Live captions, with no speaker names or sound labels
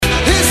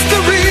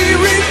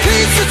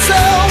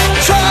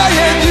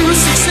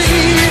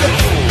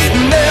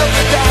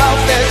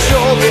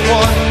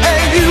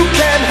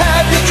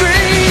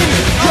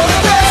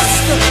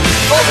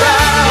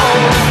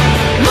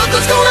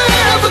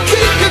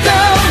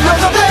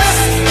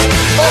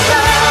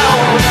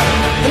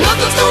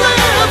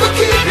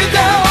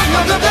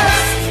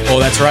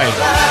That's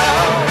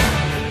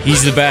right.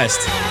 He's the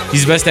best.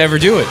 He's the best to ever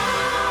do it.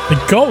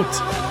 The GOAT.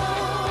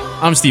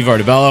 I'm Steve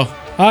Artabello.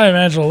 Hi, I'm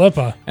Angelo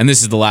Lippa. And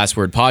this is the Last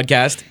Word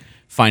Podcast.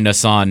 Find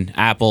us on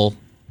Apple,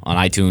 on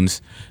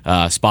iTunes,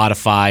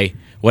 Spotify,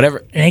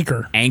 whatever.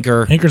 Anchor.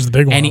 Anchor's the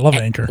big one. I love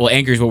Anchor. Well,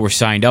 Anchor's what we're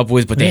signed up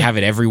with, but they have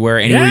it everywhere.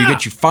 Anywhere you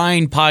get your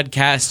fine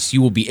podcasts,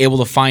 you will be able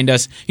to find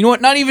us. You know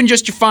what? Not even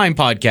just your fine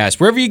podcast.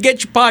 Wherever you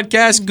get your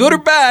podcasts, good or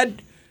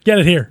bad, get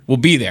it here. we'll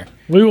be there.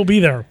 We will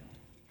be there.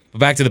 But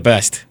back to the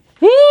best.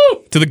 Woo!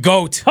 To the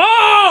GOAT.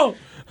 Oh!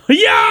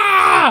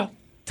 Yeah!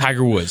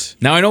 Tiger Woods.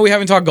 Now, I know we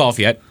haven't talked golf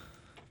yet.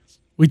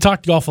 We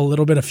talked golf a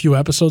little bit a few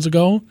episodes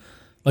ago,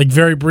 like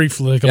very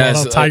briefly, like about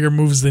how Tiger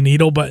moves the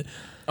needle, but...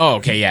 Oh,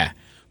 okay, yeah.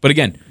 But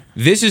again,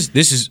 this is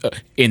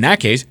in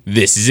that case,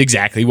 this is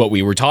exactly what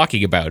we were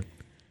talking about.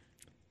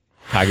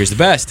 Tiger's the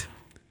best.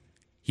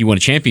 He won a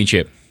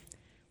championship,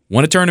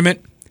 won a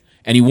tournament,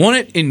 and he won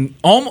it in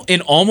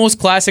almost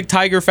classic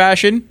Tiger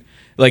fashion.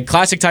 Like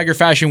classic Tiger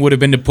fashion would have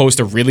been to post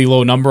a really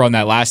low number on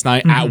that last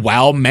night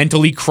while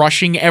mentally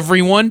crushing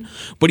everyone.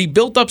 But he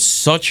built up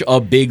such a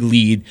big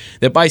lead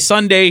that by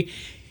Sunday,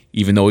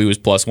 even though he was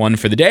 +1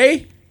 for the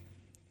day,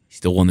 he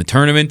still won the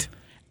tournament.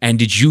 And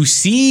did you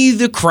see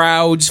the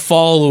crowds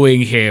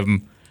following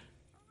him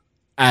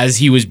as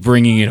he was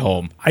bringing it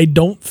home? I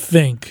don't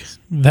think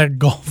that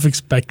golf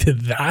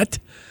expected that.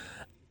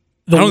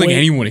 I don't think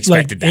anyone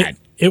expected that.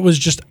 It was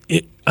just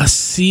a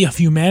sea of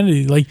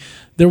humanity. Like,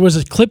 there was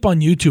a clip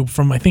on YouTube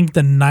from, I think,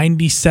 the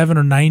 97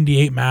 or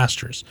 98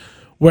 Masters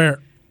where,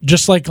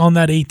 just like on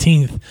that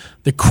 18th,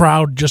 the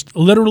crowd just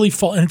literally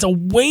fall, and it's a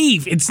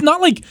wave. It's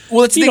not like,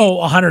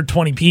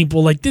 120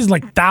 people. Like, there's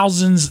like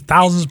thousands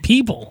of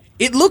people.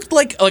 It looked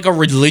like a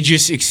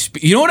religious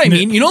experience. You know what I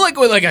mean? You know, like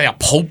when like a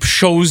pope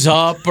shows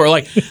up, or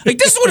like this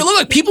is what it looked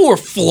like. People were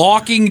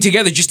flocking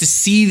together just to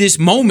see this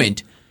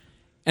moment.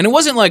 And it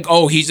wasn't like,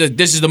 oh, this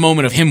is the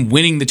moment of him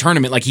winning the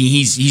tournament. Like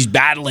he's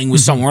battling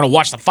with someone. We're going to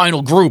watch the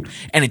final group,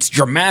 and it's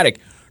dramatic.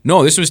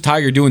 No, this was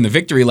Tiger doing the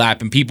victory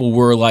lap, and people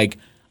were like,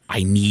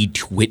 I need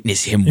to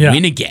witness him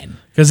win again.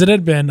 Because it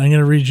had been, I'm going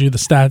to read you the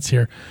stats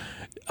here,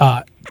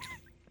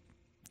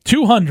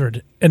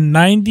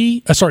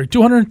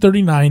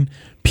 239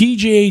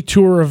 PGA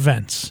Tour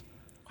events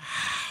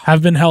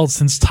have been held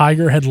since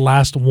Tiger had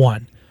last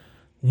won.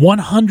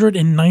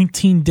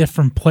 119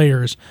 different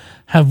players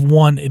have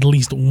won at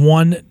least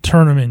one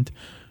tournament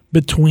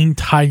between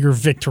Tiger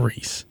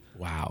victories.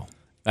 Wow.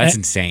 That's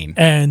insane.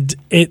 And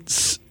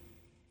it's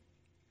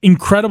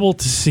incredible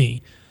to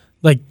see.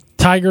 Like,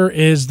 Tiger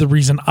is the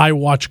reason I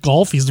watch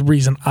golf. He's the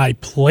reason I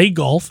play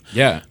golf.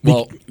 Yeah.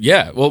 Well,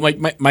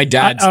 my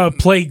dad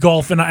play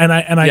golf, and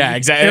I yeah,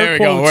 exactly. There we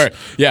go.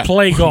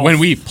 Play golf when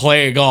we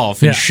play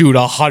golf and shoot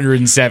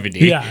 170.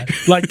 Yeah,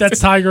 like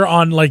that's Tiger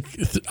on like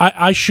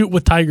I shoot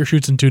what Tiger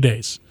shoots in 2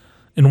 days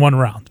in one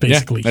round.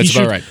 Basically, that's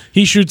about right.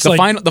 He shoots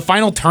the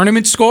final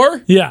tournament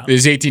score. Yeah,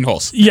 is 18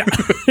 holes. Yeah,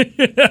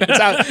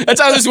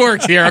 that's how this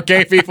works here.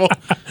 Okay, people.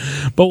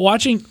 But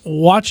watching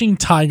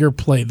Tiger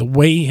play, the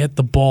way he hit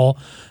the ball.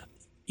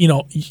 You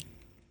know,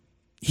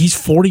 he's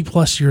 40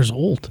 plus years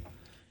old.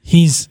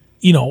 He's,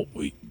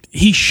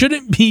 he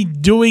shouldn't be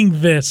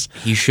doing this.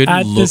 He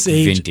shouldn't look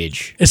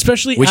vintage,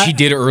 especially which he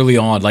did early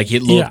on. Like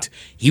it looked,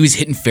 he was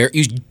hitting fair.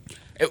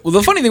 Well,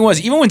 the funny thing was,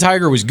 even when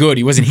Tiger was good,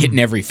 he wasn't hitting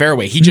every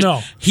fairway. He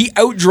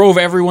outdrove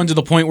everyone to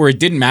the point where it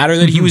didn't matter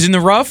that he was in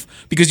the rough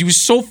because he was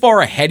so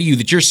far ahead of you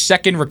that your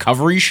second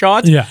recovery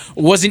shot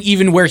wasn't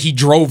even where he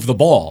drove the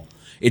ball.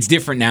 It's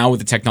different now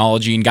with the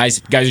technology, and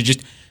guys are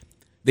just.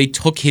 They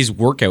took his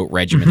workout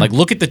regimen. Like,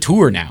 look at the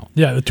tour now.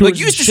 Yeah, the tour. Like,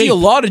 you used to see a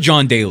lot of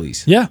John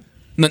Daly's. Yeah.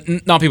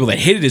 Not people that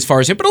hit it as far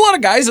as hit, but a lot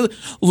of guys that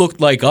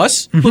looked like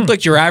us, looked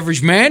like your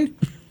average man,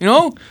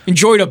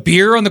 enjoyed a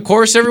beer on the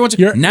course every once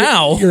in a while.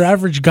 Now, your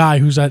average guy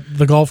who's at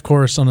the golf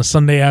course on a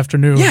Sunday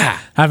afternoon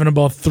having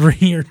about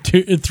three or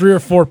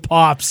four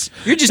pops.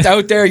 You're just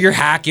out there, you're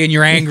hacking,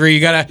 you're angry, you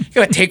gotta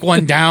take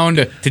one down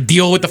to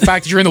deal with the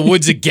fact that you're in the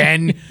woods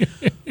again.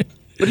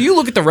 But you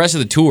look at the rest of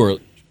the tour,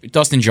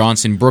 Dustin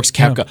Johnson, Brooks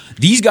Koepka,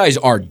 these guys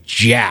are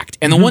jacked.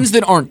 And the ones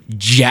that aren't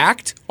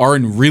jacked are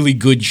in really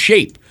good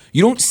shape.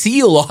 You don't see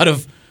a lot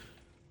of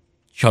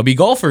chubby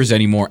golfers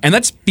anymore. And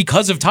that's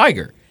because of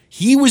Tiger.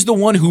 He was the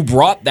one who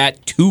brought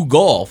that to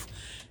golf.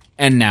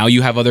 And now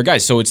you have other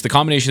guys. So it's the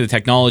combination of the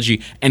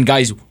technology and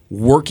guys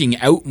working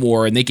out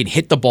more, and they can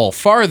hit the ball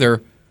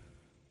farther.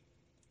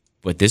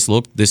 But this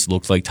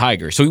looks like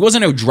Tiger. So he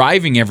wasn't out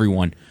driving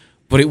everyone,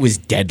 but it was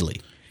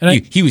deadly.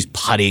 And he was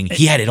putting.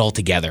 He had it all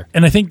together.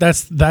 And I think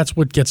that's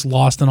what gets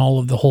lost in all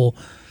of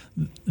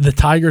the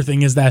Tiger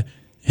thing is that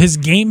his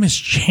game has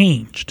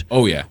changed.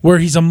 Oh, yeah. Where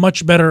he's a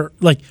much better,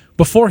 like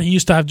before he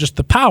used to have just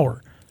the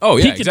power. Oh,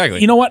 yeah,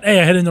 exactly. You know what? Hey,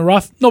 I hit in the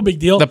rough. No big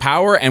deal. The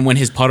power, and when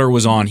his putter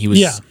was on, he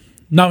was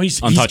Now he's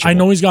I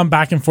know he's gone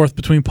back and forth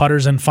between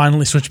putters and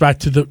finally switched back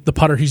to the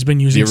putter he's been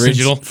using the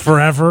original since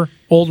forever.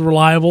 Old,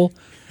 reliable.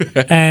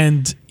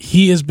 And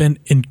he has been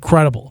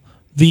incredible.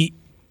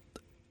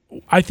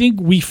 I think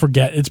we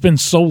forget. It's been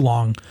so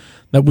long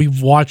that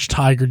we've watched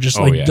Tiger just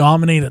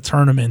dominate a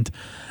tournament.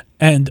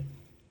 And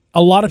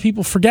a lot of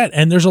people forget,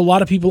 and there's a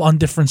lot of people on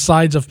different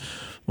sides of,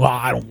 well,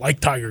 I don't like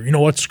Tiger. You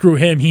know what? Screw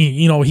him.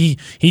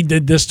 He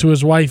did this to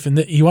his wife. And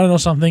you want to know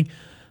something?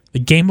 The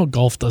game of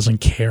golf doesn't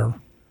care.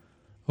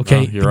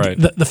 Okay, you're right.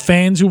 The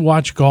fans who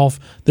watch golf,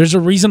 there's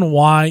a reason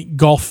why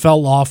golf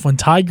fell off when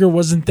Tiger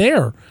wasn't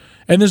there,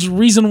 and there's a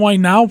reason why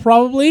now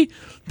probably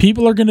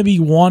people are going to be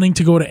wanting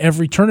to go to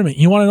every tournament.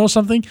 You want to know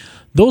something?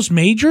 Those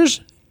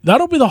majors,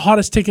 that'll be the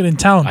hottest ticket in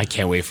town. I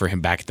can't wait for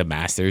him back at the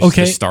Masters.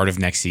 Okay. The start of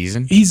next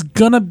season. He's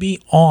gonna be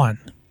on.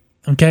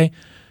 Okay.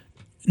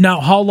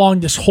 Now, how long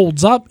this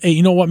holds up? Hey,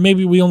 you know what?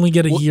 Maybe we only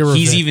get a year of it.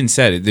 He's even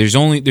said it. There's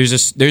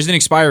an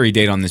expiry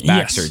date on this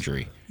back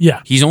surgery.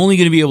 Yeah. He's only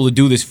going to be able to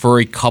do this for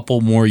a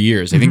couple more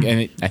years. I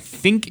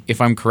think if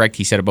I'm correct,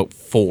 he said about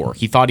 4.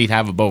 He thought he'd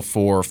have about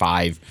 4 or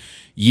 5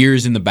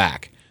 years in the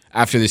back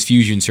after this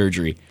fusion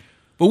surgery.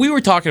 But we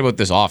were talking about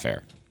this off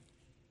air.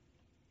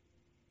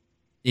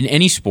 In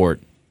any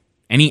sport,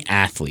 any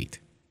athlete,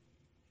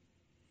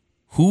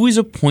 who is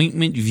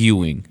appointment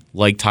viewing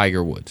like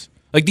Tiger Woods?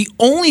 Like, the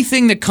only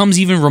thing that comes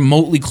even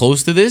remotely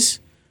close to this,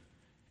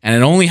 and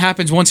it only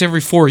happens once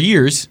every 4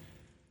 years,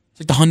 it's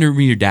like the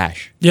 100-meter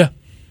dash. Yeah.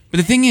 But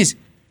the thing is,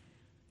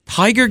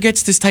 Tiger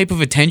gets this type of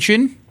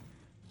attention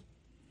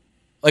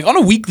like on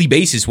a weekly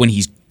basis when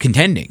he's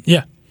contending.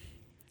 Yeah.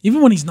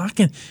 Even when he's not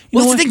going to.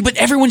 Well, that's the thing, but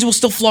everyone will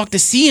still flock to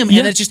see him.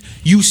 And it's just,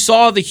 you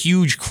saw the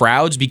huge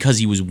crowds because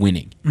he was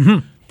winning.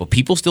 Mm-hmm. But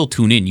people still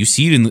tune in. You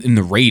see it in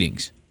the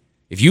ratings.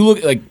 If you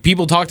look, like,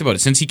 people talked about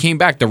it. Since he came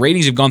back, the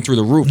ratings have gone through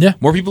the roof. Yeah.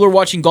 More people are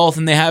watching golf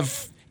than they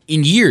have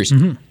in years.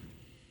 Mm-hmm.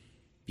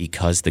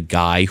 Because the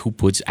guy who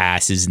puts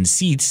asses in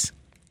seats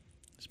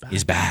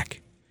is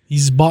back.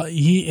 He's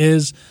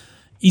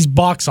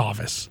box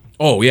office.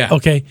 Oh, yeah.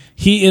 Okay.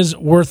 He is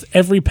worth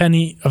every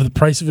penny of the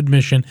price of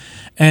admission.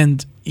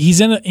 And he's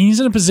in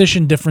a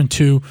position different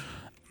to,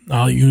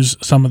 I'll use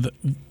some of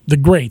the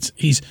greats.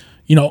 He's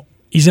in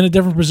a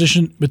different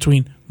position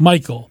between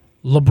Michael,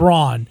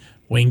 LeBron,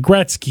 Wayne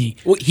Gretzky.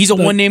 Well, he's a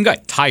one-name guy.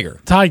 Tiger.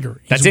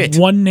 That's it.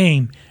 One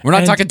name. We're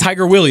not talking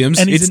Tiger Williams.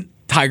 It's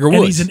Tiger Woods.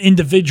 And he's an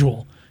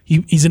individual.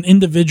 He's an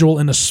individual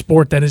in a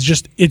sport that is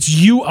just, it's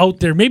you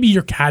out there. Maybe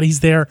your caddy's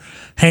there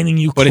handing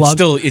you clubs.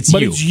 But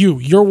it's you.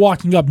 You're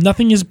walking up.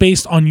 Nothing is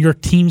based on your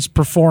team's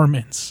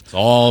performance. It's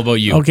all about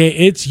you. Okay,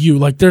 it's you.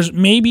 Like, there's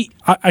maybe,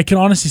 I can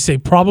honestly say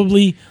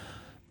probably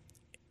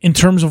in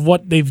terms of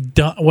what they've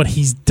done, what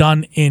he's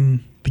done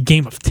in the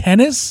game of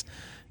tennis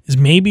is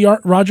maybe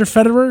Roger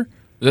Federer.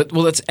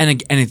 Well,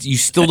 you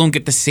still don't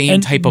get the same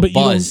type of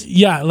buzz.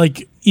 Yeah,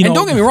 like, and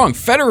don't get me wrong,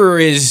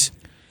 Federer is...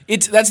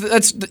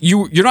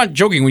 You're not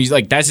joking when you're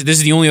like, this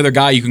is the only other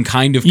guy you can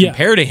kind of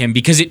compare to him,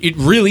 because it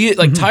really is,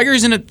 like,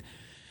 Tiger's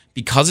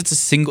because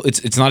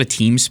it's not a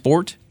team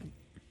sport.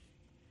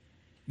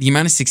 The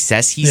amount of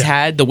success he's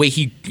had, the way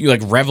he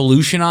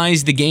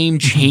revolutionized the game,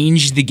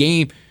 changed the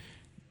game.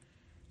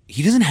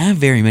 He doesn't have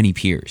very many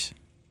peers.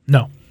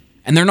 No.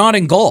 And they're not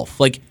in golf.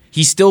 Like,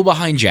 he's still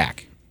behind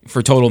Jack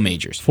for total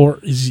majors. 4,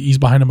 he's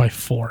behind him by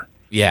 4.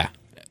 Yeah.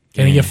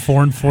 Can he get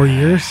 4 in 4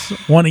 years?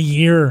 1 a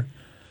year.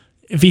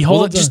 If he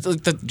holds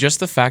just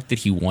the fact that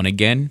he won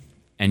again,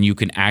 and you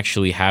can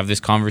actually have this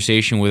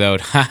conversation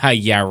without, haha,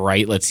 yeah,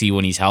 right, let's see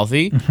when he's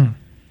healthy. Mm-hmm.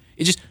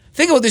 It just,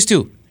 think about this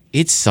too.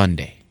 It's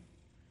Sunday.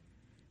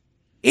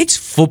 It's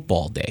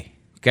football day,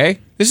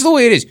 okay? This is the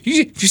way it is. If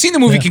you've seen the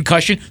movie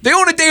Concussion, they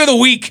own a day of the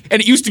week, and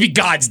it used to be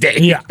God's day.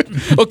 Yeah.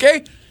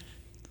 Okay?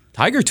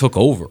 Tiger took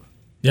over.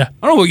 Yeah.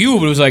 I don't know about you,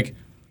 but it was like,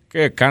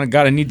 okay, I kind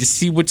of need to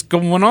see what's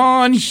going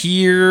on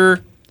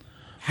here.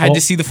 Had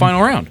to see the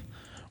final round.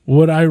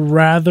 Would I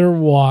rather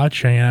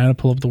watch, hang on, I gotta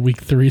pull up the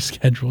week 3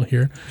 schedule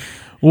here.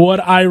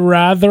 Would I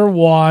rather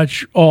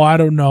watch, I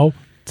don't know,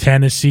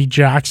 Tennessee,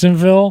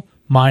 Jacksonville,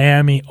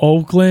 Miami,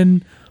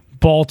 Oakland,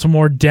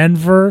 Baltimore,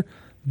 Denver,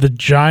 the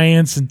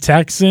Giants and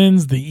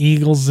Texans, the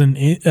Eagles and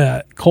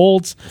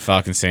Colts? The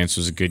Falcons Saints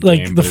was a good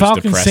game. The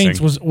Falcons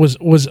Saints was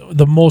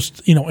the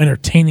most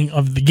entertaining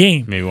of the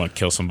game. Maybe want to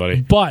kill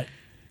somebody. But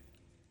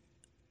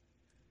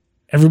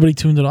everybody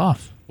tuned it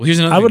off. Well, here's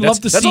another thing. I would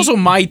love to see. That's also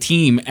my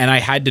team, and I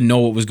had to know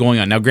what was going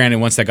on. Now, granted,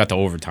 once that got to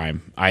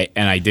overtime,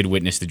 I did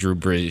witness the Drew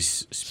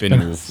Brees spin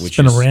move, which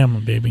is a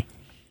ram, baby.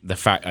 The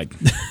fact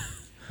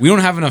we don't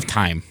have enough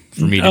time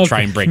for me to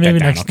try and break that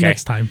down.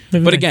 Next time.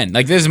 But again,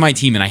 this is my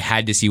team, and I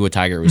had to see what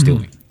Tiger was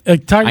doing.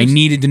 I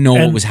needed to know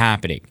what was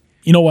happening.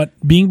 You know what?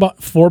 Being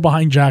 4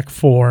 behind Jack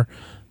for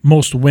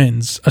most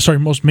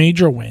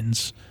major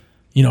wins.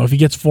 If he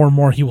gets 4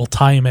 more, he will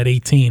tie him at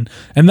 18,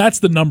 and that's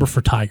the number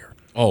for Tiger.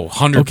 Oh,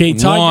 100%. Okay,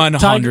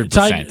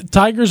 100%.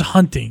 Tiger's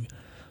hunting.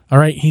 All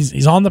right,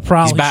 he's on the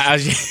prowl.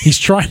 He's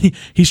trying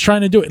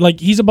to do it. Like,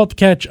 he's about to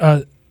catch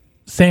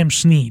Sam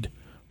Snead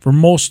for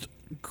most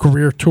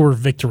career tour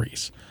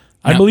victories.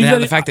 I believe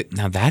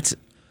that that's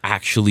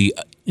actually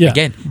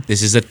again,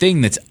 this is a thing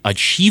that's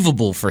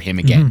achievable for him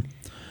again.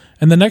 Mm-hmm.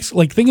 And the next,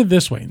 think of it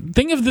this way.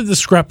 Think of the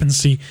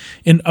discrepancy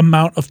in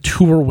amount of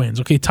tour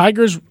wins. Okay,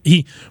 Tiger's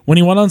when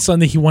he won on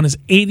Sunday, he won his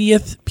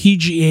 80th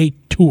PGA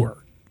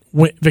Tour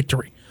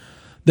victory.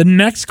 The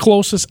next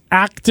closest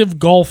active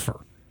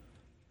golfer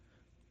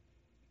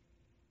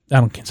I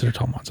don't consider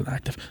Tom Watson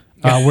active.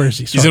 Where is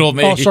he? He's an old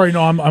man. Oh, sorry,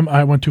 no,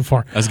 I went too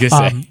far. I was gonna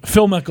say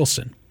Phil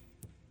Mickelson,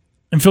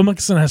 and Phil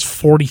Mickelson has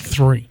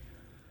 43.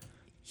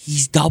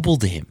 he's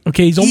doubled him.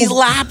 Okay, he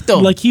lapped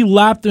him. Like he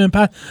lapped him in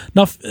past.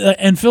 Now,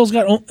 and Phil's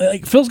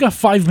got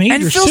 5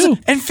 majors too.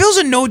 And Phil's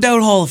a no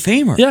doubt Hall of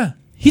Famer. Yeah.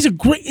 He's one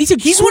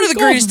of the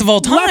greatest of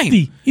all time.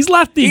 Lefty. He's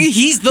lefty.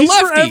 He's the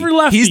lefty. Forever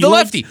lefty. He's the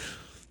lefty.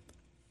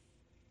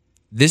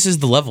 This is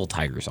the level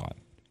Tiger's on.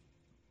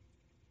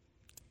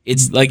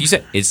 It's like you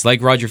said. It's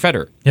like Roger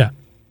Federer. Yeah.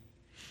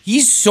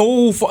 He's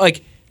so far,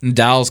 like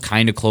Nadal's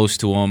kind of close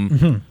to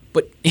him,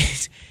 but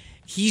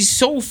he's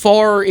so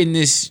far in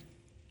this.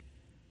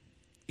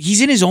 He's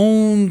in his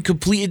own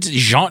complete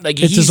genre.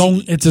 Like it's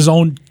his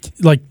own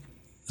like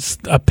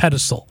a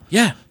pedestal.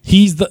 Yeah.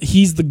 He's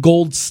the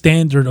gold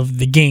standard of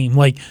the game.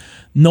 Like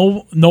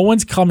no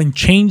one's come and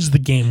changed the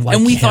game like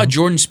him. And we thought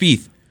Jordan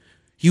Spieth,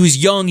 he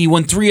was young, he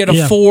won 3 out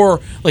of 4.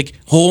 Like,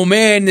 oh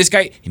man, this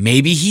guy,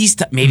 maybe he's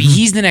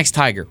the next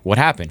Tiger. What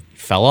happened? He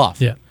fell off.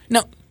 Yeah.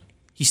 No,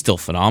 he's still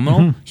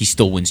phenomenal. He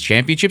still wins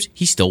championships.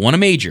 He still won a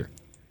major.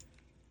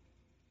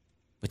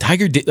 But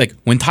Tiger did, like,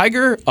 when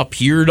Tiger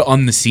appeared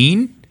on the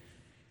scene,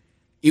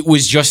 it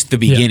was just the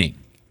beginning.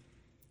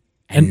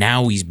 And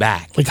now he's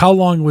back. Like, how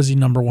long was he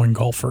number one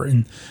golfer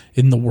in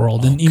the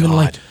world? And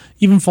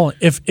even falling.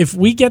 If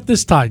we get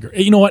this Tiger,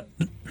 you know what?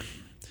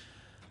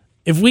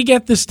 If we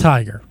get this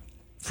Tiger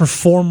for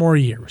 4 more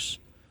years,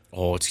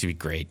 oh, it's gonna be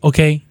great.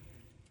 Okay,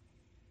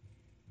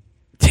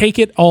 take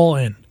it all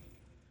in.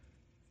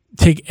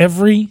 Take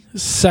every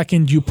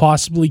second you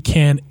possibly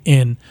can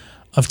in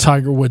of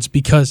Tiger Woods,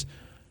 because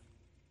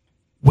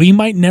we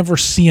might never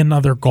see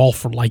another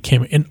golfer like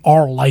him in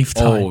our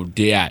lifetime. Oh,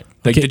 yeah.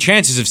 Like, the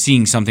chances of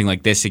seeing something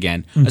like this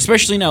again,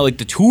 especially now, like,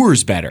 the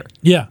tour's better.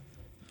 Yeah.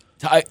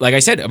 Like I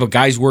said, about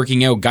guys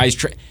working out,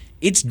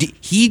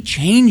 he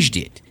changed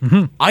it.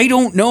 I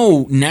don't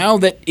know, now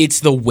that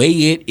it's the way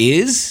it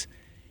is,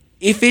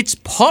 if it's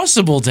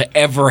possible to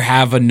ever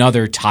have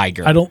another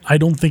Tiger. I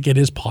don't think it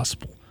is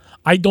possible.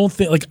 I don't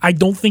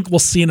think we'll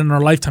see it in our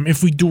lifetime.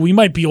 If we do, we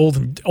might be old,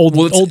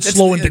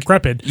 slow, and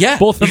decrepit. Yeah,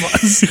 both of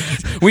us.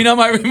 we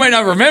might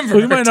not remember.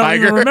 We might not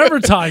even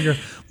remember Tiger.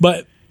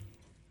 But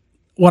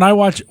when I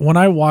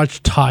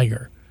watch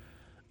Tiger,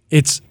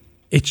 it's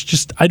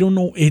just, I don't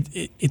know.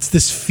 It's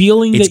this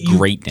feeling it's that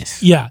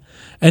greatness. Yeah,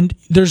 and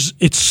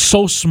it's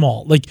so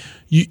small. Like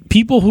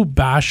people who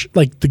bash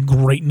like the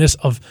greatness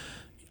of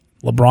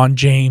LeBron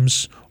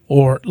James,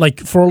 or like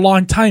for a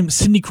long time,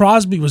 Sidney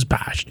Crosby was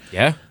bashed.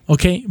 Yeah.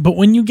 Okay, but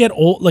when you get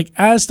old, like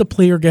as the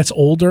player gets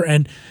older,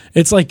 and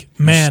it's like,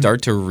 man, you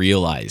start to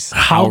realize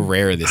how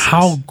rare this is.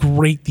 How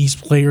great these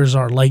players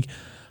are. Like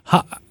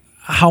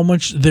how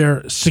much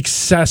their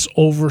success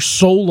over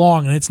so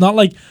long. And it's not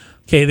like,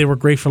 okay, they were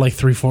great for like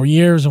 3-4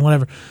 years and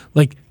whatever.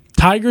 Like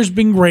Tiger's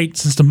been great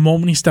since the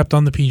moment he stepped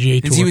on the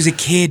PGA Tour. Since he was a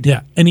kid.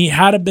 Yeah, and he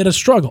had a bit of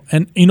struggle.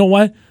 And you know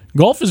what?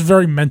 Golf is a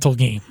very mental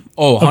game.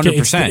 Oh,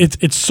 100%. Okay,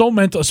 it's so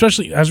mental,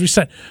 especially, as we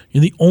said,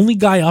 you're the only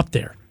guy up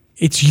there.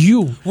 It's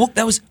you. Well,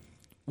 that was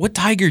what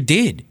Tiger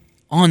did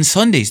on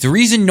Sundays. The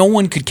reason no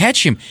one could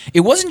catch him, it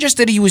wasn't just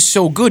that he was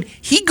so good.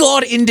 He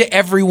got into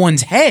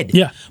everyone's head.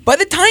 Yeah. By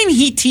the time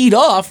he teed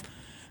off,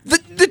 the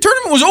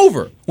tournament was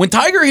over. When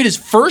Tiger hit his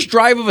first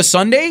drive of a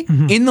Sunday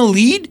in the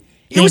lead,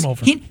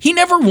 he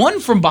never won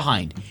from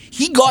behind.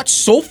 He got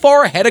so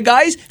far ahead of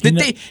guys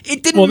that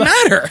it didn't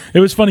matter. It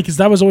was funny because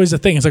that was always the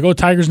thing. It's like, oh,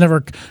 Tiger's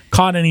never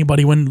caught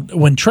anybody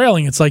when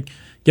trailing. It's like,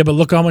 yeah, but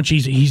look how much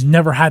he's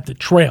never had to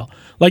trail.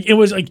 Like, it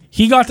was like,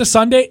 he got to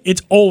Sunday,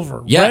 it's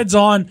over. Yeah. Red's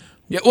on.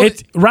 Yeah, well,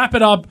 wrap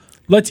it up.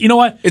 You know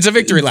what? It's a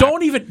victory lap.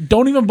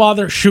 Don't even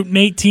bother shooting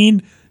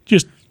 18.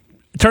 Just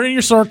turn in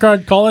your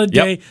scorecard, call it a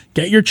day,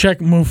 get your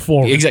check, move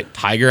forward. Exactly.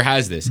 Tiger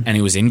has this, and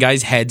he was in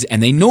guys' heads,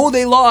 and they know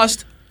they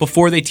lost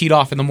before they teed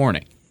off in the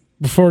morning.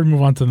 Before we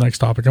move on to the next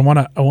topic, I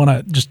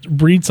wanna just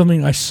read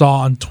something I saw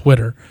on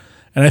Twitter,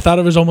 and I thought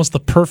it was almost the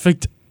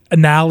perfect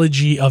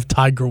analogy of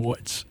Tiger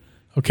Woods.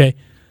 Okay,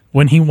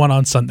 when he won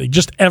on Sunday,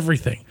 just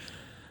everything,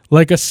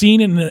 like a scene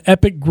in an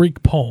epic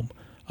Greek poem.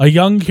 A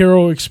young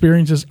hero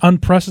experiences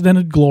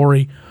unprecedented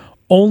glory,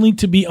 only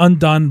to be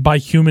undone by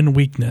human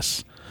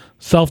weakness.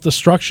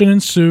 Self-destruction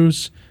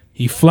ensues.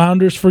 He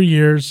flounders for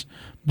years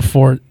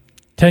before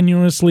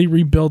tenuously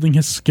rebuilding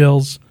his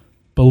skills,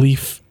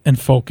 belief, and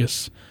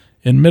focus.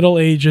 In Middle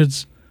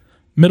Ages,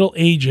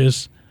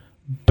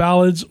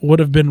 ballads would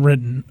have been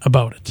written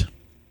about it.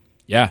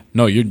 Yeah,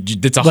 no,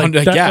 it's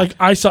 100. Like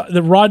I saw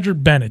the Roger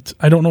Bennett.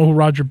 I don't know who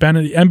Roger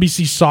Bennett,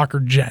 NBC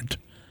soccer gent,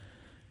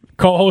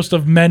 co-host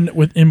of Men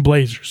in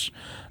Blazers.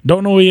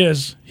 Don't know who he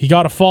is. He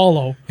got a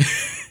follow.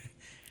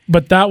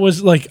 But that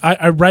was like,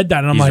 I read that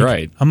and I'm like,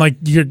 right. I'm like,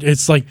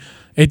 it's like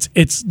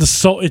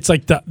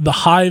the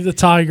high of the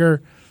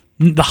Tiger.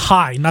 The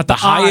high, not the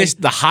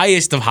highest, the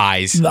highest of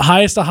highs. The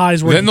highest of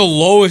highs. Then the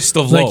lowest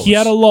of lows. Like, he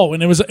had a low,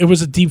 and it was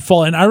a deep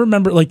fall. And I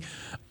remember, like,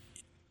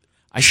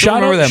 I still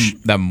remember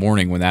that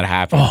morning when that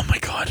happened. Oh my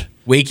god!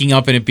 Waking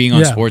up and it being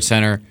on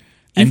SportsCenter,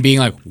 and being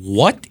like,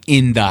 what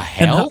in the And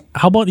hell?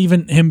 how about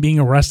even him being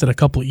arrested a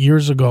couple of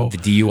years ago? The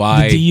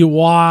DUI. The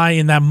DUI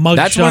and that mugshot.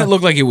 That's when it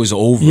looked like it was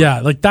over. Yeah,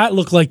 like that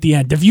looked like the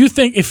end. If you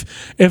think if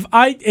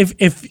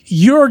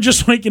you're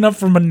just waking up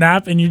from a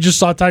nap and you just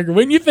saw Tiger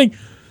win, you think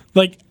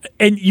like,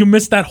 and you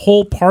missed that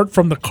whole part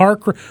from the car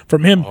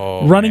from him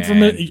running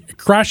from it,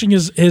 crashing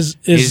his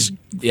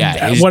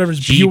whatever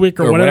his Buick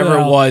or whatever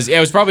it was. Yeah,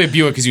 it was probably a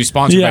Buick because he was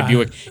sponsored by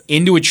Buick,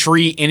 into a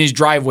tree in his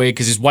driveway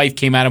because his wife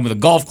came at him with a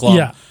golf club.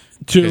 Yeah,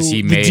 to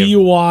the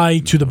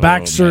DUI, to the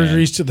back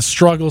surgeries, to the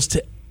struggles,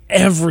 to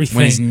everything.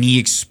 When his knee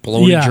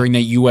exploded during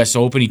that U.S.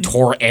 Open, he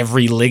tore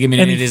every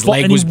ligament and his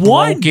leg was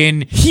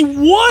broken. He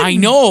won. I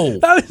know.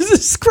 That was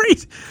just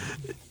great.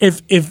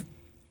 If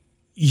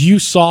you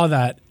saw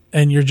that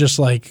and you're just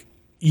like,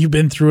 you've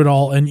been through it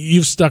all and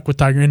you've stuck with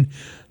Tiger. And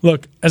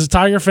look, as a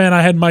Tiger fan,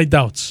 I had my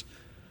doubts.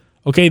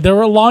 Okay, there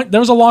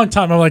was a long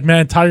time I'm like,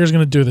 man, Tiger's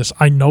going to do this.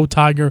 I know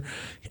Tiger.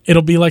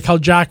 It'll be like how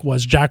Jack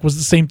was. Jack was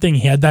the same thing.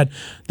 He had that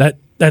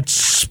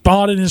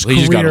spot in his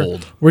career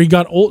where he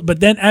got old,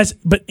 but in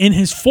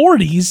his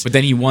 40s, but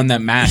then he won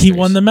that Masters. He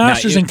won the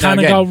Masters and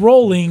kind of got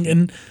rolling.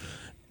 And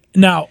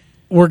now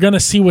we're gonna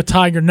see with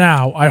Tiger.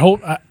 Now I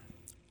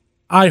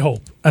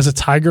hope as a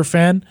Tiger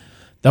fan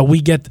that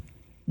we get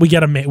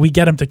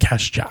him to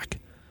catch Jack.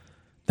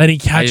 That he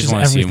catches everything. I just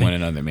want to see him win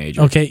another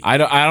major. Okay, I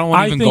don't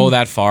want to even go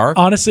that far.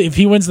 Honestly, if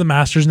he wins the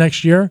Masters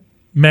next year,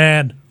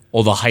 man.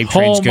 Oh, the hype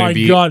train's going to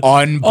be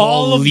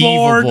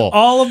unbelievable.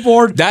 All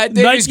aboard. That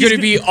thing is going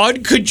to be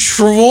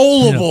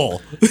uncontrollable.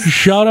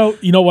 Shout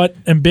out, you know what?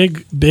 And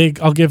big,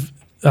 I'll give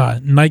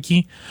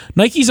Nike.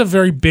 Nike's a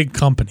very big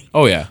company.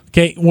 Oh, yeah.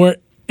 Okay, where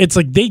it's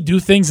like they do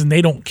things and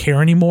they don't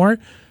care anymore.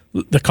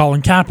 The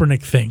Colin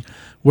Kaepernick thing,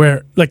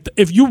 where like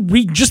if you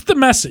read just the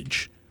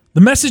message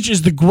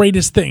is the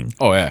greatest thing.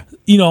 Oh, yeah.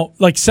 You know,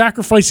 like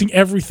sacrificing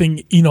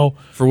everything, you know.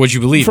 For what you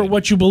believe in. For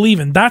what you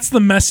believe in. That's the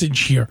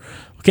message here.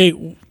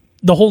 Okay,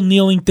 the whole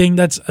kneeling thing,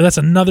 that's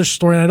another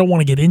story, and I don't want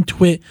to get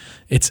into it.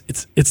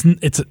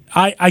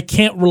 I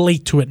can't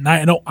relate to it, and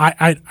I know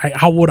I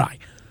how would I?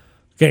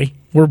 Okay,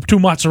 we're two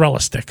mozzarella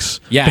sticks.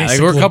 Yeah, like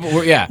we're a couple.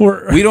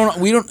 We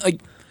don't like.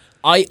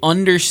 I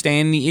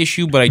understand the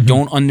issue, but I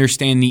don't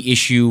understand the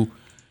issue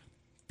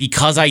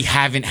because I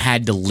haven't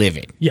had to live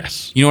it.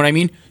 Yes, you know what I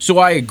mean. So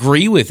I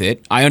agree with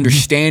it. I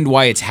understand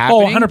why it's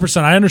happening.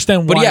 100%. I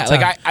understand why. But yeah,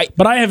 like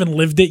but I haven't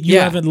lived it. You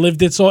haven't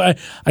lived it, so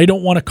I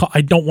don't want to.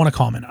 I don't want to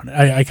comment on it.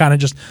 I kind of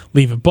just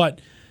leave it.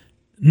 But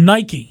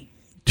Nike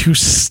to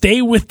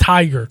stay with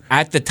Tiger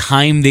at the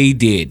time they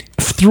did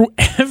through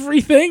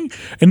everything,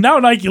 and now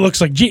Nike looks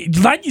like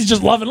Nike's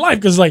just loving life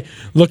because like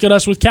look at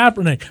us with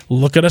Kaepernick,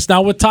 look at us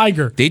now with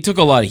Tiger. They took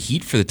a lot of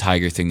heat for the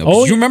Tiger thing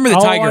though. You remember the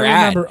Tiger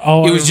ad?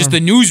 It was just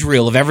the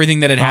newsreel of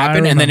everything that had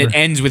happened, and then it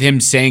ends with him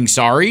saying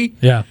sorry.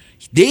 Yeah.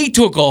 They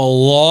took a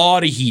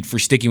lot of heat for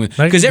sticking with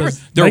because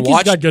their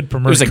watch got good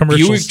it was like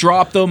Buick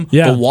dropped them.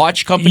 Yeah. The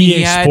watch company EA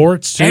he had,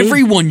 Sports too.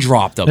 Everyone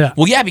dropped them. Yeah.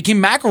 Well, yeah, it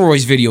became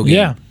McElroy's video game.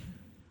 Yeah,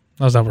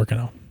 how's that working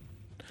out?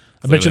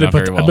 I bet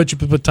you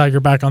put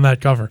Tiger back on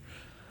that cover.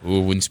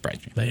 Ooh, it wouldn't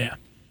surprise me. But yeah,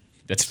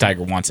 that's if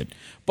Tiger wants it.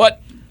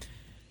 But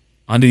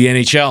on to the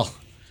NHL.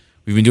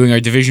 We've been doing our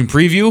division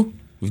preview.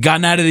 We've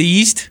gotten out of the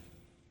East.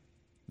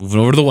 Moving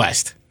over to the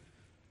West.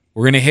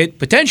 We're going to hit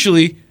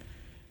potentially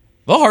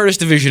the hardest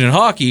division in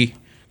hockey.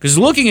 Because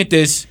looking at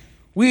this,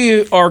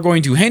 we are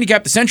going to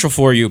handicap the Central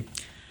for you.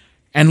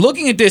 And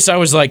looking at this, I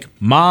was like,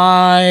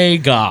 my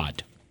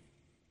God,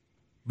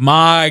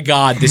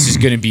 this is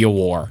going to be a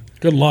war.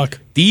 Good luck.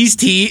 These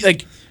teams,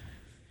 like,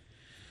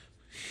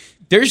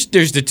 there's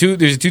the two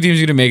teams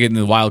going to make it in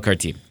the wild card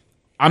team.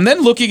 I'm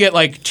then looking at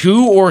like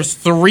 2 or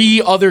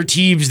 3 other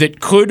teams that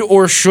could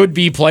or should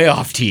be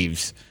playoff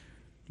teams.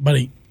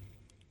 Buddy,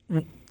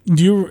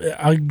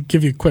 I'll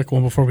give you a quick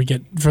one before we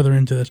get further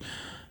into this.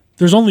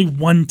 There's only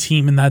one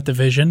team in that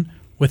division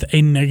with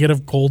a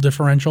negative goal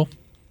differential.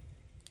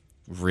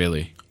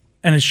 Really?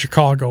 And it's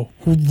Chicago,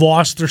 who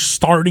lost their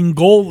starting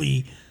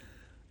goalie.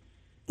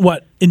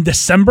 What, in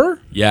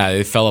December? Yeah,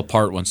 they fell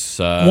apart once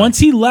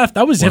he left.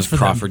 That was it for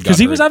them because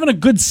he was having a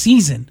good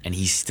season, and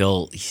he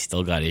still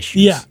got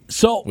issues. Yeah,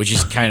 so which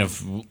is kind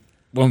of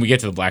when we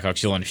get to the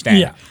Blackhawks, you'll understand.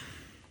 Yeah.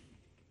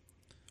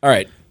 All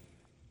right,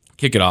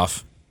 kick it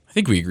off. I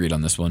think we agreed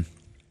on this one.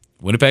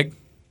 Winnipeg,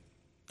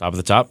 top of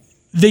the top.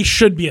 They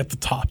should be at the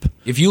top.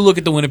 If you look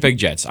at the Winnipeg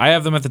Jets, I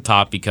have them at the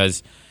top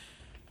because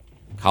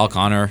Kyle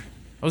Connor,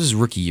 that was his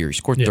rookie year. He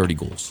scored 30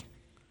 goals.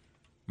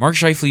 Mark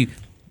Scheifele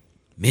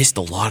missed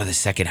a lot of the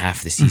second half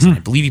of the season. I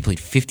believe he played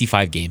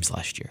 55 games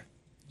last year.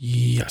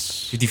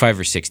 Yes. 55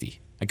 or 60.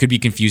 I could be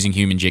confusing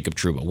him and Jacob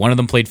Trouba. One of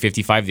them played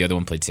 55, the other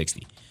one played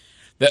 60.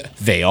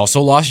 They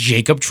also lost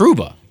Jacob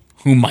Trouba,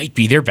 who might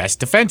be their best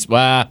defense.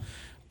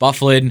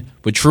 Bufflin,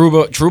 but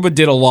Trouba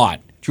did a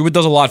lot. Trouba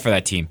does a lot for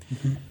that team.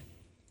 Mm-hmm.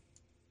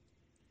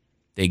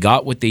 They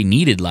got what they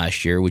needed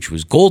last year, which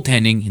was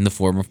goaltending in the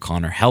form of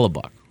Connor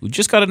Hellebuck, who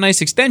just got a nice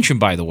extension,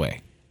 by the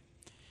way.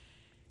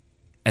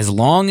 As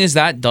long as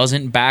that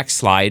doesn't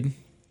backslide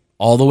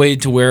all the way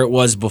to where it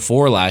was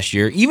before last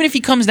year, even if he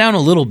comes down a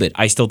little bit,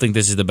 I still think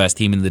this is the best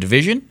team in the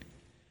division.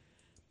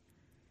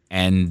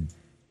 and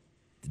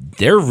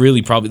they're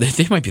really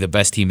they might be the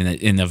best team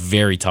in a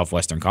very tough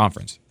Western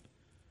Conference.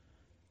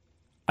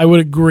 I would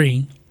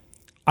agree.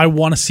 I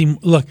want to see.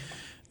 Look,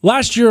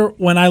 last year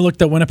when I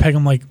looked at Winnipeg,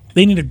 I'm like,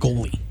 they need a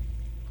goalie.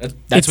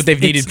 That's what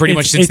they've needed pretty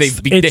much since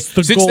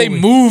they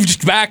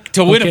moved back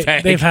to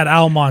Winnipeg. They've had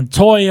Al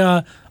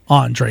Montoya,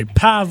 Andre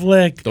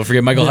Pavlik. Don't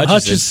forget Michael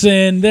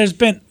Hutchison. There's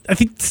been, I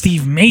think,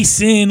 Steve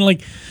Mason.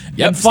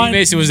 Steve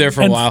Mason was there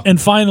for a while.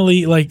 And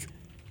finally,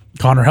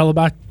 Connor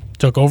Hellebuck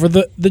took over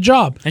the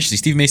job. Actually,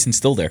 Steve Mason's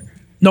still there.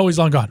 No, he's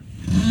long gone.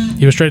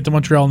 He was traded to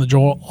Montreal in the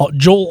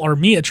Joel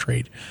Armia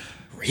trade.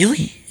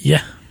 Really?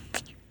 Yeah.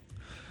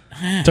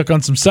 Took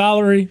on some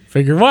salary.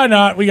 Figured, why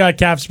not? We got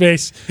cap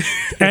space.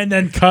 And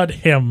then cut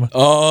him.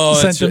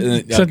 Sent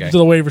him to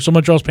the waiver. So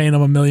Montreal's paying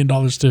him $1 million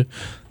to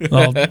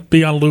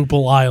be on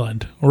Loophole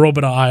Island. Or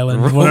Robida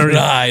Island.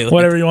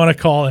 Whatever you want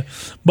to call it.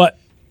 But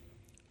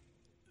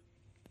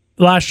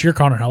last year,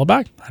 Connor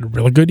Hellebuck had a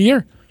really good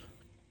year.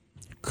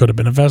 Could have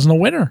been a Vezina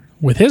winner.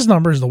 With his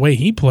numbers, the way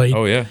he played.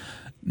 Oh, yeah.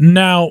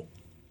 Now,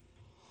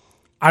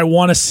 I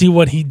want to see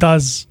what he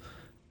does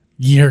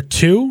year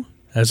 2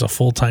 as a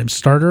full-time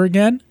starter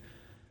again,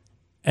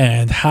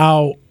 and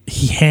how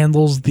he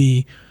handles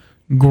the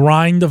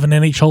grind of an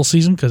NHL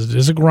season, because it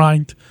is a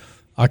grind.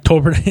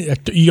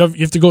 You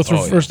have to go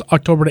through first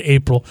October to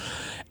April.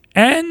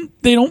 And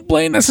they don't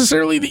play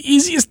necessarily the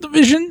easiest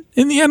division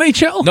in the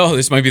NHL. No,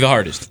 this might be the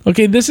hardest.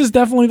 Okay, this is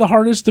definitely the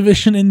hardest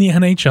division in the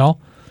NHL.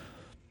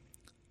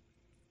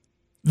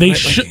 They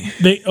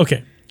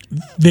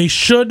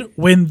should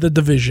win the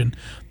division.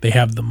 They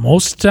have the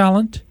most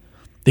talent.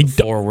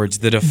 Forwards,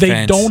 the defense.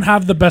 They don't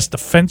have the best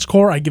defense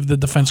core. I give the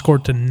defense core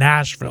to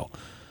Nashville.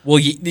 Well,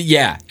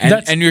 yeah,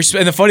 and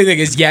the funny thing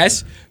is,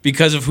 yes,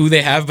 because of who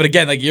they have. But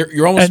again,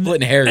 you're almost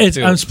splitting hairs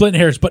too. I'm splitting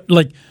hairs, but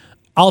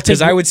I'll take.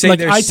 Because I would say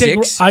their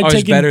six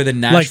is better than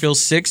Nashville's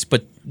 6,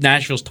 but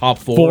Nashville's top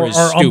 4 is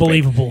stupid.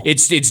 Unbelievable.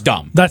 It's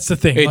dumb. That's the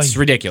thing. It's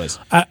ridiculous.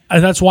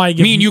 That's why I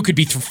give me and you could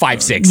be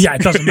 5-6. Yeah,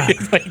 it doesn't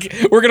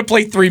matter. We're gonna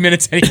play 3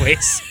 minutes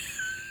anyways.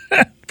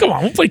 Come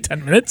on, we'll play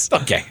 10 minutes.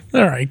 Okay,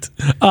 all right.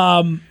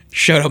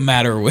 Shut up,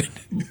 matter win.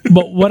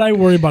 But what I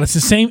worry about, it's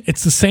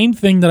the same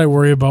thing that I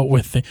worry about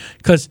with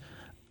because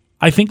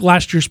I think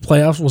last year's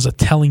playoffs was a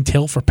telling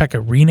tale for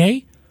Pekka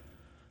Rinne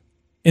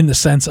in the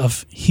sense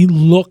of he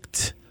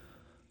looked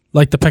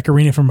like the Pekka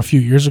Rinne from a few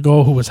years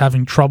ago who was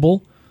having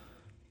trouble,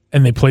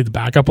 and they played the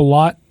backup a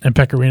lot, and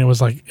Pekka Rinne was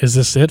like, is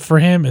this it for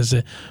him?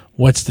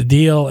 What's the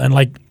deal? And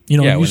when they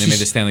made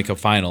the Stanley Cup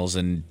Finals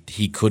and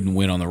he couldn't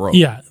win on the road.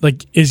 Yeah,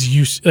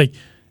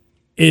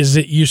 is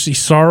it UC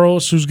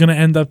Saros who's going to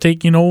end up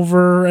taking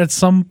over at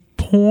some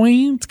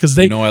point? Because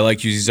I like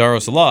UC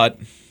Saros a lot.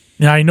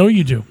 Yeah, I know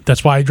you do.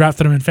 That's why I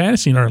drafted him in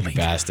fantasy in our league.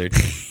 Bastard.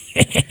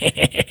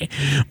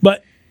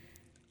 But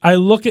I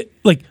look at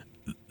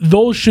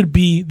those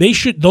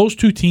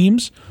two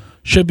teams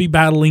should be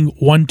battling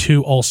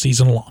 1-2 all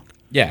season long.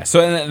 Yeah.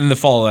 So and to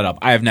follow that up,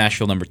 I have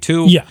Nashville number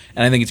 2. Yeah,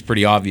 and I think it's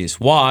pretty obvious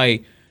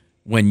why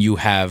when you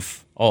have.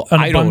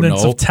 An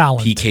abundance of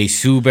talent. PK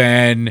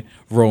Subban,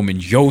 Roman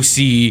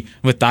Josi,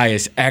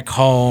 Matthias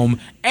Ekholm,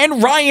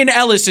 and Ryan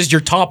Ellis is your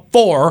top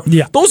 4.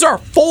 Yeah. Those are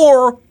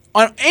 4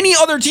 on any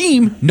other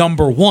team,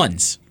 number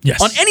 1s.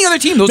 Yes. On any other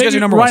team, guys are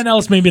number 1s. Ryan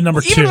Ellis may be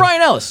number 2. Even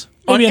Ryan Ellis.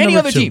 On any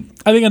other team.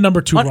 I think a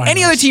number 2 on Ryan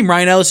any Ellis. other team,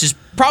 Ryan Ellis is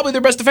probably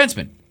their best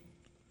defenseman.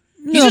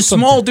 He's a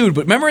small dude,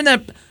 but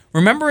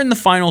remember in the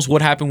finals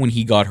what happened when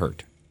he got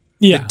hurt?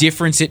 Yeah. The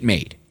difference it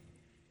made.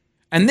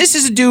 And this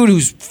is a dude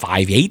who's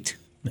 5'8".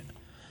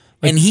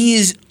 And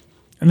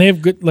they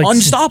have good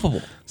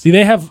unstoppable. See,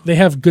 they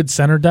have good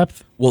center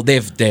depth. Well, they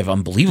have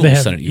unbelievable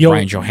center.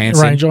 Ryan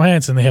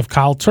Johansson. They have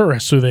Kyle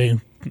Turris, who they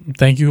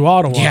thank you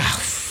Ottawa. Yeah,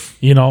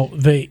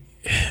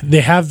 they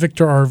have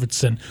Victor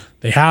Arvidsson.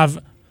 They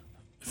have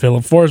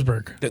Philip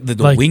Forsberg. The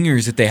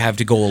wingers that they have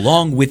to go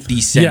along with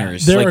these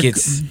centers. Yeah,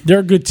 they're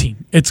a good team.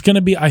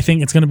 I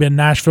think it's gonna be a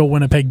Nashville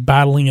Winnipeg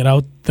battling it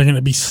out. They're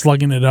gonna be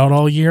slugging it out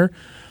all year.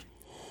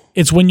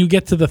 It's when you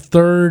get to the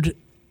third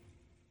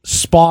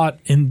spot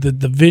in the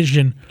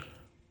division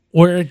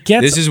where it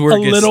gets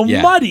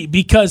muddy,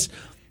 because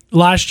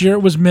last year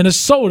it was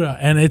Minnesota,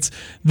 and it's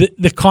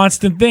the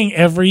constant thing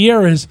every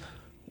year is,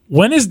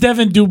 when is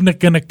Devin Dubnyk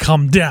going to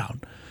come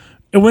down?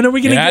 And when are we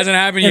going to? It hasn't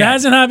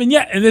happened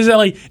yet. And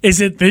is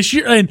it this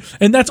year?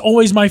 And that's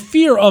always my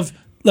fear of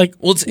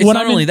it's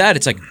not only that.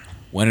 It's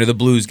when are the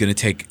Blues going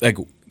to take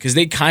because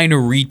they kind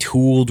of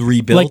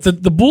rebuilt.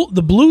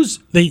 The Blues,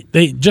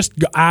 they just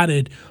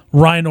added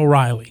Ryan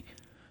O'Reilly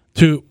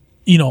to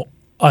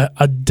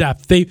a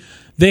depth. They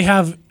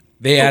added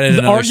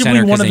another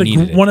center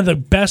arguably one of the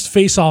best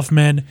face-off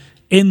men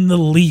in the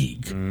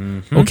league.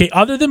 Mm-hmm. Okay,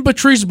 other than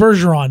Patrice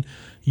Bergeron,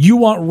 you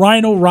want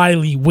Ryan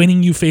O'Reilly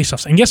winning you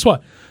face-offs. And guess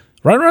what?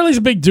 Ryan O'Reilly's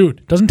a big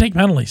dude. Doesn't take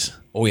penalties.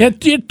 Oh yeah,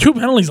 he had 2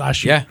 penalties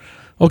last year.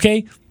 Yeah.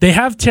 Okay, they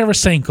have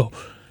Tarasenko.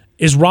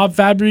 Is Rob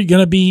Fabry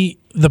going to be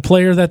the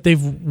player that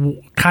they've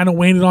kind of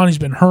waited on? He's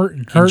been hurt.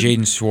 Can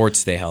Jaden Schwartz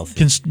stay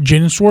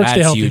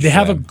healthy? They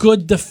have a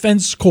good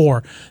defense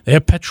core. They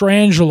have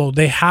Petrangelo.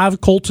 They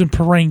have Colton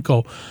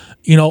Parayko.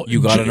 You know,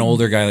 You got an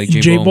older guy like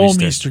Jay Jay Bouwmeester.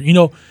 Bouwmeester, you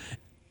know,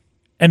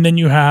 and then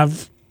you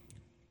have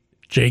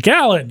Jake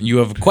Allen. You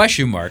have a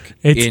question mark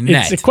It's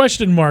net. a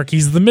question mark.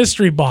 He's the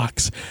mystery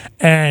box.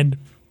 And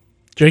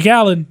Jake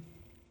Allen,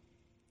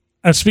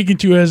 I'm speaking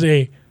to you as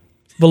a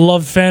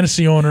beloved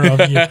fantasy owner of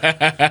you.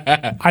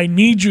 I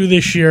need you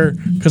this year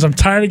because I'm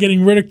tired of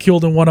getting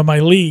ridiculed in one of my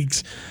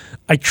leagues.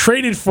 I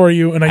traded for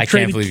you, and I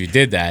traded. Can't believe you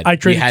did that.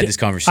 We had this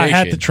conversation. I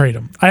had to trade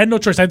him. I had no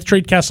choice. I had to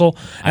trade Kessel,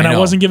 and I know.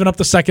 wasn't giving up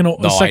the second I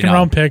know.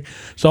 round pick.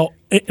 So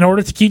in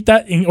order to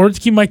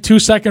keep my 2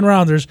 second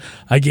rounders,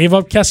 I gave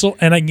up Kessel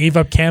and I gave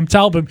up Cam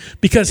Talbot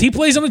because he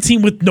plays on a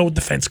team with no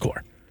defense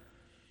core.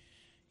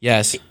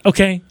 Yes.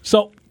 Okay,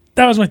 so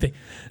that was my thing.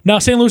 Now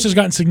St. Louis has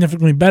gotten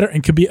significantly better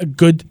and could be a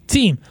good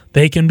team.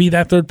 They can be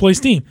that third place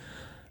team.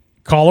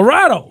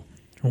 Colorado.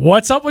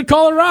 What's up with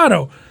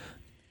Colorado?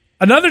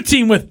 Another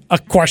team with a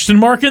question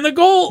mark in the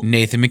goal.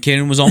 Nathan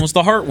McKinnon was almost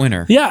the Hart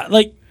winner. Yeah,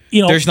 like,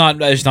 you know, There's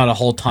not a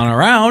whole ton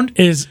around.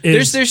 There's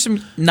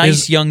some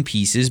nice young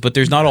pieces, but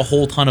there's not a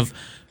whole ton of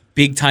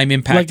big time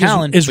impact like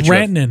talent. Is but you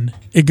have-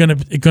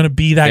 Rantanen gonna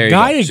be that there you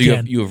guy go. So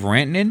again? you have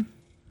Rantanen,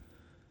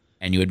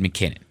 and you had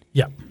McKinnon.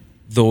 Yeah.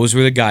 Those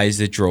were the guys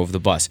that drove the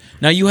bus.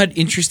 Now you had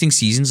interesting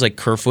seasons like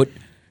Kerfoot.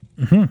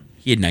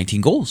 He had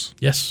 19 goals.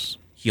 Yes.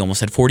 He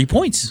almost had 40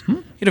 points. He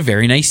had a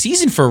very nice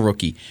season for a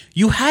rookie.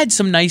 You had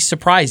some nice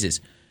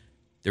surprises.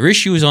 Their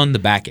issue is on the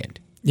back end.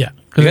 Yeah.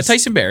 You got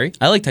Tyson Barrie.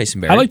 I like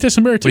Tyson Barrie. I like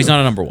Tyson Barrie too. But he's not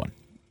a number one.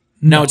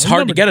 No, Now, it's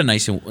hard to get a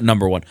nice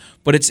number one.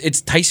 But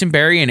it's Tyson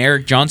Barrie and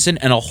Eric Johnson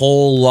and a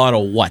whole lot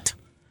of what?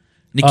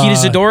 Nikita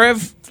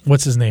Zadorev?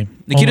 What's his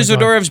name? Nikita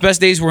Zadorev's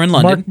best days were in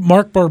London.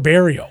 Mark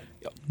Barberio.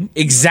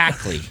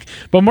 Exactly.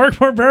 But Mark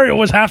Barberio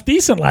was half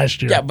decent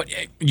last year. Yeah, but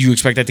you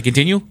expect that to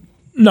continue?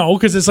 No,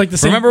 because it's like the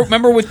same.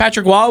 Remember with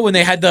Patrick Waugh when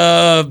they had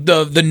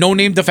the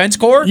no-name defense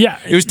corps? Yeah.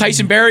 It was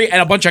Tyson Barrie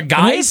and a bunch of They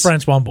had guys.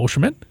 Francois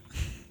Beauchemin.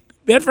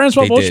 They had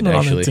Francois Beauchemin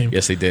on the team.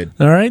 Yes, they did.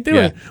 All right, they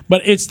Yeah. were.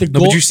 But it's the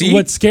goal. but you see-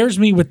 What scares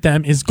me with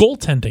them is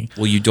goaltending.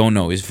 Well, you don't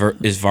know. Is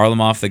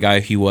Varlamov the guy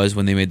he was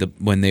when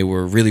they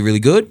were really, really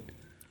good?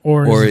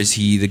 Or is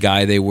he the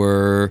guy they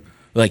were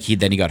like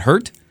then he got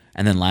hurt?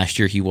 And then last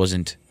year he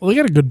wasn't. Well, they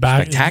got a good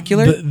back.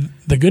 Spectacular?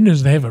 The good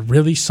news, they have a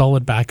really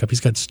solid backup.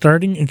 He's got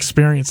starting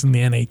experience in the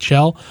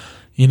NHL.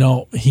 You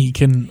know, he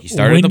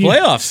started in the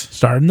playoffs.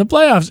 Started in the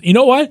playoffs. You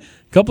know what?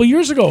 A couple of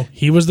years ago,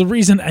 he was the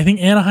reason I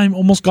think Anaheim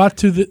almost got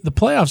to the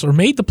playoffs or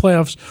made the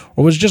playoffs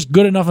or was just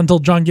good enough until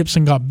John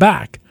Gibson got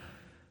back.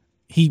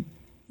 He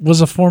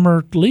was a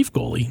former Leaf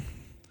goalie.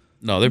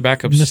 No, their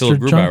backup's still Mr.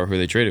 Grubauer, who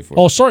they traded for.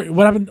 Oh, sorry.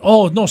 What happened?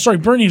 Oh, no, sorry.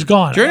 Bernie's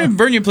gone. Jordan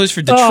Bernier plays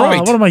for Detroit.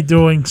 What am I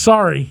doing?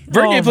 Sorry.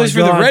 Bernier plays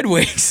for the Red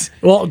Wings.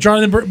 Well,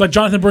 Jonathan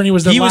Bernier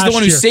was there. He was the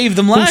one who saved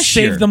them last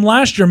year. Saved them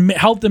last year.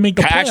 Helped them make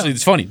the playoffs. Actually,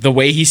 it's funny. The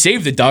way he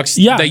saved the Ducks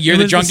Yeah, the year it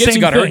that was John the Gibson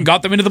same got hurt thing. and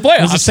got them into the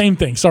playoffs. It's the same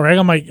thing. Sorry,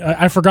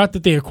 I forgot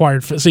that they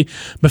acquired. See,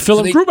 but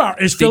Philip Grubauer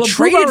is Philip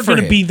Grubauer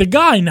going to be the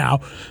guy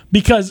now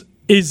because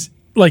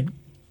I'm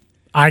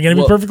going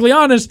to be perfectly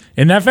honest.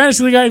 In that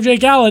fantasy league, I have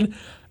Jake Allen.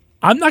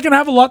 I'm not going to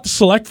have a lot to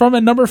select from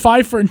at number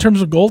 5 in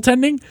terms of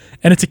goaltending,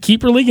 and it's a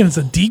keeper league, and it's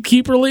a deep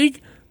keeper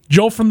league.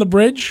 Joe from the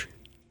Bridge.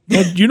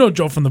 You know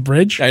Joe from the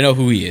Bridge. I know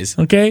who he is.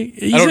 Okay?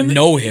 I don't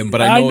know him,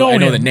 but I know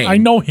him. the name. I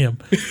know him.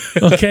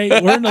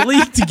 Okay? We're in the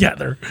league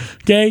together.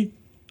 Okay?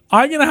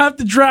 I'm going to have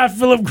to draft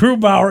Philip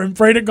Grubauer and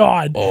pray to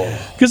God.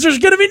 Because there's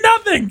going to be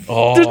nothing.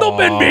 There's no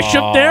Ben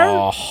Bishop there.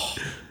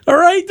 All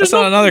right? That's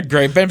not another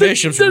great Ben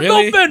Bishop's, there's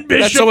really? no Ben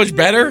Bishop. That's so much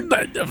better?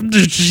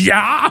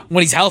 Yeah.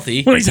 When he's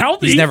healthy.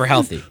 He's never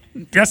healthy.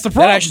 That's the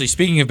problem. That actually,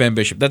 speaking of Ben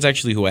Bishop, that's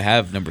actually who I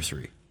have number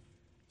 3.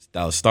 It's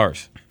Dallas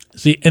Stars.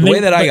 See, The way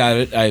that I got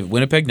it, I have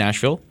Winnipeg,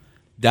 Nashville,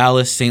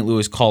 Dallas, St.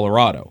 Louis,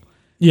 Colorado.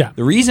 Yeah.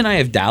 The reason I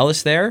have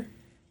Dallas there,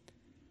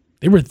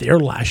 They were there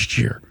last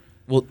year.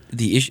 well,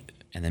 the issue,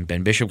 and then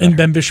Ben Bishop got And hurt.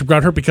 Ben Bishop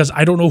got hurt because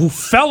I don't know who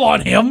fell on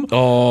him.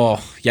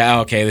 Oh, yeah,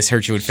 okay, this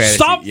hurts you in fantasy.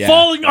 Stop yeah.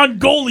 falling on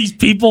goalies,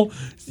 people.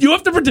 You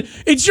have to pretend.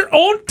 It's your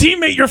own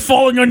teammate you're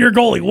falling on your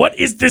goalie. What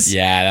is this?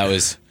 Yeah, that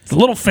was. It's a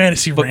little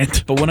fantasy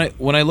rant. But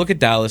when I look at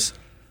Dallas,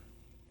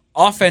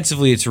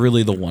 offensively, it's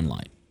really the one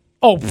line.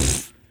 Oh,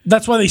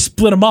 that's why they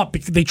split them up.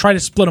 Because they try to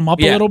split them up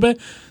a little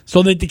bit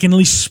so that they can at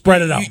least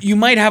spread it out. You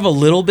might have a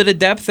little bit of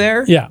depth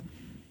there, Yeah.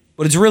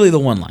 but it's really the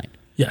one line.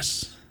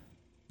 Yes.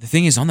 The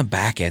thing is, on the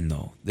back end,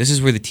 though, this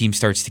is where the team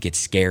starts to get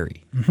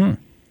scary.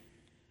 Mm-hmm.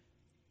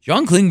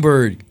 John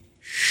Klingberg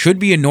should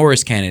be a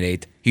Norris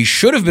candidate. He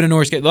should have been a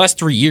Norris candidate the last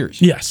 3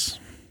 years. Yes.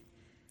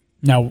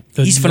 Now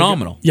He's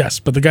phenomenal. Yes,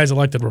 but the guys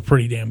elected were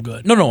pretty damn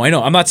good. No, I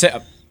know. I'm not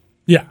saying.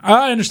 Yeah,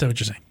 I understand what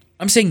you're saying.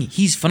 I'm saying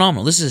he's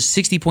phenomenal. This is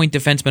a 60-point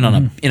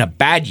defenseman in a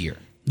bad year,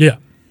 Yeah.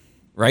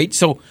 right?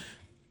 So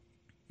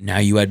now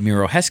you add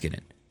Miro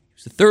Heiskanen. He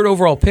was the 3rd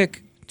overall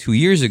pick 2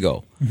 years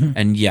ago. Mm-hmm.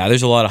 And yeah,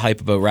 there's a lot of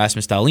hype about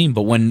Rasmus Dahlin,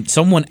 but when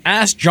someone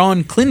asked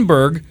John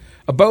Klingberg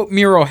about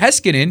Miro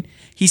Heiskanen,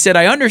 he said,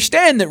 I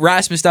understand that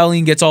Rasmus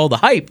Dahlin gets all the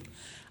hype.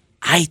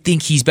 I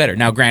think he's better.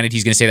 Now, granted,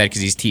 he's going to say that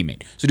because he's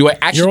teammate. So do I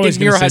actually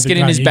think Miro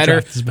Heiskanen is better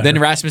than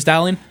Rasmus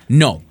Dahlin?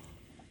 No.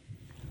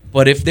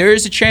 But if there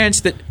is a chance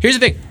that... Here's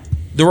the thing.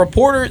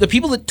 the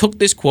people that took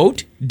this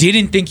quote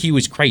didn't think he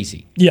was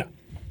crazy. Yeah.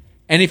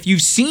 And if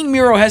you've seen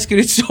Miro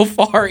Heiskanen so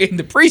far in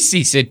the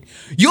preseason,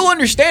 you'll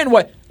understand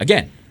what,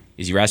 again,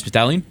 is he Rasmus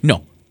Dahlin?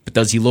 No. But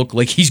does he look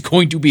like he's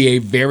going to be a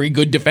very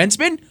good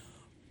defenseman?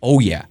 Oh,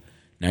 yeah.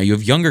 Now you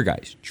have younger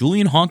guys.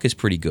 Julian Honk is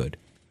pretty good.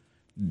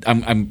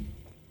 I'm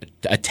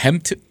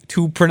attempt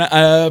to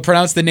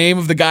pronounce the name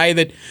of the guy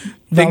that...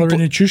 Valery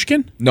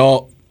Nichushkin?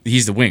 No,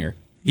 he's the winger.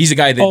 He's the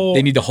guy that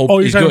they need to hope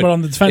you're is talking good. about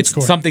on the defense It's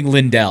score. something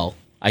Lindell.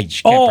 I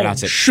just can't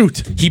pronounce it.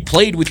 Shoot. He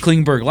played with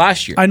Klingberg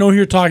last year. I know who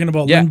you're talking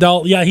about. Yeah.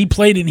 Lindell. Yeah, he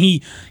played and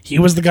he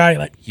was the guy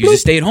like... He was a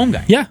stay-at-home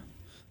guy. Yeah.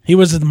 He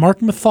was the Mark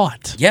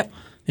Methot. Yep.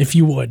 If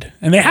you would.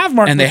 And they have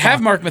Mark Methot. And they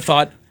have Mark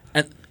Methot,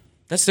 and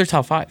that's their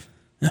top 5.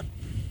 Yeah.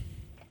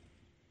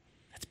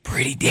 That's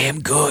pretty damn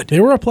good. They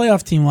were a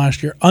playoff team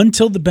last year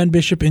until the Ben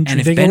Bishop injury.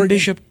 And if Ben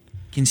Bishop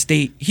can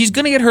stay... He's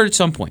going to get hurt at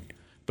some point.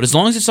 But as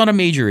long as it's not a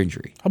major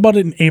injury. How about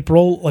in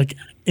April, like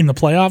in the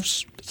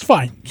playoffs? It's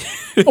fine.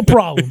 No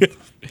problem.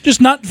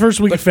 Just not first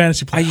week of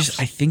fantasy playoffs.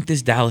 I think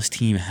this Dallas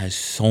team has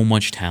so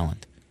much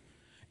talent.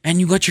 And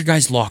you got your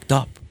guys locked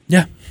up.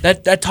 Yeah.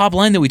 That top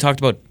line that we talked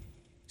about,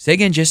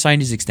 Seguin just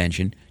signed his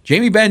extension.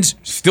 Jamie Ben's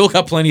still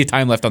got plenty of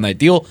time left on that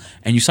deal.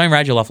 And you signed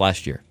Radulov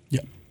last year.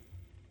 Yeah.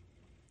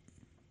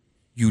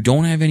 You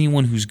don't have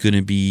anyone who's going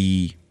to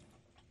be...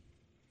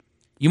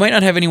 You might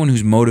not have anyone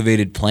who's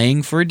motivated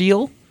playing for a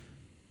deal,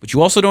 but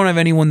you also don't have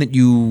anyone that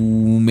you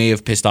may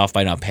have pissed off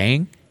by not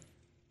paying.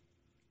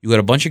 You got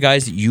a bunch of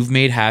guys that you've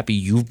made happy,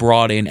 you've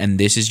brought in, and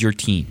this is your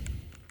team.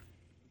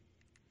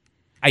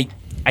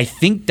 I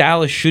think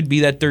Dallas should be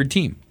that third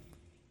team.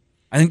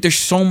 I think there's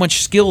so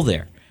much skill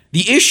there.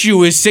 The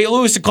issue is St.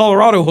 Louis and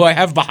Colorado, who I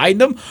have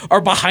behind them, are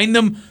behind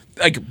them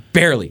like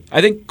barely. I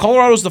think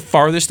Colorado's the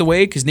farthest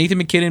away because Nathan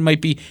McKinnon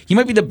might be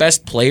the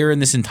best player in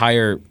this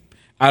entire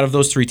out of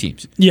those 3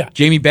 teams. Yeah.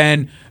 Jamie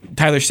Benn,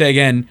 Tyler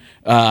Seguin,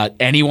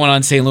 anyone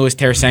on St. Louis,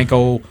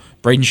 Tarasenko,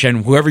 Braden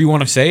Shen, whoever you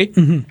want to say.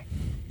 Mm-hmm.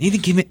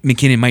 Nathan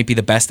McKinnon might be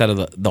the best out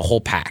of the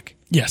whole pack.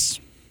 Yes.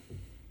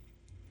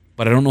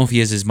 But I don't know if he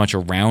has as much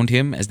around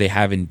him as they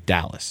have in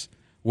Dallas.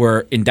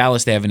 Where in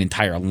Dallas they have an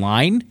entire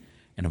line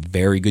and a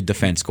very good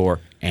defense core.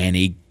 And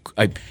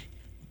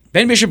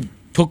Ben Bishop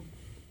took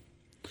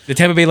the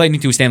Tampa Bay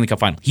Lightning to a Stanley Cup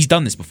final. He's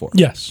done this before.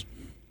 Yes.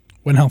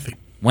 When healthy.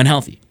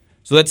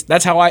 So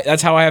that's how I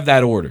have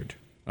that ordered.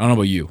 I don't know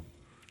about you.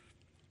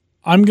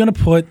 I'm gonna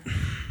put.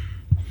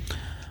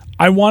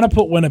 I want to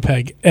put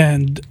Winnipeg,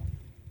 and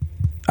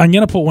I'm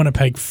gonna put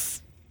Winnipeg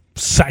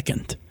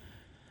second.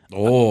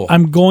 Oh,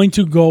 I'm going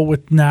to go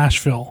with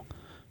Nashville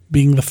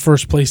being the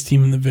first place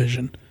team in the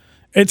division.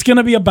 It's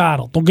gonna be a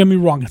battle. Don't get me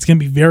wrong. It's gonna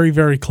be very,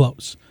 very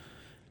close.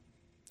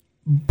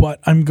 But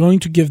I'm going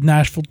to give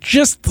Nashville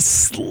just the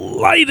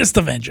slightest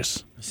of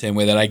edges. Same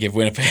way that I give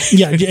Winnipeg.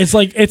 Yeah, it's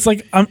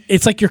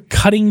like you're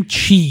cutting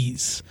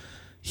cheese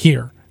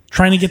here,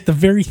 trying to get the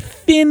very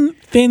thin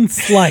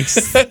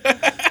slice,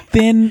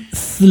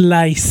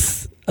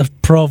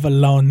 of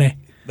provolone.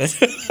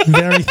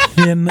 Very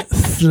thin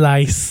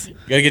slice. You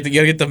gotta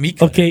get the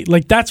meat. Okay,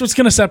 like that's what's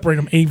gonna separate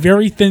them. A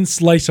very thin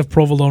slice of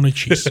provolone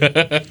cheese.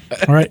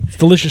 All right, it's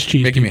delicious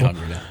cheese. Making people. me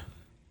hungry now.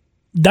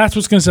 That's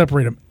what's gonna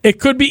separate them. It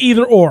could be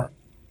either or.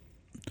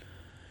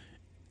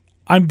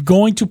 I'm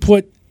going to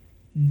put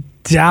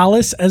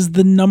Dallas as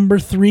the number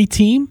 3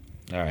 team.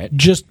 All right.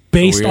 Just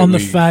based on the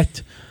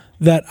fact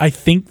that I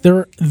think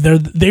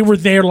they were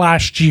there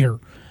last year,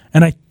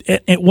 and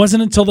it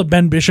wasn't until the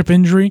Ben Bishop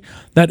injury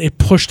that it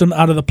pushed them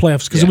out of the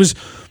playoffs because it was.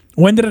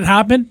 When did it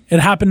happen? It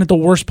happened at the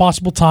worst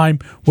possible time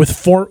with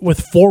 4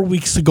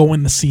 weeks to go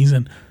in the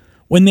season,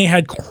 when they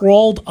had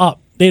crawled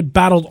up. They had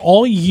battled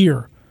all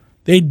year.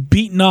 They'd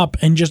beaten up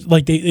and just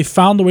like they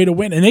found a way to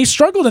win, and they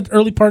struggled at the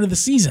early part of the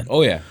season.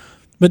 Oh yeah.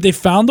 But they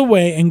found a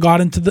way and got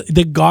into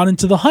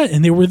the hunt,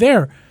 and they were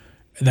there.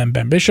 And then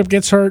Ben Bishop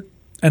gets hurt,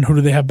 and who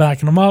do they have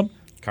backing him up?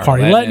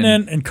 Kari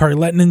Lehtinen. And Kari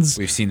Lehtinen's...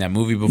 We've seen that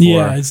movie before.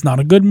 Yeah, it's not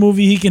a good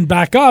movie. He can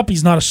back up.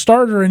 He's not a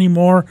starter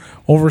anymore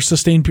over a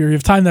sustained period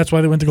of time. That's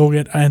why they went to go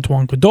get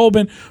Antoine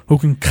Khudobin, who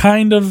can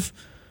kind of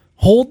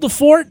hold the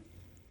fort.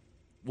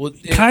 Well,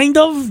 kind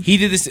of. He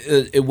did this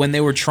when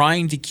they were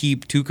trying to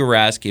keep Tuukka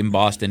Rask in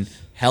Boston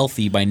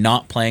healthy by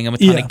not playing him a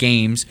ton of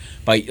games,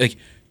 by like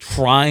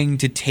trying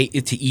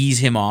to ease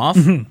him off.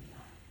 Mm-hmm.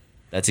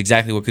 That's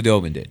exactly what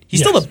Khudobin did.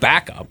 He's still a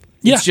backup.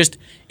 Yeah.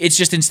 It's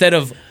just instead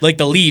of like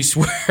the Leafs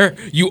where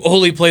you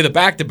only play the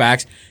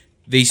back-to-backs,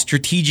 they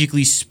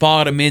strategically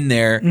spot him in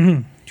there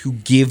to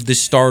give the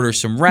starter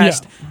some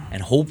rest,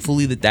 and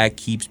hopefully that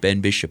keeps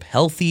Ben Bishop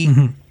healthy.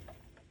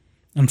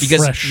 And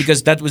fresh.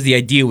 Because that was the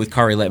idea with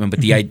Kari Lehtinen,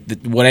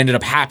 but what ended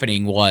up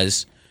happening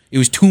was it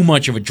was too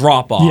much of a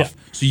drop-off,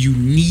 so you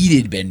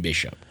needed Ben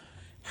Bishop.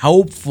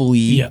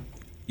 Hopefully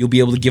you'll be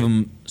able to give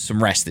him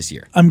some rest this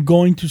year. I'm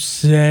going to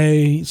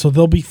say, so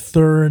they'll be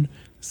third.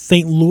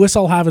 St. Louis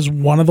I'll have as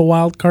one of the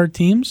wild card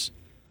teams.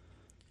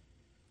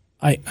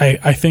 I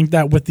think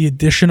that with the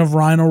addition of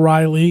Ryan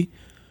O'Reilly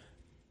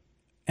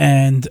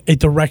and a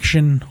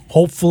direction,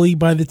 hopefully,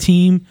 by the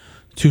team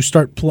to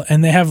start play.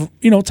 And they have,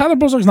 Tyler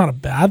Bozak's not a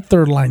bad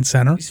third line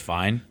center. He's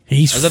fine.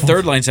 As a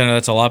third line center,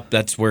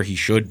 that's where he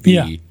should be.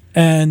 Yeah.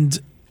 And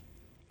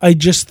I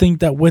just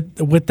think that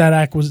with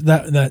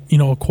that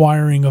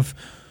acquiring of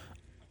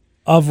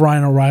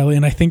Ryan O'Reilly,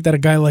 and I think that a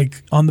guy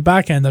like on the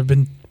back end, I've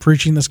been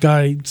preaching this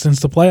guy since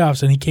the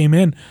playoffs, and he came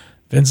in,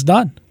 Vince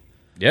Dunn.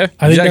 Yeah,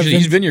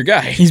 he's been your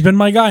guy. He's been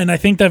my guy, and I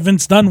think that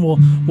Vince Dunn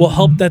will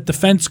help that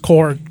defense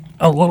core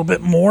a little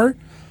bit more,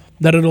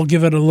 that it'll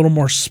give it a little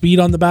more speed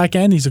on the back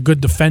end. He's a good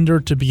defender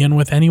to begin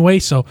with anyway,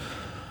 so,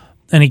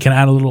 and he can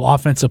add a little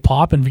offensive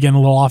pop, and if you get a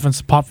little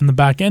offensive pop from the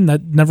back end,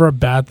 that's never a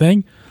bad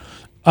thing.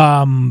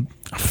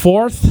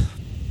 Fourth,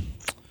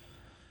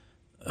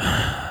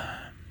 I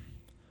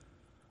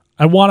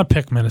want to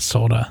pick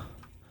Minnesota.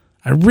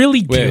 I really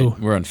do. Wait,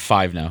 we're on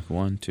 5 now.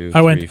 1, 2, 3,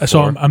 I went 4.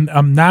 so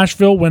I'm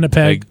Nashville,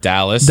 Winnipeg,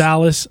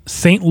 Dallas,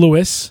 St.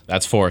 Louis.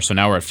 That's 4. So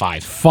now we're at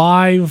 5.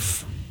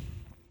 5.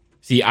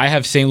 See, I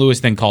have St. Louis,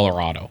 then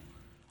Colorado.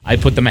 I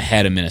put them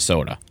ahead of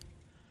Minnesota.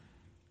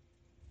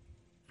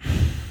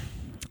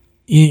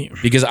 Yeah.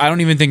 Because I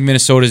don't even think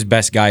Minnesota's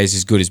best guy is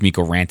as good as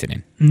Mikko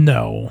Rantanen.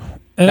 No.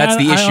 That's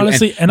the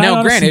issue.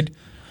 Granted,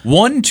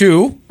 1,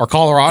 2 are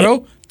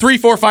Colorado. 3,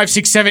 4, 5,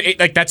 6, 7, 8.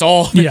 Like, that's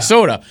all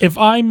Minnesota. If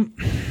I'm...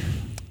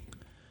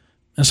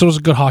 Minnesota's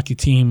a good hockey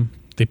team.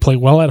 They play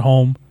well at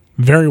home,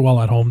 very well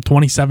at home.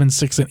 27,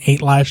 6, and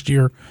 8 last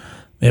year.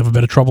 They have a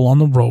bit of trouble on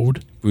the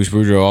road. Bruce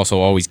Boudreau also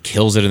always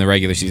kills it in the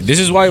regular season. This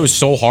is why it was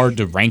so hard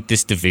to rank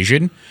this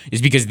division,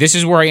 is because this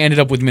is where I ended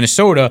up with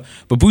Minnesota,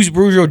 but Bruce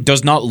Boudreau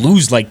does not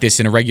lose like this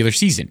in a regular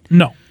season.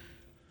 No.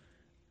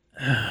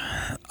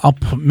 I'll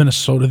put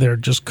Minnesota there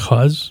just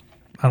because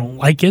I don't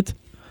like it.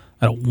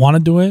 I don't want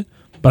to do it,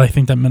 but I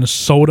think that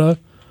Minnesota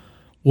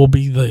will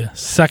be the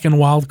second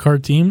wild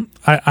card team.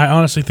 I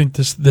honestly think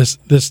this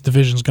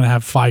division is going to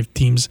have 5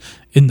 teams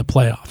in the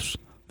playoffs.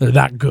 They're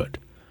that good.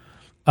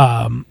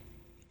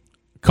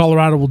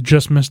 Colorado will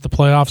just miss the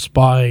playoffs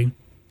by,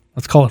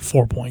 let's call it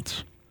 4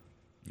 points.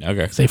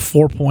 Okay. Say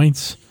 4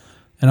 points.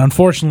 And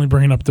unfortunately,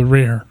 bringing up the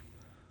rear,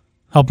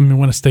 helping me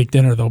win a steak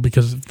dinner, though,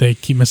 because if they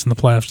keep missing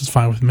the playoffs, it's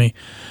fine with me,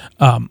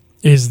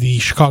 is the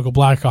Chicago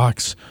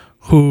Blackhawks,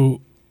 who,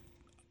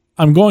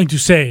 I'm going to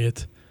say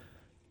it,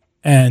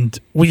 and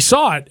we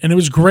saw it, and it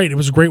was great. It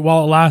was great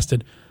while it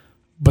lasted.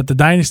 But the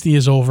dynasty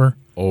is over.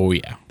 Oh,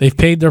 yeah. They've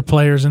paid their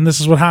players, and this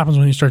is what happens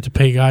when you start to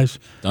pay guys.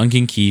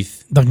 Duncan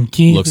Keith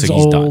looks like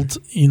he's old.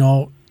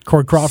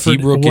 Corey Crawford.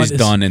 Seabrook is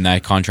done, and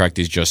that contract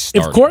is just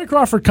starting. If Corey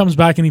Crawford comes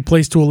back and he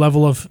plays to a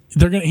level of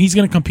he's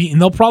going to compete,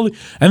 and they'll probably,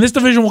 and this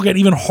division will get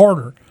even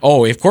harder.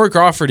 Oh, if Corey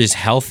Crawford is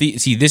healthy,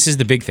 see, this is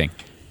the big thing.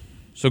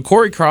 So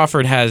Corey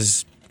Crawford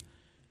has,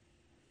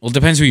 well, it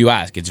depends who you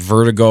ask. It's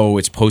vertigo,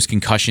 it's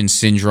post-concussion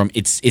syndrome.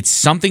 It's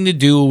something to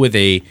do with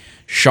a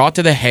shot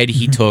to the head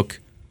he took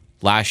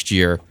last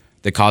year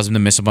that caused him to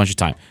miss a bunch of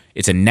time.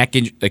 It's a neck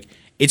injury. Like,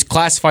 it's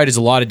classified as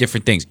a lot of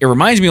different things. It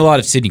reminds me a lot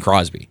of Sidney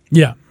Crosby.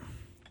 Yeah.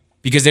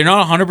 Because they're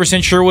not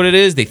 100% sure what it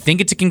is. They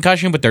think it's a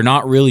concussion, but they're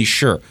not really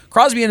sure.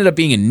 Crosby ended up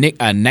being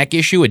a neck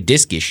issue, a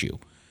disc issue.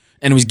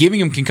 And it was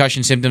giving him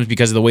concussion symptoms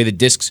because of the way the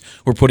discs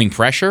were putting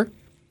pressure.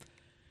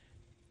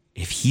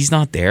 If he's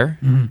not there,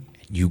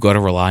 you got to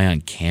rely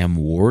on Cam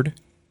Ward.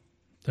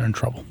 They're in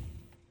trouble.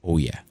 Oh,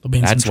 yeah.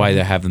 That's why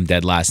they have them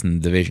dead last in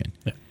the division.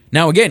 Yeah.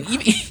 Now, again,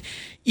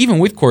 even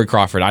with Corey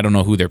Crawford, I don't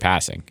know who they're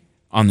passing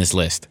on this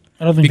list.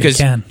 I don't think they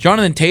can.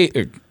 Jonathan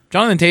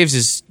Taves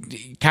is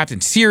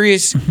Captain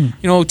Serious,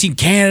 Team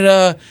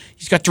Canada.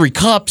 He's got 3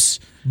 cups.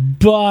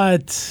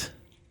 But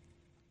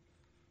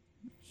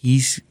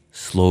he's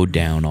slowed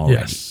down already.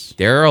 Yes.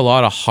 There are a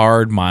lot of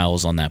hard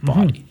miles on that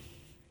body.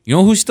 You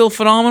know who's still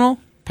phenomenal?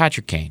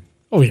 Patrick Kane.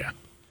 Oh, yeah.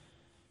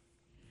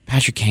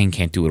 Patrick Kane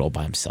can't do it all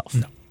by himself.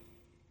 No.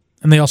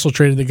 And they also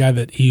traded the guy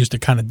that he used to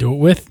kind of do it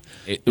with.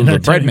 The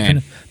bread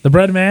man. The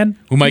bread man.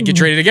 Who might get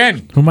traded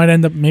again. Who might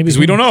end up maybe. Because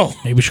we don't know.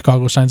 Maybe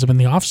Chicago signs up in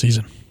the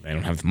offseason. They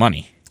don't have the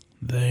money.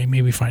 They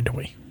maybe find a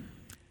way.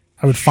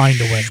 I would find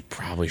a way.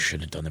 Probably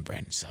should have done the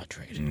Brandon Saad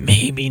trade.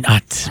 Maybe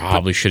not.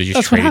 Probably should have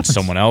just traded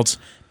someone else.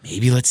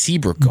 Maybe let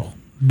Seabrook go.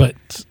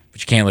 But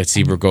you can't let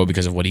Seabrook go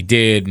because of what he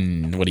did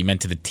and what he meant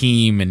to the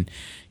team. And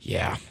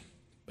yeah.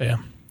 Yeah.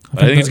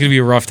 I think it's going to be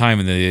a rough time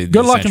in the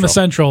Good luck in the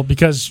Central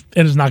because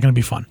it is not going to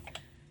be fun.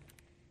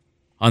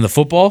 On the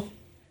football,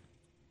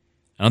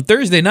 on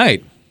Thursday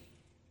night,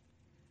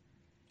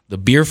 the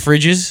beer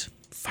fridges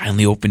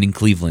finally opened in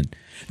Cleveland.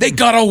 They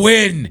got to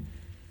win.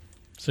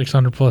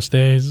 600 plus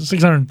days,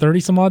 630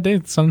 some odd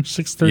days, some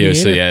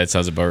 638. Yeah, it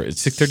sounds about right.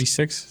 It's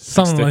 636,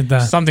 something like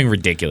that. Something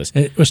ridiculous.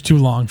 It was too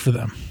long for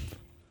them.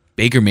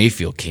 Baker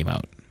Mayfield came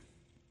out.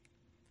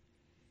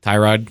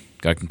 Tyrod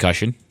got a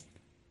concussion.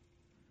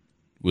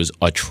 Was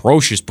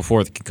atrocious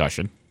before the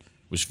concussion.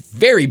 Was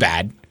very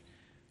bad.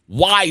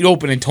 Wide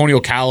open Antonio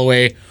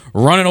Callaway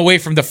running away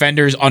from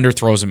defenders,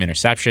 underthrows him,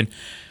 interception.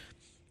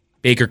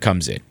 Baker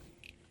comes in.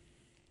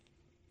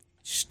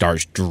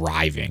 Starts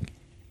driving.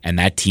 And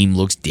that team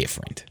looks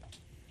different.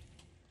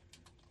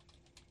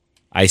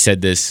 I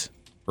said this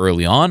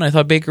early on. I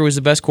thought Baker was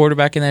the best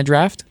quarterback in that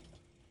draft.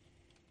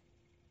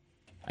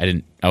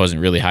 I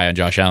wasn't really high on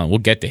Josh Allen. We'll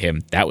get to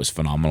him. That was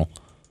phenomenal.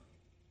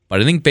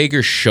 But I think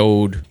Baker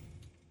showed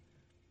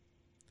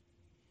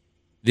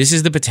this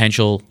is the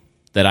potential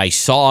that I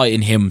saw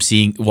in him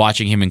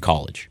watching him in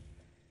college.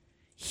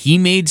 He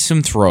made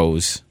some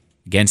throws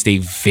against a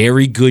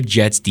very good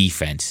Jets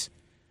defense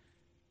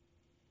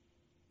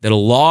that a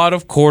lot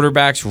of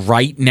quarterbacks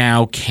right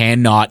now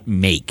cannot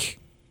make.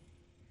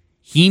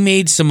 He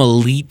made some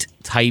elite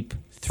type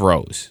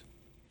throws,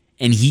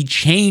 and he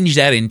changed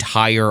that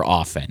entire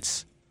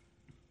offense.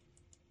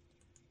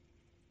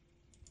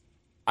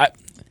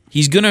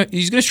 He's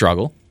gonna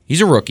struggle.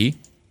 He's a rookie.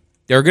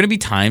 There are going to be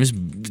times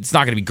it's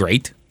not going to be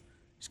great.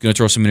 He's going to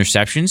throw some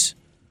interceptions.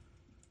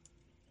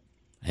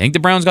 I think the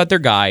Browns got their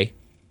guy,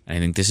 and I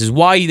think this is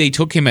why they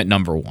took him at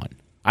number 1.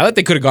 I thought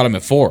they could have got him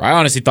at 4. I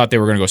honestly thought they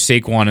were going to go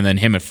Saquon and then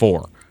him at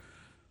 4.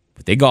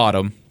 But they got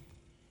him.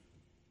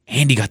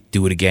 And he got to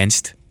do it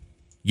against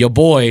your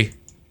boy,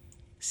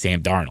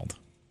 Sam Darnold.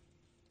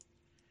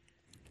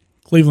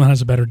 Cleveland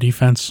has a better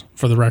defense,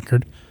 for the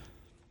record.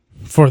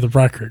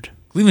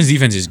 Cleveland's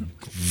defense is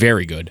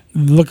very good.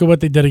 Look at what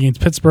they did against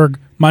Pittsburgh.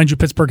 Mind you,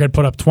 Pittsburgh had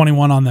put up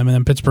 21 on them, and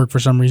then Pittsburgh, for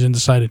some reason,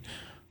 decided,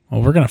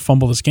 well, we're going to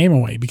fumble this game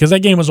away because that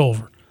game was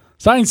over.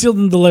 Signed, sealed,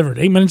 and delivered.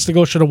 8 minutes to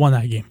go, should have won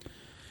that game.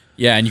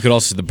 Yeah, and you could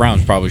also, the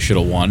Browns probably should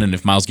have won, and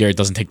if Myles Garrett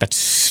doesn't take that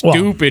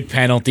stupid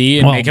penalty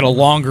and make it a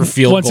longer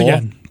field once goal.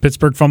 Once again,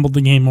 Pittsburgh fumbled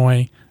the game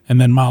away, and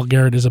then Myles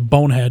Garrett is a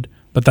bonehead,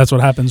 but that's what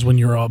happens when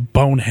you're a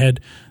bonehead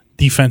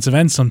defensive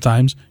end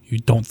sometimes. You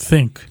don't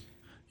think.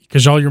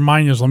 Because all your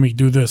mind is, let me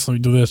do this,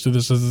 and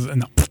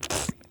no.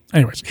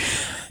 Anyways.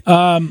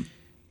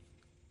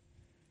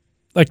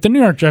 Like the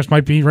New York Jets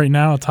might be right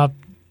now a top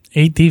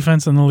 8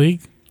 defense in the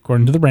league,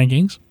 according to the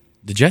rankings.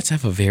 The Jets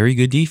have a very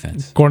good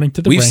defense. According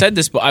to the We've said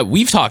this, but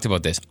we've talked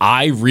about this.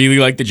 I really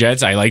like the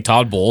Jets. I like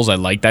Todd Bowles. I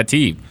like that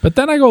team. But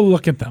then I go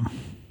look at them.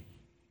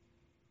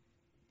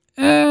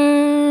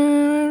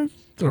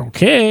 They're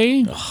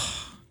okay.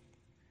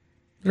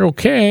 They're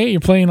okay. You're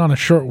playing on a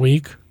short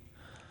week.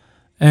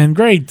 And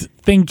great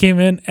thing came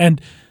in. And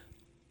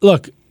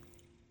look,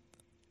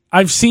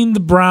 I've seen the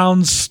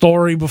Browns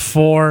story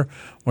before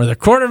where the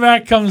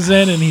quarterback comes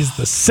in and he's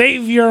the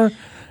savior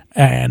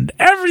and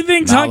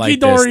everything's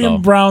hunky-dory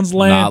in Browns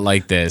land. Not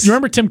like this. You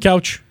remember Tim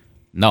Couch?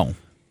 No.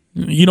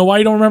 You know why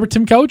you don't remember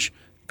Tim Couch?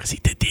 Because he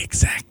did the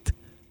exact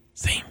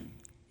same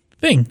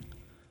thing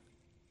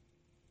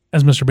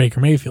as Mr. Baker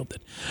Mayfield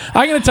did.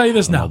 I'm going to tell you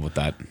this now. About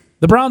that.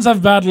 The Browns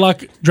have bad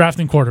luck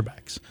drafting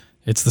quarterbacks.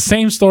 It's the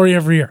same story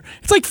every year.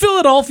 It's like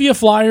Philadelphia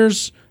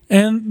Flyers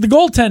and the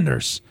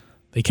goaltenders.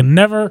 They can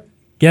never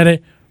get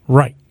it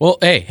right. Well,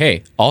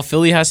 hey, all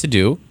Philly has to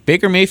do,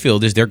 Baker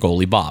Mayfield is their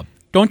goalie Bob.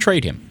 Don't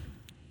trade him.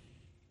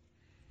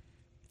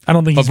 I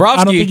don't think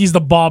he's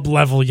the Bob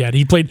level yet.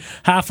 He played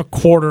half a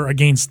quarter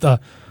against a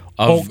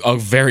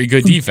very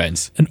good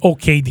defense. An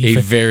okay defense.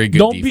 A very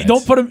good defense.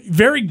 Don't put him.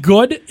 Very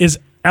good is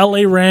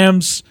LA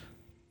Rams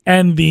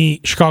and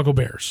the Chicago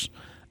Bears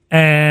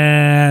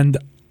and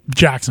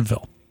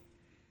Jacksonville.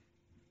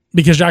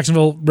 Because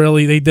Jacksonville,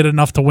 really, they did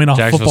enough to win a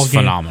football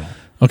game. Phenomenal.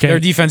 Okay. Their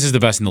defense is the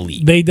best in the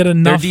league. They did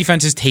enough. Their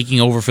defense is taking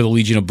over for the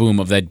Legion of Boom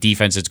of that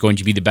defense that's going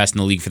to be the best in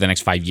the league for the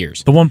next 5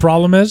 years. The one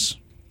problem is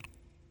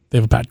they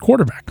have a bad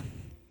quarterback.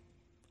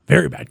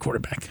 Very bad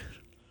quarterback.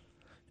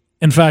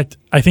 In fact,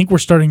 I think we're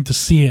starting to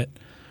see it.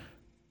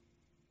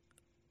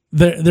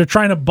 They're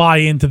trying to buy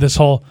into this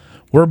whole,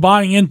 we're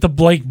buying into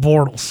Blake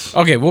Bortles.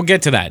 Okay, we'll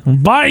get to that.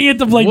 Buying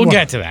into Blake Bortles. We'll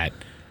get to that.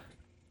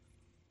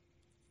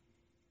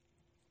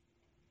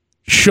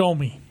 Show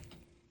me.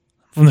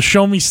 From the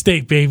Show Me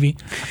State, baby.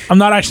 I'm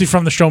not actually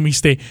from the Show Me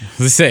State.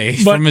 Let's say,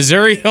 from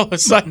Missouri all of a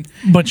sudden.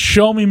 But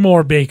show me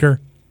more,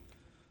 Baker.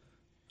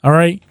 All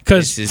right?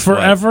 Because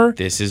forever.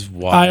 This is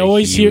why I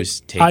always he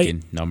was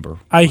taken number one.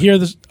 I hear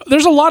this.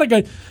 There's a lot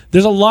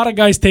of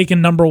guys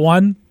taking number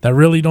 1 that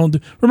really don't do.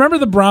 Remember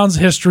the Browns'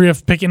 history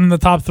of picking in the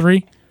top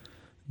 3?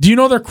 Do you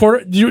know their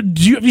quarter?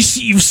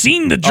 You've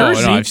seen the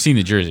jersey? Oh, no, I've seen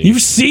the jersey.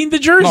 You've seen the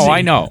jersey? No,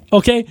 I know.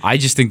 Okay. I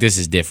just think this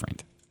is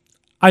different.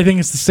 I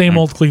think it's the same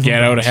old Cleveland Get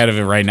Browns. out ahead of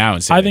it right now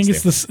and say I think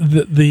it's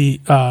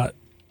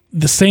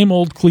the same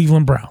old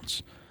Cleveland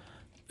Browns.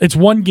 It's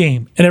one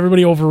game, and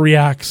everybody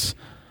overreacts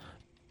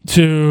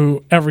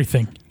to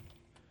everything.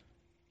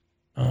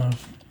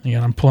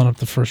 Again, I'm pulling up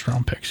the first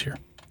round picks here.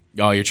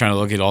 Oh, you're trying to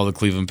look at all the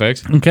Cleveland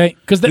picks? Okay.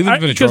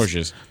 Cleveland's been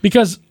atrocious.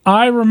 Because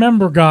I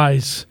remember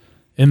guys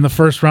in the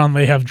first round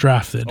they have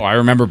drafted. Oh, I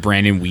remember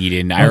Brandon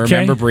Weeden. I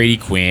remember Brady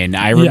Quinn.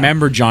 I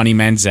remember Johnny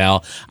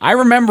Manziel. I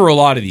remember a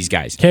lot of these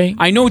guys. Okay.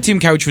 I know Tim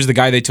Couch was the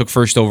guy they took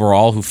first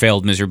overall who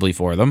failed miserably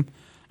for them.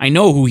 I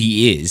know who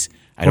he is.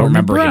 I don't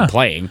remember him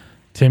playing.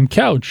 Tim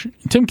Couch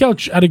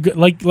had a good,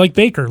 like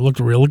Baker, looked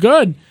real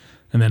good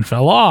and then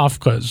fell off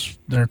because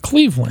they're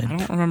Cleveland. I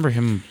don't remember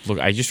him.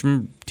 I just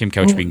remember Tim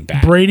Couch being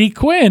bad. Brady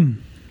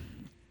Quinn.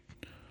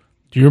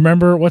 Do you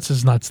remember what's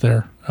his nuts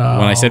there? When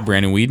I said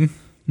Brandon Weeden?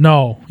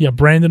 No, yeah,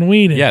 Brandon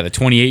Weeden. Yeah, the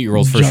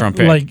 28-year-old first-round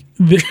pick. Like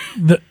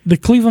the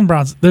Cleveland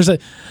Browns. There's a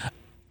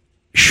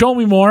show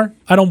me more.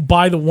 I don't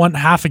buy the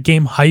half a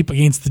game hype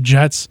against the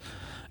Jets.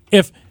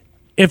 If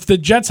if the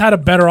Jets had a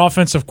better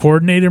offensive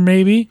coordinator,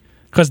 maybe,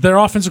 because their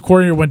offensive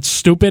coordinator went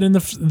stupid in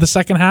the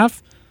second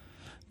half,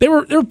 they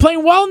were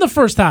playing well in the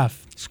first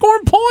half,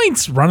 scoring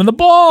points, running the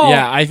ball.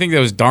 Yeah, I think that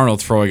was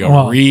Darnold throwing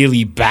a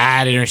really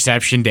bad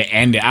interception to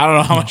end it. I don't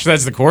know how much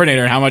that's the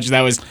coordinator and how much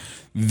that was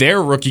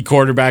their rookie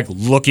quarterback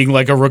looking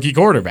like a rookie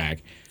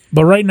quarterback.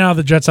 But right now,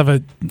 the Jets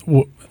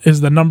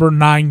is the number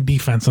 9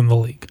 defense in the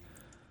league.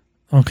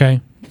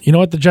 Okay, you know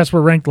what the Jets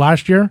were ranked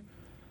last year?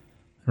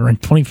 They were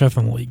ranked 25th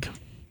in the league.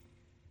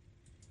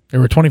 They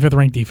were 25th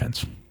ranked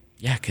defense.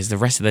 Yeah, because the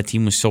rest of that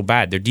team was so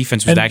bad. Their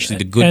defense was actually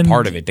the good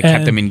part of it that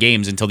kept them in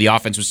games until the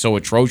offense was so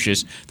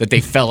atrocious that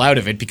they fell out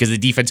of it because the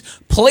defense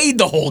played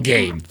the whole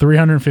game.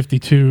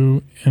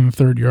 352 and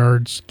third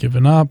yards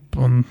given up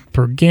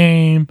per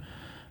game.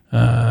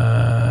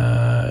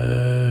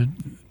 Where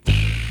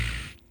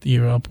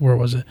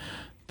was it?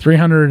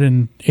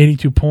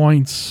 382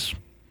 points,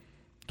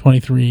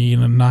 23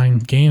 in a 9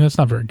 game. That's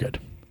not very good.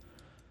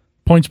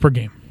 Points per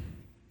game.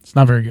 It's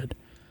not very good.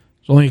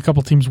 There's only a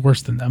couple teams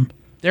worse than them.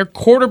 Their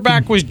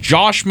quarterback was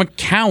Josh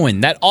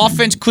McCown. That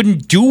offense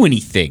couldn't do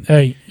anything.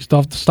 Hey, you still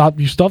have to stop.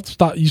 You still have to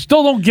stop. You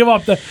still don't give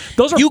up.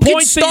 Those are you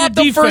points can stop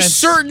them for a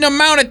certain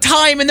amount of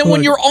time, and then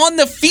when you're on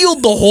the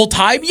field the whole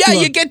time,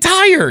 you get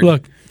tired.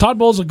 Look, Todd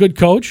Bowles is a good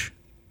coach.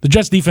 The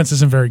Jets' defense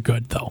isn't very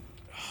good, though.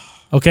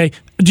 Okay?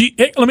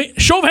 Let me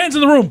show of hands in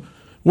the room.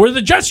 Were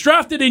the Jets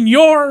drafted in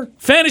your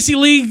fantasy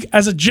league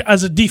as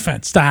a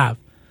defense to have?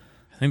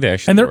 I think they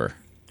actually were.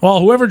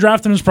 Well, whoever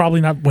drafted them is probably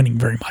not winning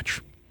very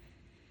much.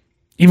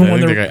 I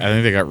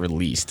think they got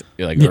released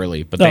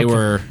early, but they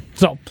were.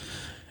 So,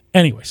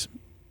 anyways,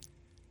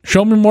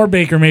 show me more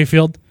Baker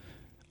Mayfield.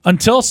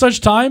 Until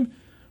such time,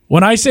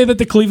 when I say that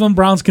the Cleveland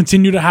Browns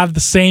continue to have the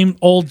same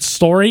old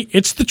story,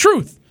 it's the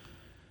truth.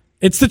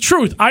 It's the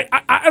truth. I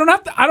don't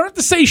have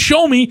to say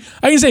show me.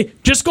 I can say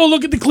just go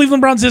look at the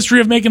Cleveland Browns' history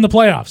of making the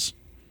playoffs.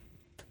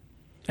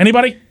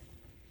 Anybody?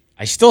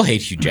 I still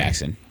hate Hugh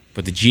Jackson,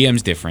 but the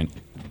GM's different.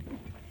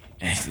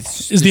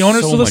 Is the owner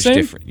still the same?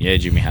 Different. Yeah,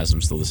 Jimmy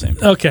Haslam's still the same.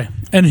 Okay.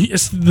 And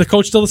is the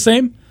coach still the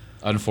same?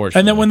 Unfortunately.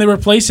 And then when they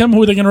replace him,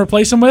 who are they going to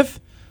replace him with?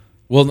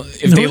 Well,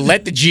 if they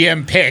let the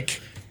GM pick.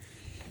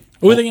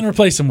 Who are they going to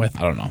replace him with?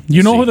 I don't know.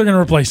 You know who they're going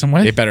to replace him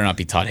with? It better not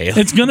be Todd Haley.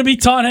 It's going to be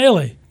Todd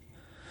Haley.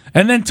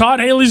 And then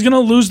Todd Haley's going to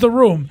lose the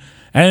room.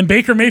 And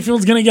Baker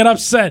Mayfield's going to get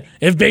upset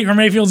if Baker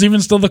Mayfield's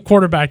even still the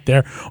quarterback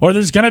there. Or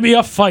there's going to be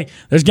a fight.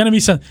 There's going to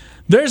be some.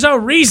 There's a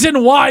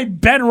reason why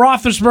Ben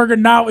Roethlisberger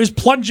now is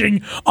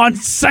plunging on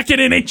 2nd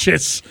and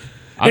inches.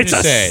 It's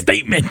a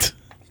statement.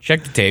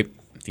 Check the tape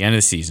at the end of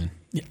the season.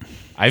 Yeah.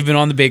 I've been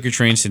on the Baker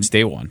train since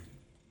day one.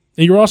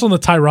 You were also on the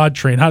Tyrod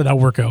train. How did that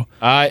work out?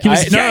 He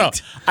was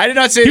yanked. No. I did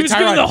not say he was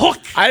giving the hook.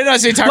 I did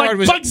not say Tyrod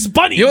was Bugs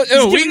Bunny.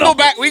 We can go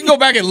back. We can go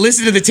back and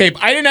listen to the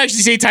tape. I didn't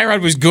actually say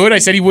Tyrod was good. I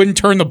said he wouldn't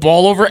turn the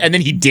ball over, and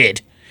then he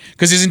did.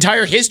 Because his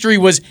entire history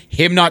was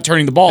him not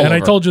turning the ball over. And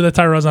I told you that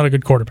Tyrod's not a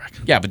good quarterback.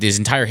 Yeah, but his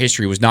entire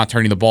history was not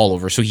turning the ball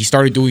over. So he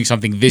started doing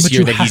something this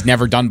year that he's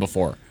never done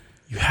before.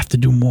 You have to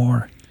do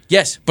more.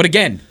 Yes, but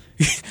again,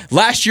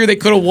 last year they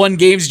could have won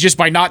games just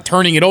by not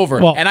turning it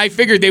over. And I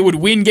figured they would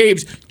win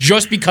games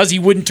just because he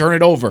wouldn't turn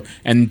it over.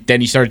 And then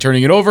he started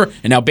turning it over,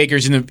 and now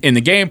Baker's in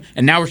the game,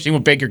 and now we're seeing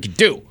what Baker can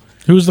do.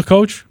 Who's the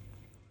coach?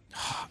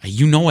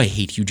 You know I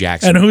hate Hugh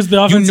Jackson. And who's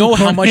the offensive You know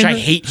how much I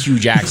hate Hugh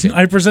Jackson.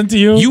 I present to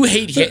you. You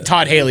hate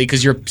Todd Haley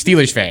because you're a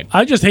Steelers fan.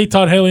 I just hate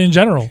Todd Haley in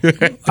general.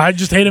 I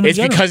just hate him in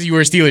general. It's because you were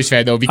a Steelers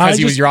fan, though, because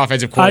he was your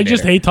offensive coordinator. I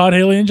just hate Todd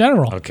Haley in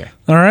general. Okay.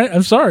 All right?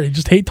 I'm sorry.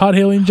 Just hate Todd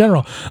Haley in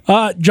general.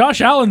 Josh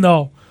Allen,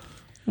 though.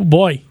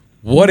 Boy.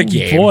 What a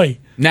game. Boy.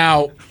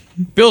 Now,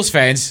 Bills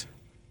fans.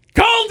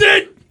 Called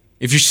it!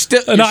 If you're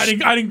still... No, I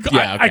didn't.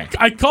 Yeah, okay.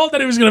 I called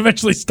that it was going to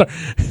eventually start.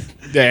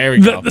 There we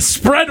go. The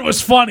spread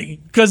was funny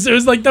because it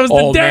was like that was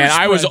the dare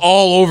spread. I was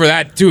all over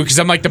that too because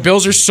I'm like the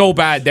Bills are so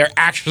bad they're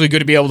actually going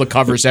to be able to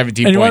cover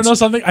 17 and points. You want to know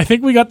something? I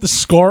think we got the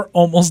score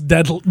almost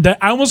dead.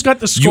 I almost got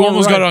the score. You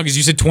almost right. got it on because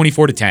you said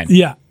 24-10.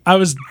 Yeah, I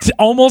was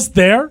almost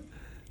there,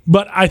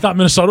 but I thought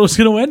Minnesota was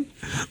going to win,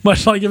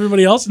 much like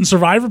everybody else in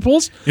survivor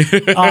pools,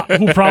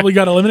 who probably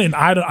got eliminated.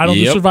 I don't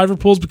do survivor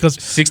pools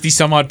because 60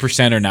 some odd %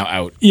 are now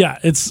out. Yeah,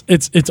 it's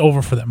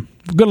over for them.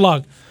 Good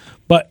luck,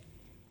 but.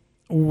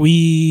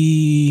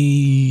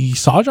 We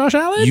saw Josh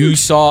Allen? You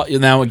saw,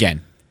 now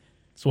again.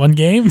 It's one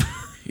game?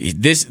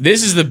 This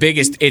is the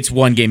biggest, it's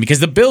one game,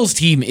 because the Bills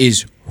team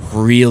is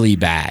really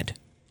bad.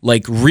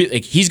 Like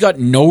he's got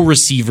no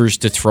receivers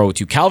to throw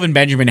to. Calvin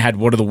Benjamin had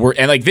one of the worst,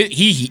 and like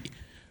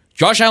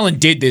Josh Allen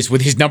did this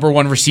with his number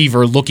one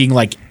receiver looking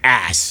like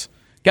ass.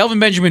 Calvin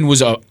Benjamin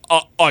was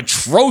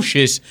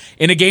atrocious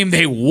in a game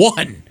they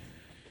won.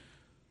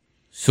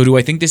 So do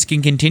I think this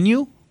can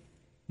continue?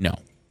 No.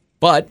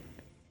 But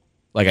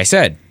like I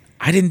said,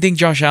 I didn't think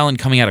Josh Allen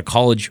coming out of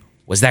college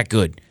was that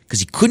good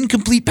because he couldn't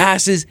complete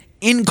passes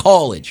in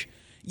college.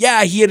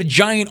 Yeah, he had a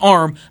giant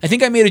arm. I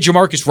think I made a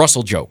Jamarcus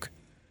Russell joke.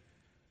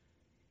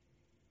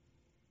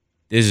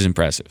 This is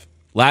impressive.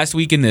 Last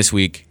week and this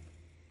week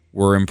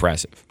were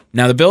impressive.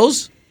 Now the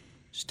Bills,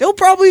 still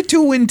probably a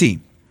 2-win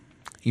team.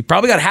 You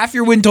probably got half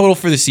your win total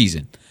for the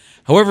season.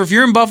 However, if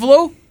you're in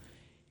Buffalo,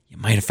 you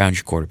might have found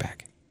your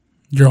quarterback.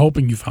 You're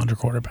hoping you found your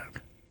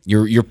quarterback.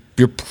 You're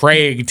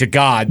praying to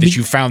God that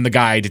you found the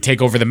guy to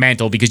take over the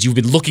mantle because you've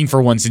been looking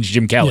for one since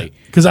Jim Kelly.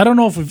 Because I don't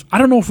know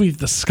if we've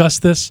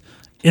discussed this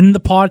in the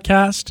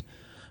podcast,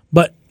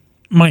 but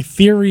my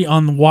theory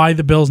on why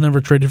the Bills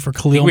never traded for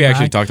Khalil Mack. We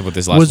actually talked about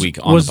this last week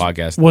on the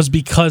podcast. Was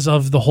because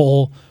of the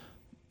whole,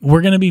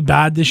 we're going to be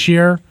bad this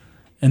year,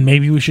 and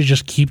maybe we should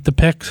just keep the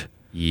pick.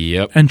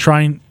 Yep. And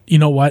try and, you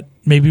know what,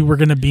 maybe we're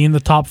going to be in the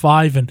top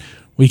 5 and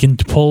we can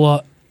pull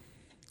a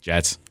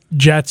Jets,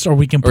 or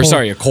we can pull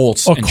a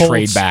Colts and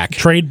trade back.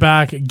 Trade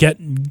back,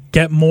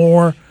 get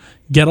more,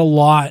 get a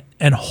lot,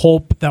 and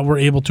hope that we're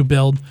able to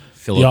build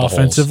the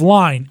offensive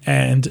line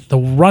and the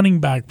running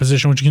back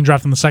position, which you can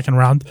draft in the second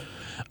round,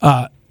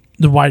 the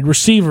wide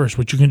receivers,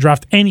 which you can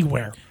draft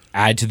anywhere.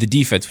 Add to the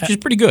defense, which is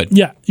pretty good.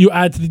 Yeah, you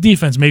add to the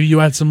defense. Maybe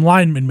you add some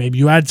linemen. Maybe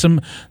you add some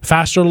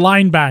faster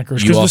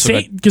linebackers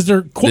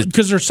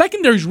because their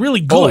secondary is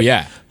really good. Oh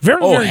yeah,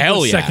 very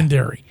good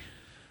secondary.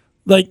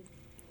 Like,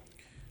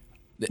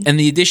 and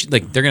the addition,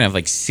 like they're gonna have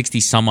like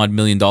 $60 some odd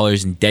million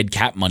in dead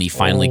cap money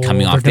finally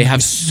coming off. They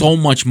have so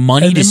much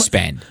money to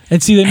spend.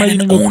 And see, they might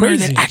even go owner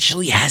crazy. that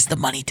actually has the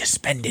money to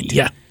spend it.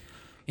 Yeah,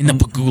 in the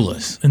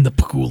Pagulas.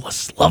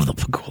 Love the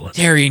Pagulas.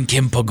 Terry and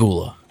Kim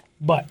Pagula.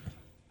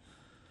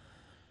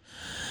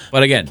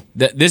 But again,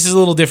 this is a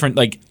little different.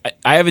 Like,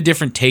 I have a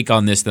different take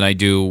on this than I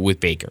do with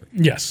Baker.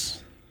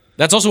 Yes.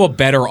 That's also a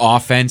better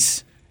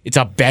offense. It's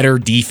a better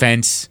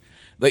defense.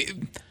 Like,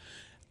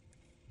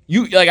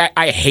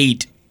 I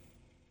hate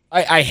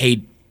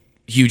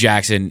Hugh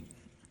Jackson.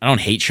 I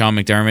don't hate Sean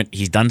McDermott.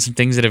 He's done some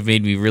things that have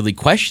made me really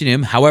question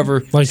him.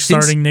 However, like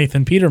starting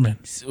Nathan Peterman.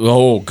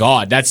 Oh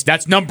God,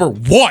 that's number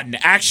 1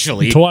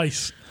 actually.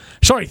 Twice.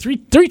 Sorry,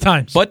 three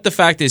times. But the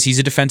fact is, he's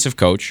a defensive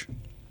coach.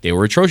 They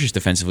were atrocious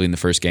defensively in the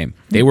first game.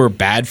 They were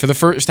bad for the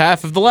first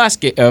half of the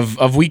last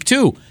of week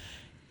 2.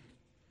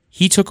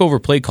 He took over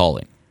play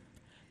calling.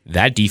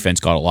 That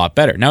defense got a lot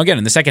better. Now again,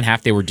 in the second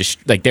half, they were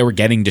they were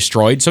getting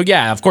destroyed. So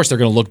yeah, of course they're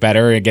going to look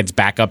better against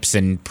backups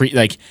and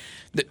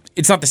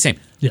it's not the same.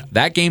 Yeah.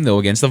 That game though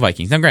against the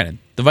Vikings. Now granted,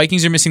 the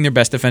Vikings are missing their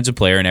best defensive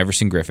player in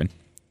Everson Griffin,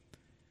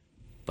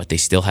 but they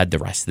still had the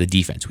rest of the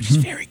defense, which is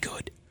very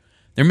good.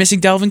 They're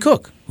missing Dalvin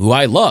Cook, who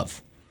I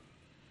love.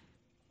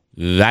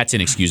 That's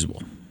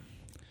inexcusable.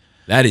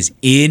 That is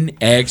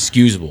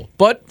inexcusable.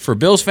 But for a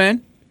Bills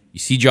fan, you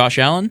see Josh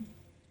Allen,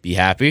 be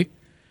happy.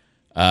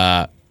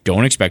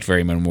 Don't expect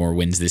very many more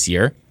wins this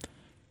year,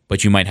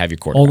 but you might have your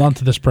quarterback. Hold on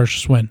to this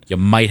precious win. You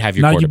might have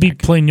your quarterback. Now you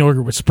beat plain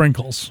yogurt with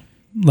sprinkles.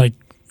 Like,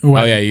 you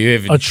are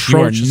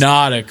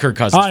not a Kirk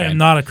Cousins fan. I am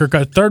not a Kirk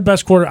Cousins. Third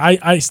best quarter.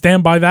 I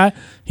stand by that.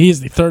 He is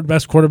the third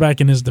best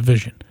quarterback in his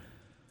division.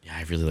 Yeah,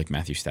 I really like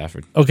Matthew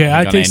Stafford. Okay,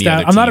 I take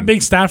Stafford. I'm not a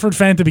big Stafford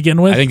fan to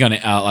begin with. I think on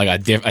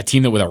a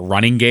team that with a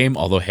running game,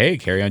 although, hey,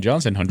 Kerryon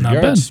Johnson,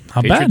 100 yards.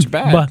 Not Patriots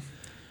bad.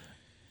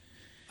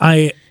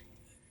 But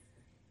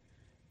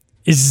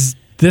is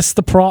this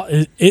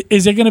the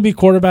is it going to be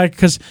quarterback?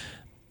 Because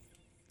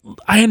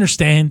I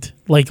understand,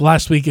 like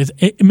last week,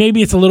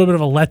 maybe it's a little bit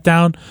of a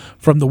letdown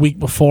from the week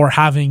before,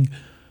 having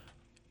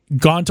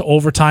gone to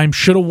overtime,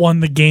 should have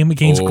won the game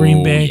against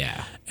Green Bay.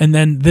 Yeah. And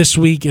then this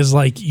week is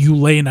like you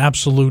lay an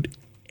absolute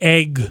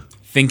egg.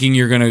 Thinking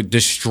you're going to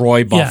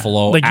destroy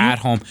Buffalo at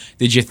home.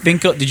 Did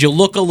you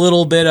look a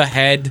little bit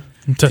ahead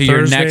to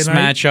your next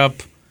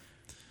matchup?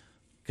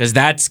 Because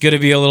that's going to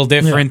be a little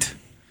different.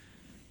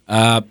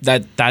 Yeah.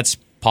 That's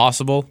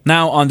possible.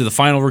 Now, on to the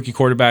final rookie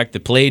quarterback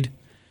that played,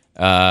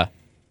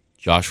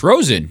 Josh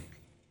Rosen.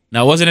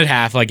 Now, wasn't it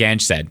half like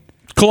Ange said?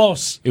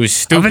 Close. It was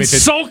stupid.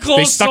 So close.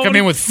 They stuck him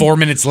in with 4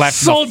 minutes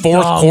left in the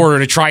fourth quarter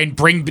to try and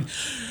bring...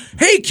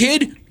 Hey,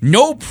 kid,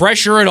 no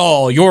pressure at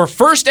all. Your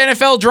first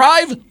NFL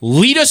drive,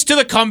 lead us to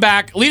the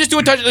comeback. Lead us to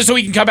a touchdown so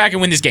we can come back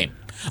and win this game.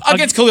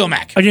 Against Khalil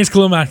Mack. Against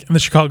Khalil Mack and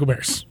the Chicago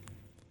Bears.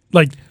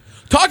 Like,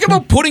 talk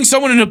about putting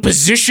someone in a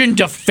position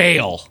to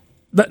fail.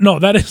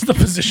 That is the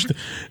position.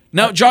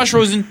 Now, Josh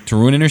Rosen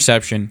threw an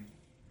interception.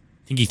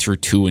 I think he threw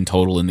 2 in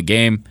total in the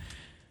game.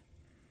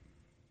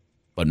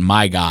 But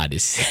my God,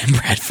 is Sam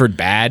Bradford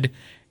bad?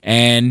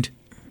 And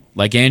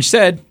like Ange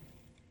said,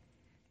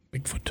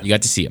 Bigfoot. You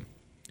got to see him.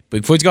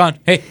 Bigfoot's gone.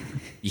 Hey,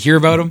 you hear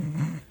about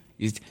him?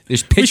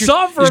 There's pictures. We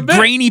saw him for a bit.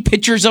 Grainy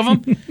pictures of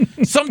him.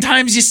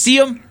 Sometimes you see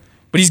him,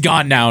 but he's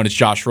gone now, and it's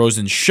Josh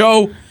Rosen's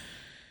show.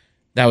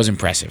 That was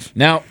impressive.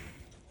 Now,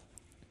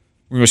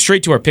 we're going to go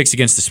straight to our picks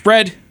against the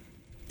spread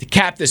to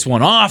cap this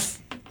one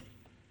off.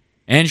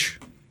 Ange,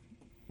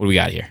 what do we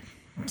got here?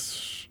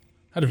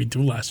 How did we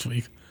do last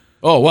week?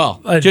 Oh,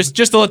 well, just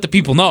to let the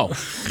people know.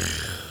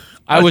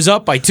 I was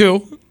up by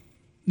 2.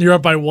 You're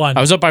up by 1.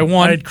 I was up by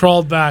 1. I had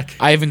crawled back.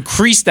 I have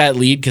increased that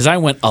lead because I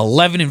went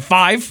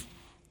 11-5.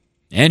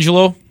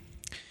 Angelo,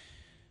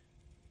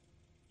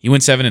 he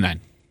went 7-9.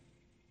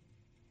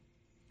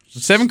 So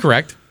 7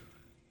 correct.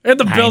 And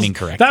the 9 Bills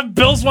incorrect. That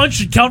Bills one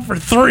should count for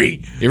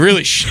 3. It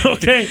really should.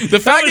 Okay. The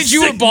fact that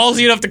you were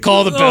ballsy enough to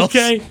call the Bills.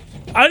 Okay.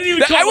 I didn't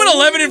even. I went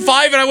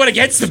 11-5 and I went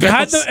against the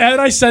Bills. Had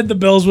I said the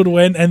Bills would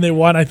win and they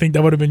won, I think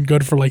that would have been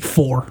good for like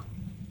 4.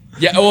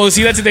 Yeah, well,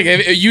 see, that's the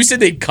thing. You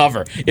said they'd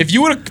cover. If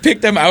you would have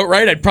picked them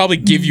outright, I'd probably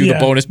give you the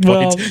bonus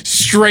points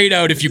straight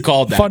out if you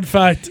called that. Fun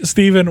fact,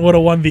 Steven would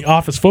have won the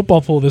office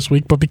football pool this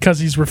week, but because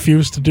he's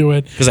refused to do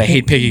it. Because I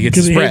hate picking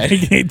against the spread.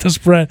 Hate the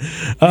spread.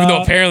 Even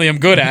though apparently I'm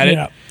good at it.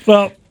 Yeah.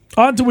 Well,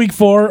 on to week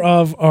 4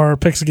 of our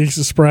picks against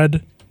the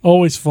spread.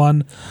 Always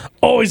fun.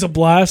 Always a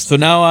blast. So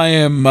now I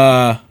am...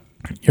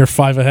 You're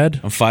 5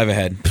 ahead? I'm 5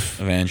 ahead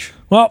of Ange.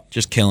 Well...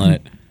 Just killing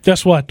it.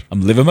 Guess what?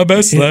 I'm living my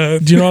best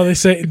life. Do you know how they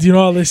say? Do you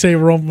know how they say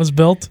Rome was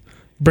built?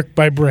 Brick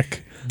by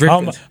brick. How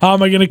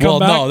am I going to come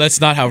back? Well, no,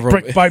 that's not how Rome.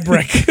 Brick by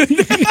brick.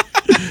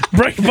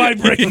 Brick by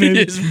brick.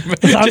 just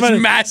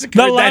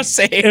massacred that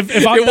save. If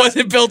it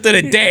wasn't built in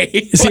a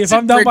day. See, if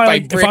I'm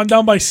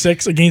down by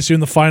 6 against you in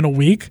the final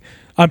week,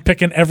 I'm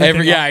picking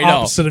everything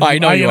opposite of you. I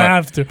know you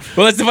have to.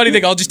 Well, that's the funny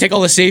thing. I'll just take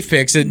all the safe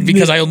picks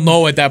because I'll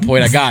know at that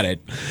point I got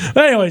it.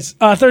 Anyways,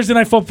 Thursday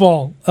Night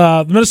Football.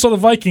 The Minnesota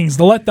Vikings,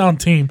 the letdown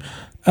team.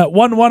 At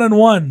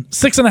 1-1-1,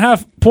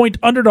 6.5 point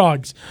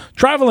underdogs,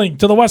 traveling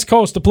to the West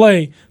Coast to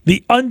play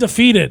the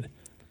undefeated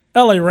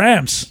LA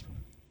Rams.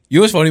 You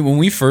know what's funny? When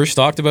we first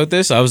talked about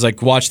this, I was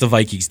like, watch the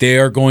Vikings. They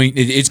are going,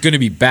 it's going to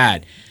be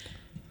bad.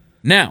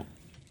 Now,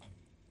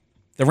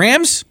 the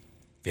Rams,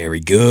 very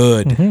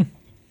good. Mm-hmm.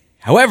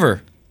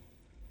 However,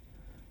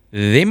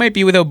 they might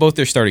be without both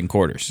their starting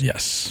quarters.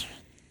 Yes.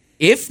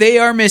 If they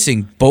are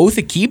missing both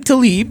Aqib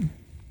Talib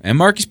and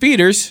Marcus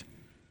Peters,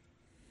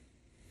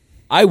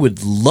 I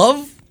would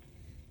love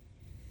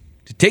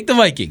to take the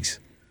Vikings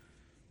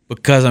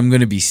because I'm going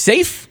to be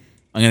safe.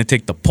 I'm going to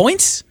take the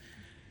points.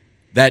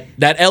 That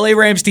LA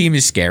Rams team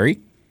is scary.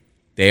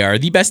 They are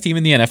the best team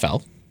in the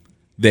NFL.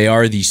 They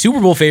are the Super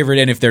Bowl favorite,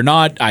 and if they're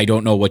not, I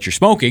don't know what you're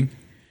smoking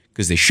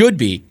because they should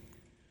be.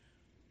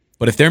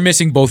 But if they're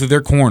missing both of their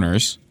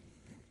corners,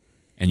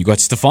 and you got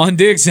Stephon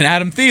Diggs and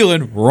Adam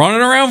Thielen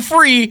running around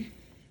free.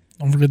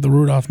 Don't forget the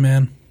Rudolph,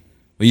 man.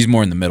 Well, he's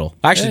more in the middle.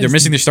 Actually, they're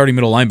missing their starting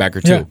middle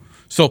linebacker, too. Yeah.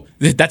 So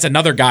that's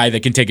another guy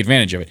that can take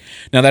advantage of it.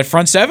 Now, that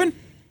front seven,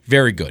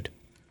 very good.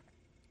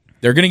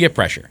 They're going to get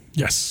pressure.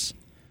 Yes.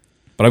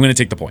 But I'm going to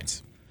take the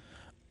points.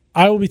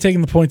 I will be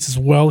taking the points as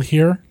well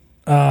here.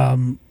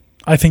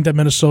 I think that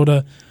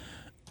Minnesota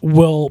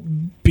will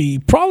be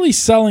probably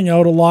selling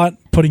out a lot,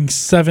 putting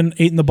 7-8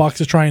 in the box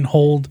to try and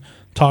hold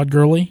Todd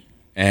Gurley.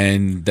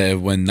 And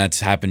when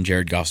that's happened,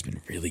 Jared Goff's been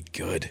really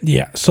good.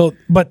 Yeah. So,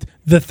 but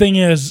the thing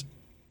is,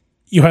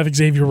 you have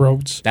Xavier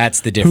Rhodes.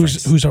 That's the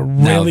difference. Who's a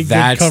really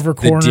good cover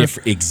corner.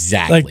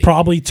 Exactly. Like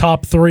probably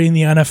top 3 in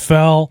the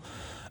NFL.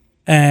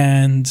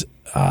 And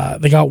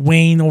they got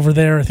Wayne over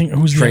there. I think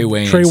who's Trey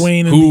Wayne. Trey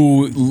Wayne,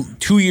 who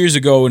 2 years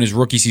ago in his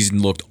rookie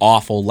season looked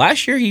awful.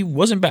 Last year he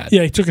wasn't bad.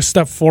 Yeah, he took a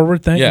step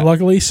forward.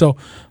 Luckily. So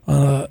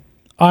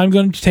I'm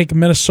going to take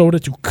Minnesota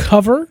to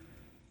cover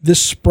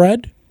this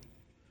spread.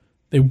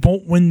 They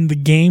won't win the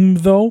game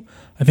though.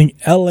 I think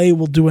LA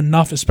will do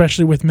enough,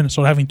 especially with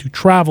Minnesota having to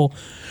travel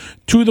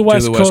to the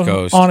West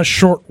Coast on a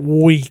short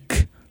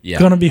week. Yeah.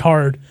 Going to be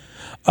hard.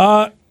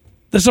 The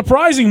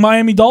surprising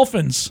Miami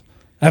Dolphins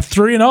at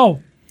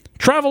 3-0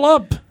 travel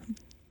up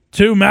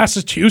to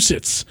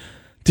Massachusetts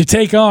to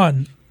take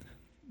on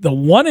the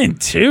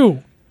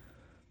 1-2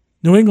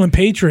 New England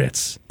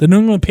Patriots. The New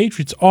England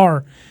Patriots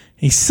are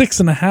a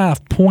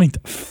 6.5 point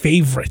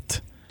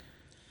favorite.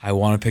 I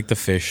want to pick the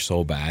fish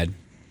so bad.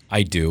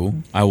 I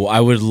do. I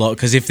would love,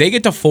 because if they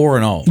get to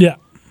 4-0, yeah,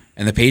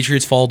 and the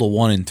Patriots fall to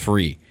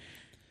 1-3,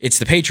 it's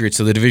the Patriots,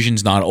 so the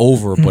division's not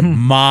over. But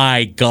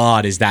my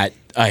God, is that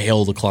a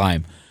hill to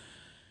climb?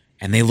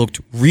 And they looked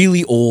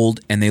really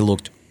old, and they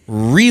looked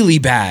really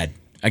bad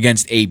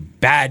against a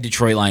bad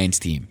Detroit Lions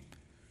team.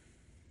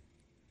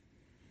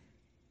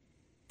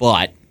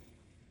 But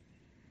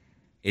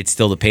it's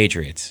still the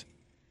Patriots.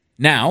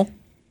 Now,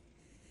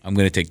 I'm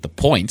going to take the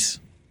points.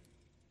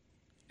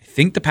 I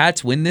think the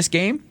Pats win this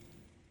game,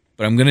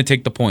 but I'm going to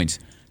take the points.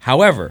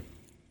 However,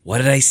 what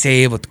did I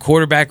say about the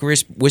quarterback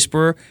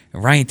whisperer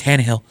and Ryan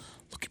Tannehill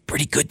looking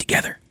pretty good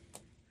together?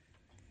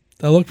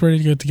 They look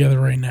pretty good together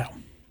right now.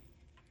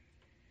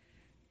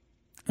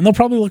 And they'll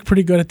probably look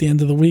pretty good at the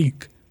end of the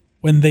week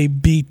when they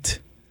beat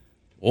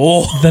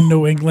the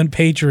New England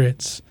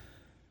Patriots.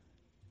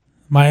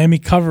 Miami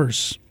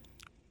covers,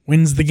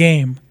 wins the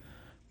game,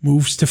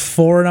 moves to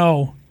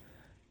 4-0.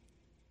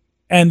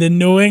 And in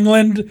New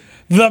England,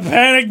 the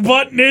panic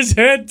button is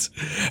hit,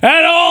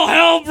 and all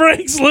hell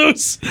breaks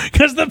loose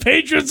because the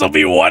Patriots will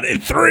be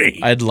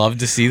 1-3. I'd love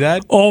to see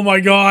that. Oh,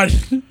 my God.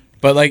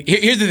 But like,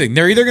 here's the thing: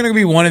 they're either going to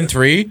be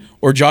 1-3,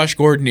 or Josh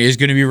Gordon is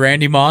going to be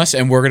Randy Moss,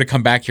 and we're going to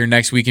come back here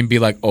next week and be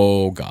like,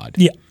 "Oh God,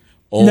 yeah,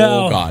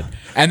 God,"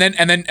 and then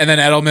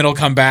Edelman will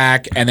come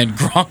back, and then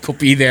Gronk will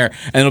be there,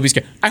 and it'll be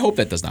scary. I hope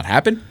that does not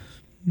happen.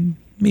 Me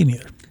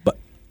neither. But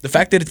the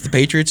fact that it's the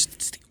Patriots,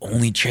 it's the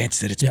only chance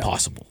that it's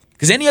possible.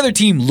 Because any other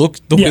team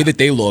looked the way that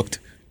they looked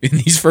in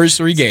these first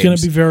 3 games, it's going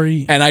to be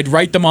very, and I'd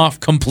write them off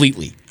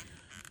completely.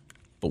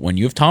 But when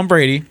you have Tom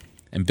Brady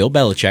and Bill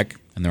Belichick,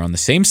 and they're on the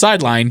same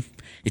sideline,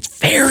 it's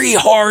very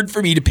hard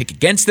for me to pick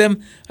against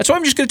them. That's why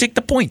I'm just going to take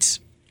the points.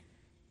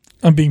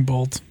 I'm being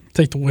bold.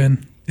 Take the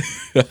win. Do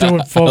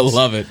it, folks. I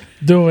love it.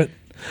 Do it.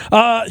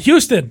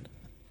 Houston,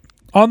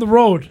 on the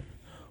road,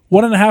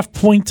 1.5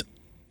 point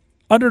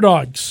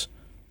underdogs.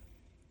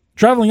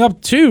 Traveling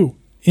up to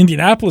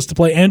Indianapolis to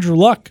play Andrew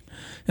Luck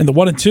and the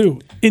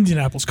 1-2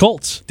 Indianapolis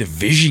Colts.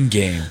 Division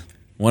game.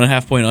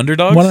 1.5 point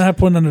underdogs? 1.5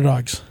 point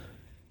underdogs.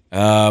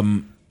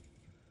 I'm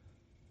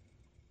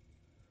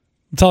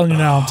telling you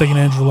now, I'm taking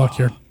Andrew Luck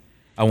here.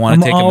 I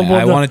want to take him.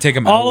 I want to take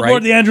him all outright.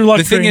 aboard the Andrew Luck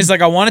The thing train. is,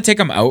 like, I want to take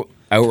him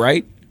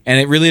outright, and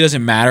it really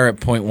doesn't matter at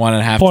point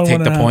 1.5 to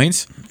take the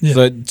points.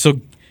 Yeah.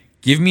 So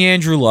give me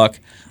Andrew Luck.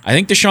 I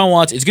think Deshaun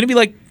Watson is going to be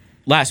like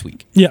last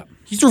week. Yeah.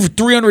 He threw for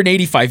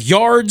 385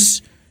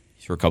 yards.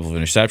 He threw a couple of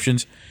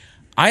interceptions.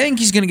 I think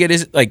he's going to get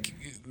his, like,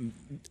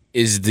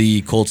 is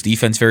the Colts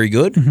defense very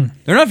good? Mm-hmm.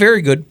 They're not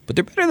very good, but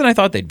they're better than I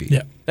thought they'd be.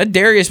 Yeah. That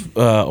Darius,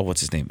 what's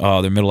his name?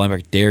 Oh, their middle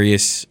linebacker,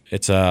 Darius.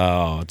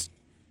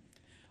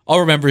 I'll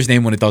remember his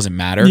name when it doesn't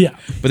matter. Yeah.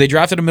 But they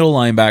drafted a middle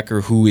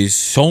linebacker who is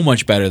so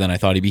much better than I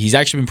thought he'd be. He's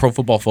actually been Pro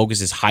Football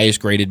Focus's highest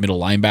graded middle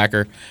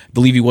linebacker. I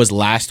believe he was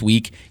last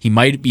week. He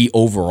might be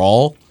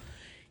overall.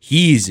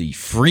 He's a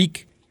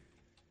freak.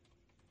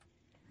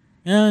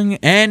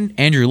 And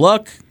Andrew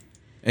Luck,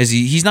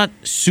 he's not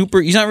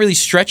really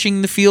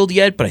stretching the field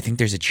yet, but I think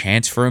there's a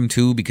chance for him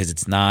too, because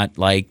it's not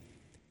like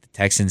the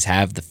Texans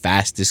have the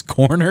fastest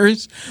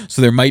corners.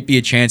 So there might be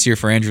a chance here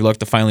for Andrew Luck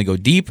to finally go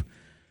deep.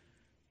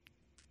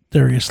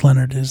 Darius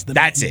Leonard is the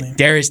That's it.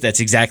 Darius, that's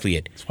exactly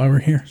it. That's why we're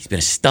here. He's been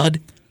a stud.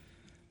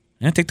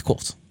 And I take the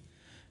Colts.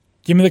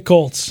 Give me the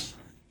Colts.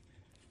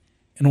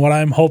 And what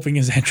I'm hoping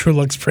is Andrew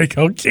Luck's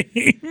breakout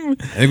game.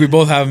 I think we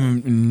both have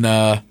him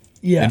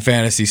in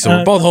fantasy, so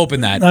we're both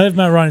hoping that. I have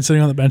Matt Ryan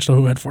sitting on the bench, though,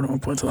 who had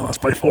 41 points and I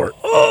lost by 4.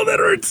 Oh, that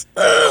hurts.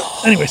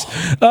 Anyways,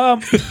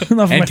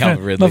 enough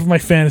of my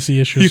fantasy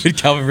issues. You had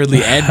Calvin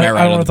Ridley and Matt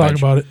Ryan. I want to talk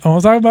about it. I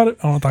want to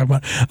talk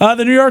about it.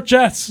 The New York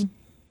Jets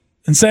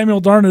and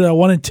Samuel Darnold at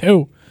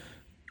 1-2.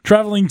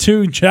 Traveling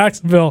to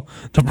Jacksonville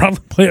to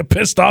probably play a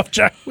pissed-off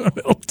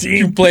Jacksonville team.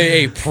 You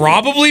play a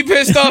probably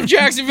pissed-off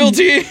Jacksonville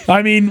team?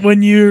 I mean,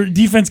 when your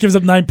defense gives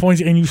up 9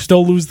 points and you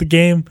still lose the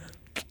game,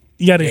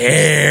 you got to...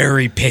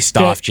 Very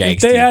pissed-off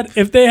Jags team.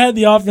 If they had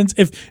the offense...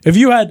 If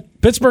you had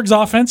Pittsburgh's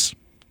offense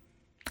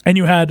and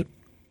you had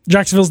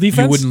Jacksonville's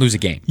defense... You wouldn't lose a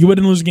game. You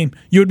wouldn't lose a game.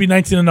 You would be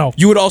 19-0.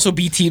 You would also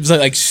beat teams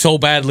like so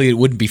badly it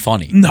wouldn't be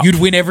funny. No.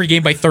 You'd win every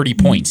game by 30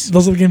 points.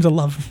 Those are the games I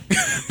love.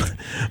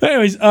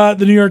 Anyways, the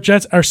New York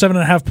Jets are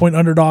 7.5 point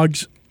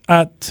underdogs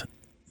at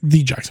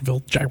the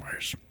Jacksonville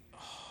Jaguars.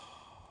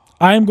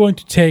 I am going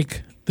to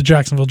take the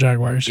Jacksonville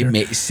Jaguars here.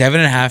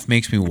 7.5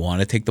 makes me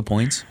want to take the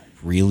points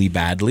really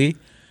badly.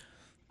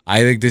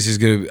 I think this is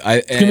going to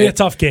it's going to be a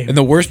tough game. And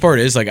the worst part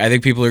is, like, I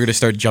think people are going to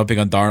start jumping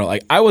on Darnold.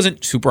 Like, I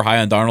wasn't super high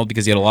on Darnold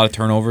because he had a lot of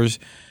turnovers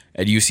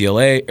at at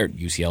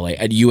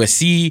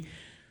USC.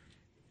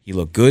 He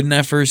looked good in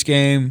that first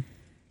game.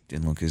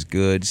 Didn't look as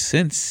good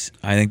since.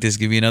 I think this is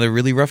going to be another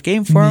really rough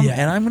game for him,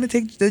 and I'm going to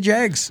take the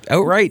Jags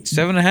outright,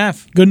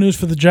 7.5. Good news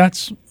for the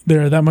Jets.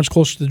 They're that much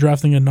closer to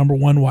drafting a number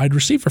 1 wide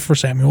receiver for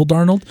Samuel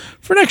Darnold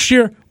for next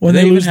year when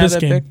they lose this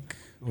game. Pick,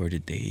 or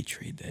did they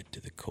trade that to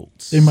the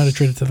Colts? They might have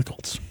traded to the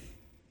Colts.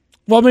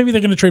 Well, maybe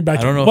they're going to trade back.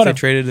 I don't know if they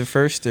traded it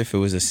first, if it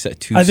was a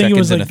two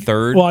seconds and a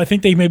third. Well, I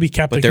think they maybe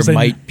kept it. But there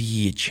might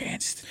be a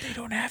chance that they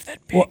don't have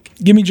that pick. Well,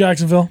 give me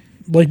Jacksonville.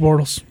 Blake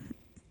Bortles.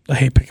 I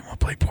hate picking up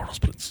Blake Bortles,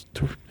 but it's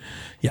too...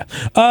 Yeah.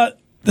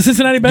 The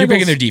Cincinnati Bengals. You're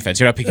picking their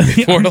defense. You're not picking their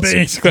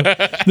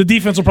Bortles. The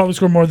defense will probably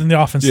score more than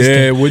the offense.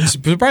 Yeah, it wouldn't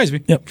surprise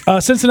me.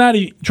 Yep.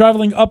 Cincinnati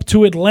traveling down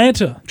to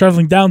Atlanta,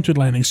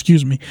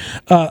 excuse me.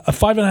 A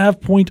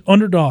 5.5 point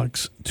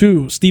underdogs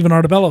to Steven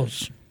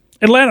Artabello's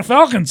Atlanta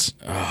Falcons.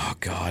 Oh,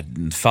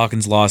 God. The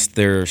Falcons lost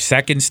their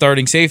second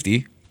starting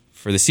safety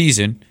for the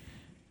season.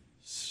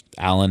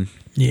 Allen.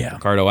 Yeah.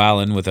 Ricardo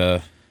Allen with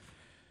a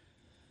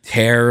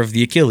tear of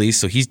the Achilles,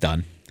 so he's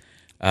done.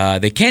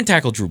 They can't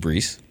tackle Drew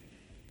Brees.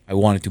 I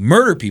wanted to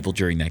murder people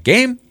during that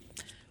game,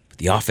 but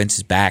the offense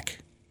is back.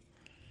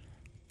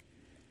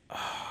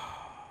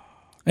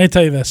 I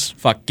tell you this.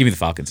 Fuck, give me the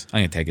Falcons.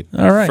 I'm going to take it.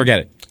 All right. Forget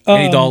it.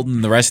 Andy Dalton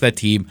and the rest of that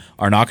team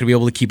are not going to be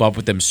able to keep up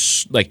with them.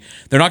 Like,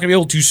 they're not going to be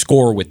able to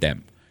score with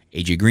them.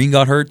 AJ Green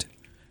got hurt.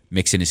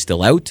 Mixon is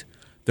still out.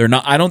 They're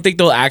not. I don't think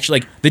they'll actually,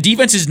 like, the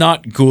defense is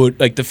not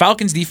good. Like, the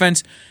Falcons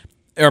defense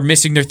are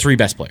missing their 3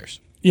 best players.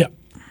 Yeah.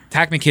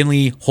 Tack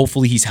McKinley,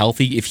 hopefully he's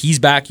healthy. If he's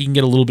back, he can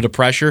get a little bit of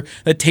pressure.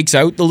 That takes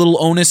out the little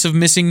onus of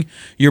missing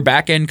your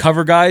back-end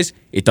cover guys.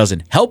 It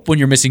doesn't help when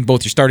you're missing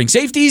both your starting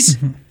safeties.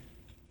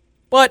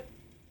 But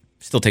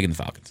still taking the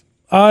Falcons.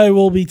 I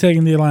will be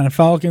taking the Atlanta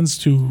Falcons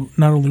to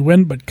not only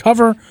win, but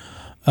cover.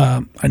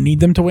 I need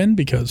them to win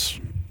because...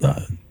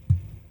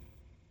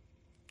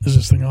 is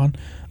this thing on?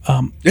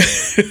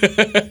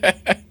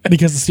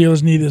 Because the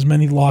Steelers need as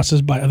many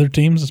losses by other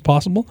teams as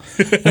possible,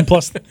 and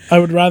plus, I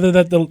would rather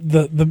that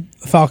the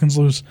Falcons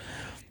lose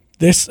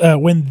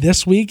win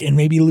this week and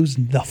maybe lose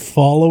the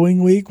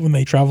following week when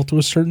they travel to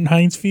a certain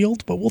Heinz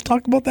Field. But we'll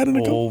talk about that in a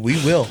couple. Oh, we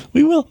will.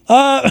 We will.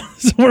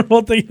 So we're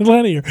both taking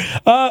Atlanta here.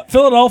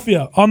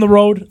 Philadelphia on the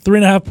road,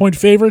 3.5 point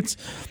favorites,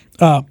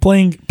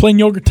 playing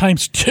yogurt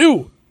times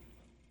 2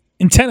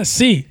 in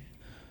Tennessee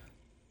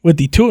with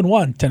the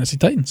 2-1 Tennessee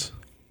Titans.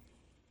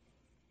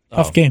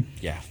 Tough game.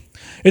 Yeah.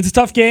 It's a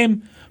tough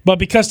game, but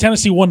because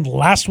Tennessee won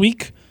last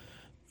week,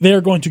 they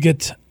are going to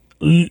get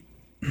a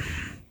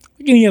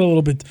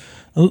little bit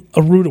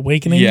a rude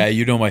awakening. Yeah,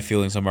 you know my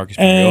feelings on Marcus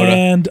Mariota.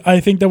 And I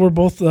think that we're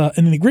both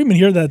in an agreement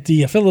here that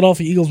the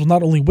Philadelphia Eagles will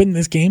not only win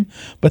this game,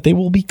 but they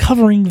will be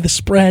covering the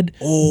spread.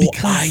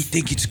 I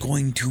think it's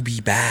going to be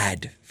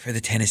bad for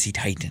the Tennessee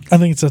Titans. I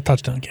think it's a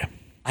touchdown game.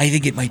 I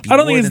think it might be I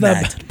don't more think it's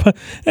than that bad, but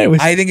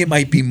anyways. I think it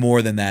might be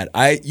more than that.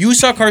 You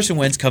saw Carson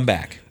Wentz come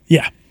back.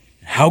 Yeah.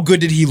 How good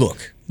did he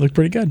look? Looked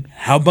pretty good.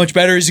 How much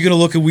better is he going to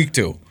look in week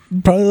 2?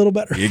 Probably a little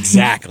better.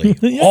 Exactly.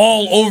 Yeah.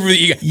 All over the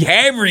Eagles.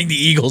 Hammering the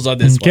Eagles on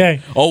this one.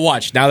 Okay. Oh,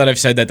 watch. Now that I've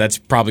said that, that's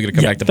probably going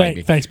to come back to bite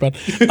me. Thanks, bud.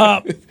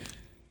 The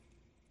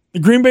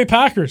Green Bay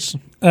Packers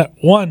at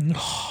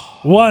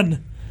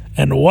 1-1.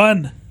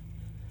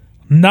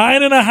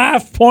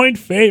 9.5 point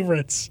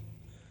favorites.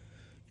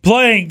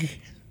 Playing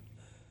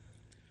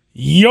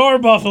your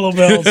Buffalo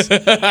Bills.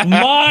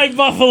 My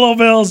Buffalo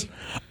Bills.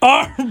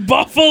 Our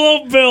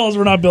Buffalo Bills.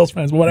 We're not Bills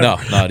fans, but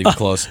whatever. No, not even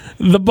close.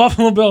 The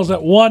Buffalo Bills at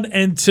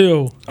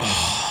 1-2.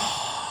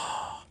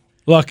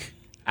 Look.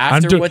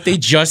 After what they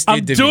just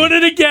did I'm doing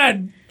it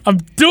again.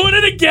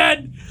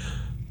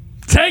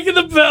 Taking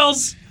the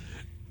Bills.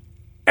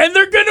 And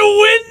they're going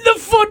to win the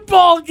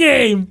football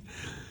game.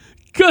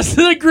 Because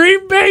the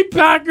Green Bay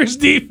Packers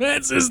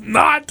defense is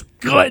not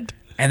good.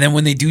 And then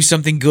when they do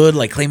something good,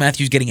 like Clay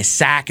Matthews getting a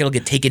sack, it'll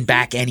get taken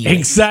back anyway.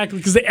 Exactly,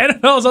 because the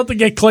NFL is out to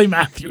get Clay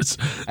Matthews.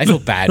 I feel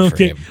bad for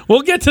him.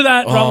 We'll get to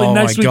that probably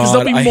next week because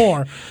there'll be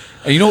more.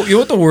 You know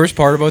what the worst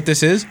part about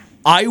this is?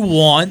 I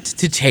want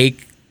to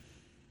take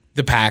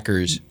the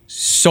Packers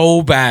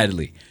so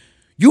badly.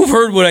 You've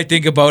heard what I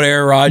think about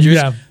Aaron Rodgers.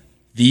 Yeah.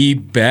 The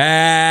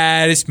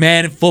baddest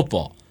man in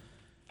football.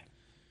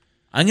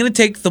 I'm going to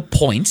take the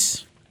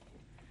points,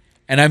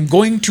 and I'm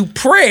going to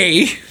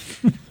pray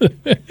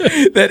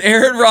that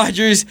Aaron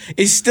Rodgers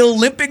is still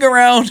limping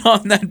around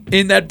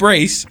in that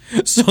brace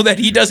so that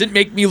he doesn't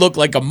make me look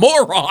like a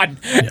moron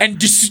and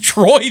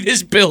destroy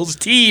this Bills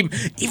team.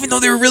 Even though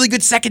they're a really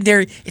good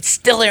secondary, it's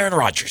still Aaron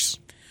Rodgers.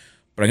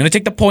 But I'm going to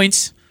take the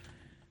points.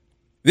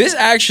 This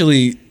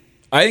actually,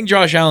 I think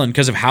Josh Allen,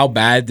 because of how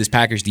bad this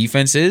Packers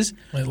defense is,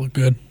 Might look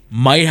good.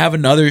 Might have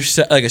another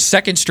a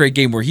second straight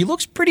game where he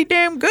looks pretty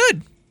damn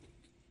good.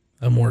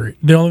 I'm worried.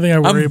 The only thing I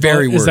worry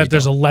about is that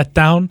there's a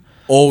letdown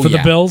for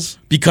the Bills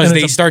because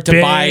they start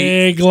to buy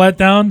big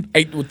letdown.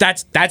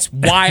 That's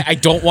why I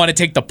don't want to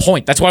take the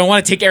point. That's why I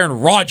want to take Aaron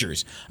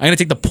Rodgers. I'm going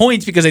to take the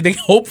points because I think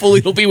hopefully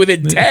it'll be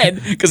within 10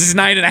 because it's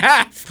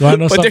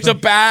 9.5. But there's a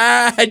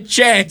bad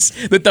chance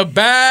that the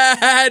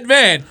bad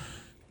man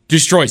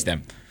destroys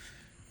them.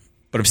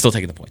 But I'm still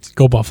taking the points.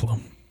 Go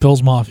Buffalo.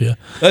 Bills Mafia.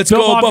 Let's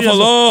go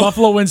Buffalo.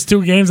 Buffalo wins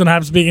 2 games and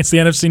happens to be against the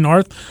NFC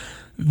North.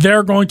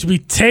 They're going to be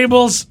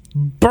tables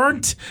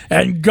burnt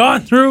and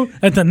gone through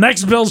at the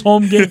next Bills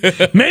home game.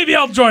 Maybe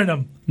I'll join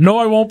them. No,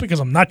 I won't because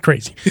I'm not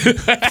crazy.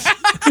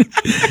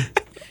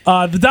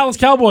 The Dallas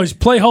Cowboys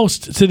play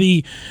host to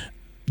the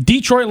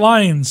Detroit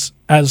Lions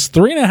as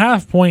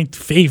 3.5 point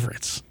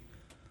favorites.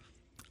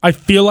 I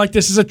feel like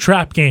this is a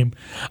trap game.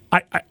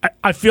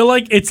 I feel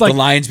like it's like the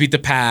Lions beat the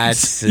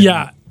Pats.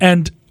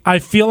 And I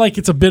feel like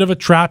it's a bit of a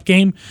trap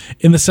game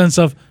in the sense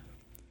of,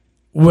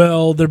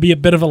 will there be a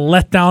bit of a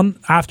letdown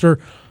after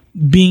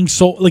being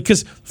so, like,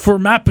 because for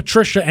Matt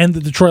Patricia and the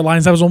Detroit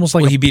Lions, that was almost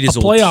like he beat his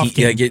playoff old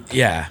game.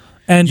 Yeah.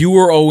 And you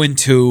were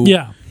 0-2.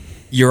 Yeah.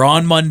 You're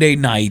on Monday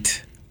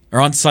night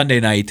or on Sunday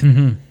night,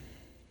 and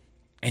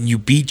you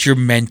beat your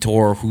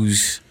mentor,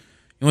 who's,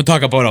 you want to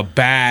talk about a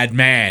bad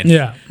man?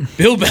 Yeah.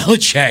 Bill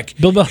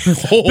Belichick. Bill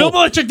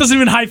Belichick doesn't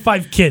even high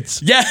five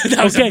kids. Yeah,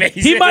 that was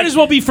amazing. He might as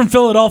well be from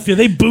Philadelphia.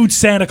 They booed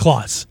Santa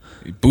Claus.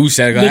 Boo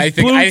Santa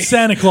Claus.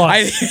 Santa Claus.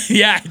 I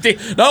think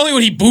not only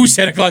would he boo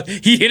Santa Claus,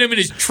 he hit him in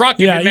his truck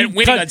and it meant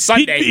winning on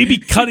Sunday. He'd be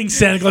cutting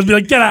Santa Claus. Be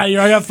like, get out of here!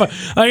 I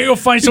gotta go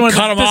find someone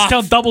at the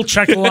discount double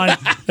check line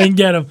and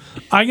get him.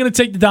 I'm gonna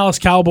take the Dallas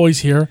Cowboys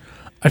here.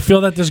 I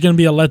feel that there's gonna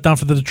be a letdown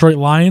for the Detroit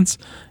Lions.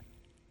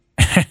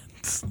 God,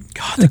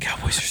 the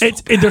Cowboys are so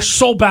bad. They're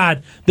so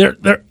bad.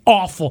 They're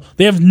awful.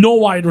 They have no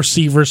wide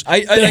receivers.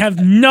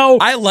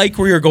 I like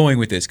where you're going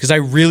with this because I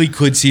really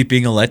could see it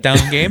being a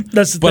letdown game.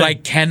 But I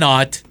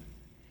cannot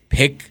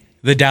pick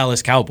the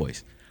Dallas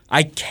Cowboys.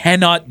 I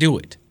cannot do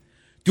it.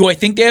 Do I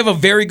think they have a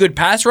very good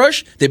pass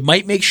rush that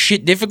might make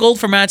shit difficult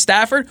for Matt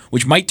Stafford,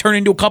 which might turn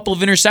into a couple of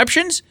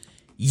interceptions?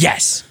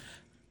 Yes.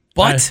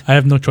 But I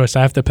have no choice.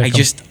 I have to pick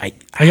them. I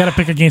got to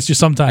pick against you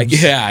sometimes.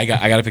 I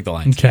got to pick the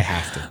Lions. Okay. I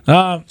have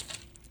to.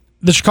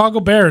 The Chicago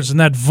Bears and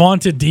that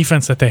vaunted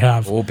defense that they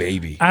have. Oh,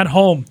 baby. At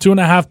home,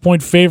 2.5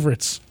 point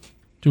favorites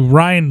to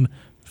Ryan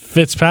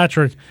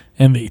Fitzpatrick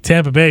and the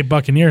Tampa Bay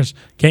Buccaneers.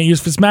 Can't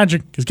use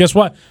Fitzmagic because guess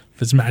what?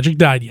 Fitzmagic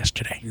died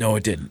yesterday. No,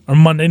 it didn't. Or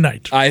Monday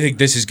night. I think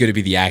this is going to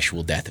be the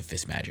actual death of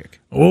Fitzmagic.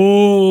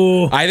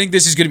 Oh. I think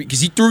this is going to be, because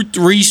he threw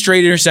 3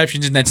 straight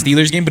interceptions in that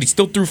Steelers game, but he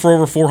still threw for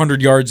over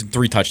 400 yards and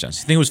 3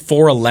 touchdowns. I think it was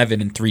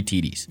 411 and 3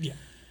 TDs. Yeah.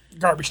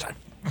 Garbage time.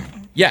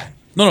 Yeah.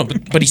 No,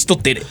 but he still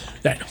did it.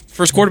 I know.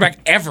 First quarterback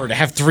ever to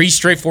have 3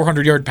 straight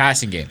 400-yard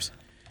passing games.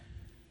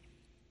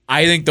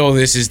 I think though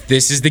this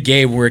is the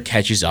game where it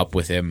catches up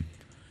with him.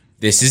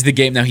 This is the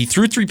game. Now he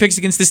threw 3 picks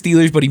against the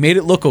Steelers, but he made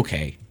it look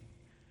okay.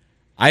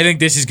 I think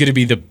this is going to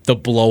be the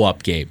blow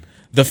up game.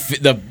 The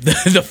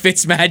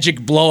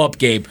Fitzmagic blow up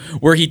game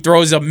where he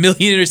throws 1,000,000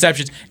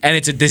 interceptions and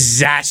it's a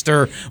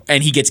disaster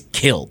and he gets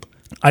killed.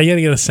 I got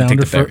to get a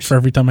sounder for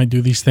every time I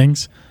do these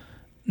things.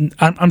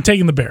 I'm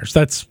taking the Bears.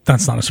 That's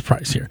not a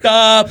surprise here.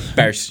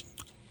 Bears.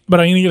 But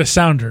I'm going to get a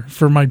sounder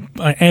for my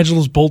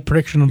Angelo's bold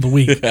prediction of the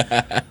week.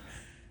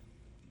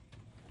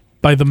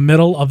 By the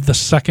middle of the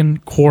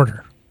second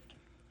quarter,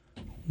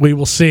 we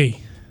will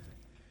see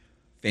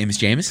Famous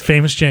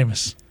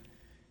Jameis.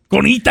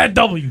 Going to eat that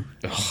W.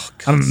 Oh,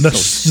 God,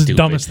 that's the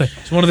dumbest thing.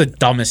 It's one of the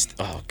dumbest.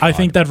 Oh, God. I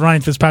think that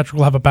Ryan Fitzpatrick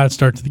will have a bad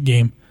start to the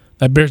game.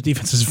 That Bears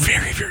defense is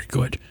very, very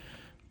good.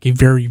 Okay,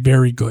 very,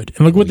 very good.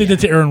 And look what they did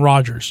to Aaron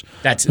Rodgers.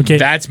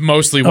 That's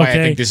mostly why I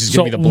think this is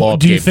going to be the blow-up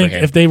game. Do you think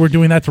if they were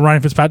doing that to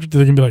Ryan Fitzpatrick,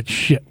 they're going to be like,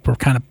 shit, we're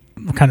kind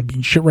of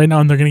being shit right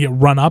now, and they're going to get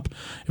run up?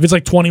 If it's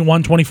like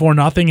 21,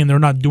 24-0, and they're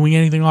not doing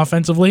anything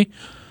offensively,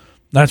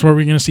 that's where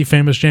we're going to see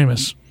famous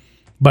Jameis.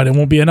 But it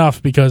won't be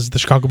enough because the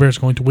Chicago Bears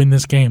are going to win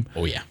this game.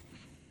 Oh, yeah.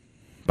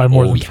 By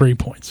more than 3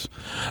 points.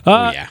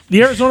 The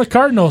Arizona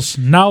Cardinals,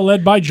 now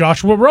led by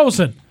Joshua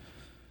Rosen,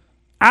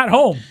 at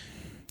home,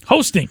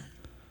 hosting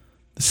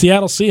the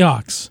Seattle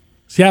Seahawks.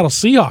 Seattle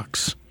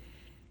Seahawks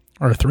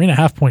are a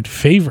 3.5-point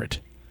favorite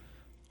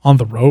on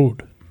the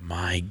road.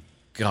 My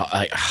God.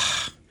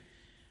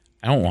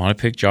 I don't want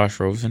to pick Josh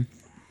Rosen,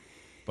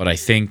 but I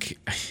think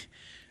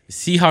the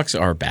Seahawks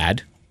are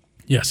bad.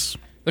 Yes.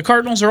 The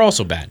Cardinals are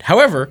also bad.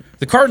 However,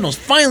 the Cardinals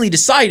finally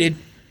decided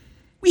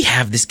we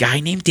have this guy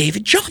named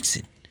David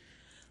Johnson.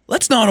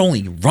 Let's not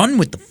only run him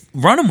with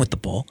the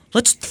ball,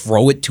 let's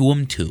throw it to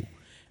him too.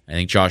 I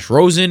think Josh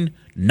Rosen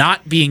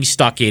not being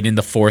stuck in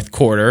the fourth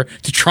quarter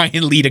to try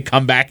and lead a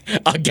comeback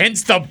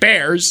against the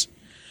Bears,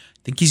 I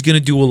think he's going to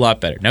do a lot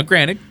better. Now,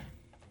 granted,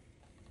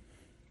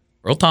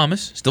 Earl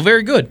Thomas, still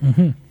very good.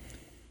 Mm-hmm.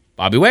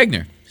 Bobby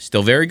Wagner,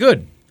 still very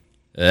good.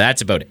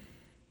 That's about it.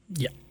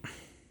 Yeah.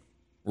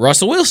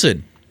 Russell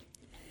Wilson,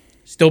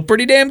 still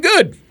pretty damn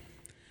good.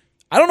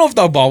 I don't know if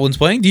Doug Baldwin's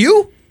playing. Do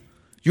you?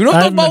 You know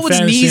if Doug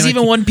Baldwin's knees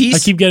even one piece? I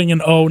keep getting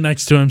an O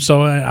next to him,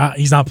 so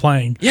he's not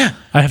playing. Yeah.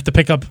 I have to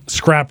pick up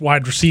scrap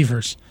wide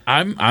receivers.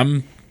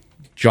 I'm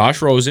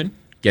Josh Rosen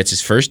gets his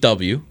first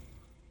W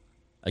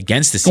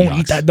against the Seahawks. Going to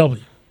eat that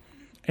W.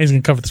 And he's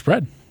going to cover the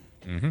spread.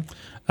 Mm-hmm.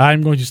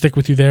 I'm going to stick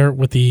with you there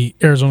with the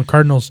Arizona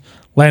Cardinals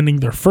landing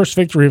their first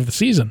victory of the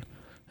season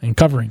and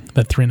covering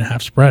that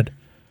 3.5 spread.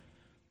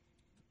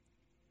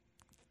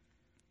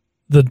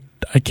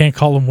 I can't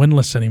call them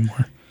winless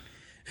anymore.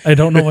 I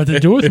don't know what to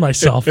do with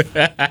myself. But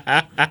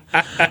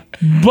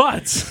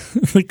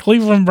the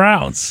Cleveland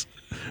Browns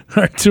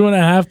are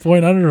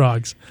 2.5-point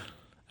underdogs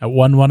at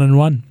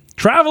 1-1-1.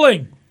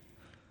 Traveling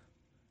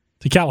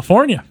to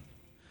California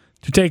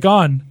to take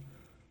on,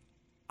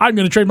 I'm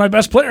going to trade my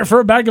best player for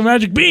a bag of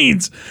magic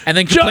beans. And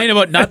then complain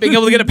about not being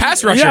able to get a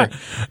pass rusher. Yeah,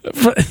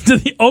 to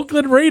the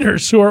Oakland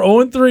Raiders, who are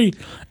 0-3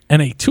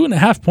 and a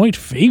 2.5-point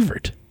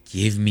favorite.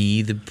 Give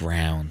me the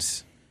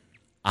Browns.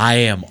 I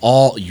am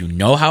all... You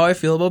know how I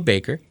feel about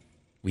Baker.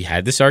 We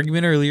had this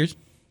argument earlier.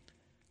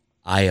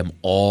 I am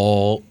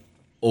all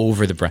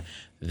over the Browns.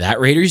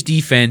 That Raiders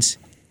defense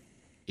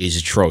is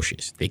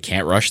atrocious. They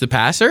can't rush the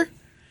passer.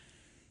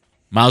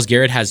 Myles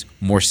Garrett has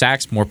more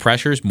sacks, more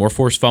pressures, more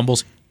forced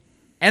fumbles,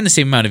 and the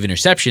same amount of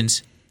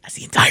interceptions as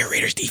the entire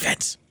Raiders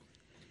defense.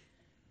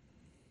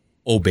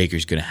 Oh,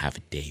 Baker's going to have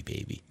a day,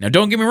 baby. Now,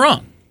 don't get me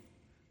wrong.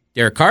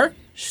 Derek Carr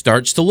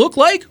starts to look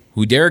like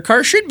who Derek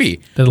Carr should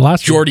be.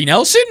 Jordy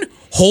Nelson,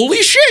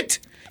 holy shit.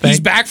 He's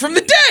back from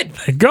the dead.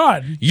 Thank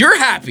God. You're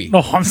happy. No,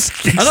 I'm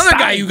ecstatic. Another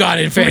guy you got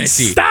in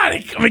fantasy.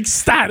 I'm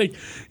ecstatic.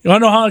 You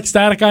want to know how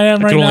ecstatic I am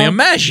right now? I can only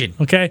imagine.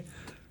 Okay.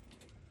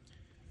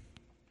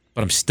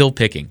 But I'm still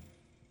picking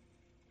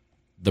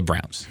the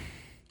Browns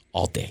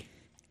all day.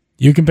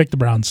 You can pick the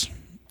Browns.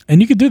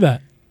 And you can do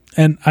that.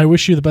 And I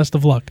wish you the best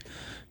of luck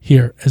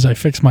here as I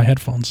fix my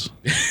headphones.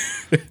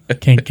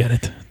 Can't get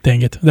it.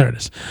 Dang it. There it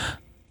is.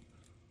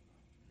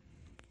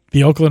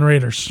 The Oakland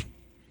Raiders.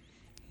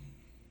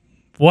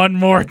 One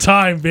more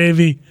time,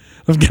 baby.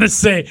 I'm going to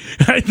say,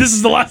 this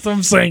is the last time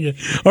I'm saying it.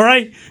 All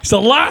right? It's the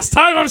last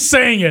time I'm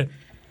saying it.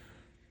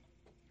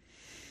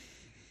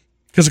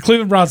 Because the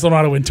Cleveland Browns don't know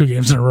how to win 2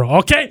 games in a row.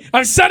 Okay?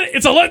 I've said it.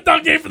 It's a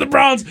letdown game for the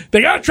Browns.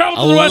 They got to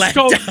travel to the West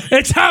Coast.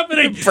 It's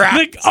happening.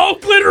 The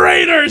Oakland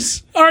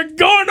Raiders are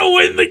going to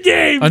win the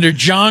game. Under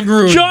John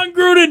Gruden. John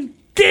Gruden,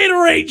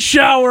 Gatorade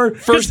shower.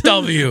 First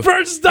W.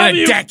 First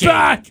W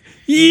back.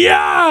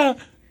 Yeah.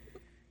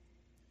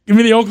 Give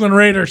me the Oakland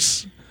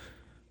Raiders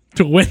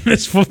to win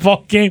this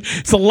football game.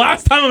 It's the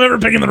last time I'm ever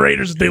picking the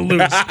Raiders if they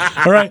lose.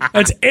 All right?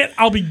 That's it.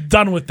 I'll be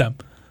done with them.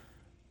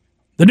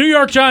 The New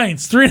York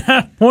Giants,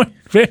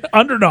 3.5-point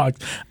underdogs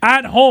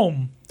at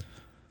home.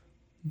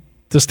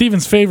 To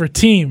Steven's favorite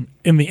team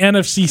in the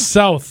NFC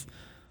South,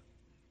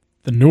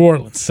 the New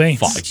Orleans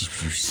Saints.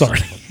 Sorry.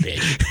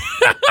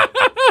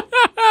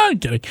 I'm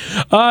kidding.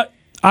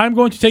 I'm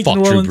going to take the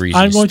New Orleans.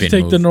 I'm going to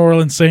take the New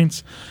Orleans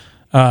Saints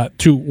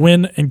to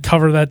win and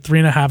cover that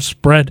 3.5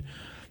 spread.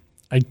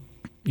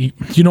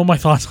 You know my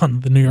thoughts on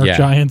the New York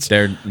Giants.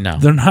 They're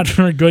not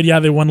very good. Yeah,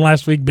 they won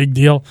last week. Big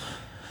deal.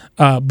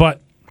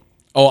 But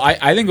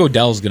I think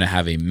Odell's going to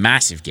have a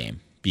massive game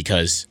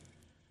because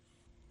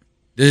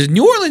the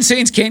New Orleans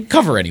Saints can't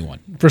cover anyone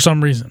for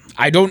some reason.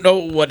 I don't know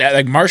what,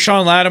 like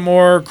Marshawn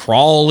Lattimore,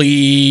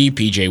 Crawley,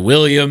 PJ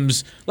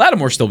Williams.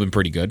 Lattimore's still been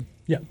pretty good.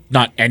 Yeah,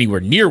 not anywhere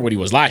near what he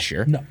was last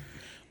year. No,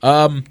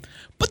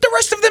 but the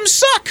rest of them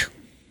suck.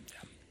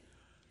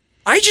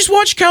 I just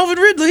watched Calvin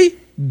Ridley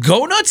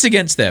go nuts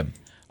against them.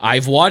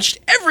 I've watched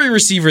every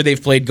receiver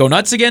they've played go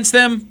nuts against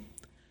them.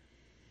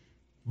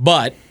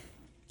 But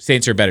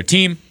Saints are a better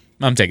team.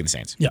 I'm taking the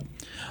Saints. Yeah.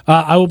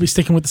 I will be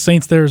sticking with the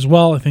Saints there as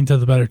well. I think they're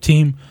the better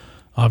team.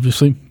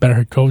 Obviously, better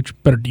head coach,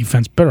 better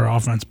defense, better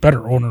offense,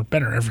 better owner,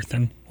 better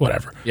everything,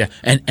 whatever. Yeah.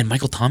 And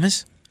Michael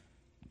Thomas,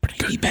 pretty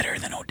good. Be better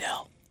than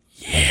Odell.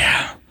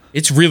 Yeah.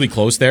 It's really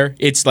close there.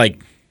 It's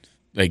like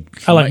I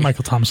like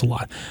Michael Thomas a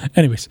lot.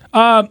 Anyways,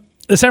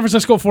 the San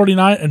Francisco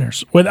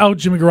 49ers, without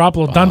Jimmy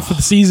Garoppolo, done for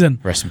the season.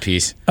 Rest in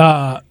peace.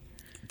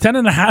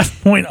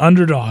 10.5 point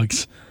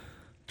underdogs,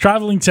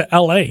 traveling to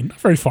LA, not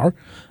very far,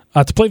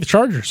 to play the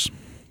Chargers.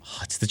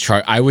 It's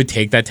the I would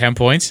take that 10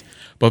 points,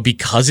 but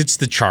because it's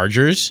the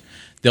Chargers,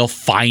 they'll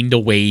find a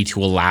way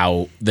to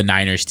allow the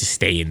Niners to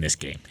stay in this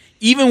game,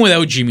 even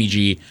without Jimmy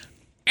G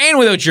and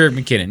without Jerick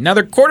McKinnon. Now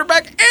their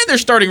quarterback and their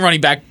starting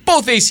running back,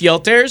 both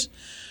ACL tears.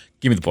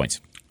 Give me the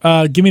points.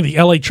 Give me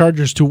the LA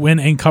Chargers to win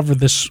and cover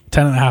this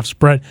 10.5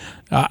 spread.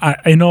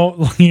 I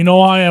know you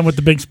know I am with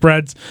the big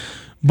spreads,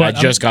 but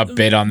I just got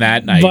bid on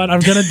that. But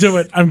I'm gonna do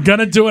it.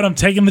 I'm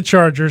taking the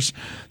Chargers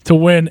to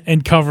win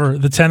and cover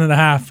the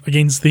 10.5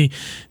 against the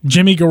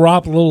Jimmy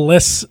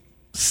Garoppolo-less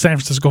San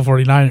Francisco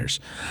 49ers.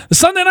 The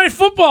Sunday Night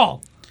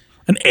Football,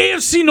 an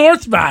AFC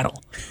North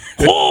battle.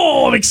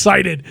 Oh, I'm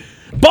excited.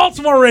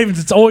 Baltimore Ravens.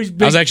 It's always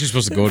been. I was actually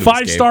supposed to go to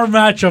 5-star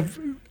matchup.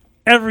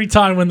 Every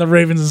time when the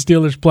Ravens and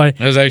Steelers play.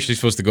 I was actually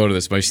supposed to go to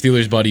this. My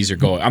Steelers buddies are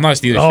going. I'm not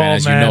a Steelers fan,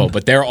 as you know,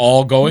 but they're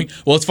all going.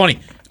 Well, it's funny.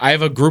 I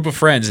have a group of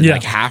friends, and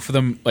like half of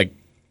them, like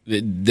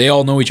they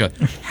all know each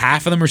other.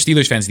 Half of them are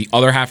Steelers fans. The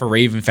other half are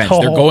Raven fans.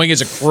 They're going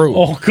as a crew.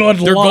 Oh, good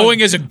luck. They're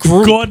going as a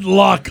group. Good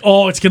luck.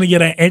 Oh,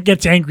 it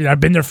gets angry. I've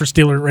been there for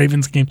Steelers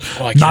Ravens games.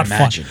 Oh, I can't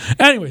imagine. Fun.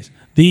 Anyways,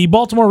 the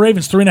Baltimore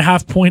Ravens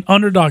 3.5 point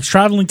underdogs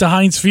traveling to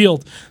Heinz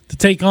Field to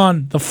take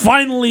on the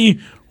finally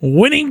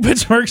winning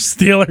Pittsburgh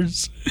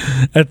Steelers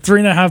at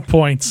 3.5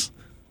 points.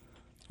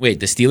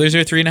 Wait, the Steelers are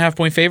a 3.5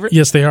 point favorite?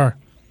 Yes, they are.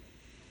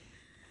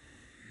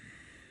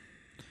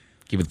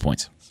 Give me the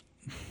points.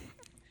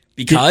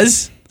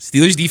 Because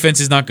Steelers defense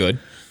is not good.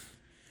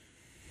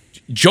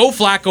 Joe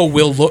Flacco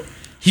will look.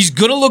 He's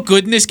going to look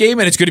good in this game,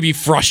 and it's going to be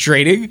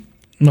frustrating.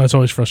 No, it's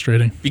always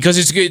frustrating. Because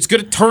it's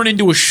going to turn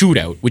into a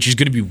shootout, which is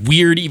going to be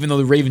weird, even though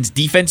the Ravens'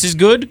 defense is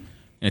good.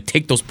 And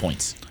take those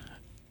points.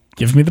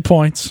 Give me the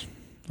points.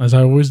 As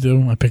I always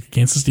do, I pick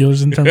against the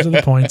Steelers in terms of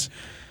the points.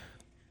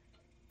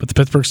 But the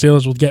Pittsburgh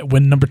Steelers will get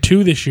win number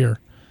 2 this year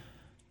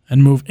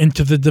and move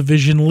into the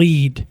division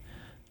lead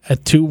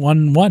at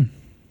 2-1-1.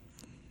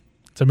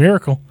 It's a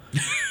miracle.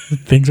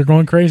 Things are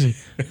going crazy.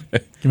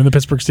 Give me the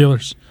Pittsburgh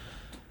Steelers.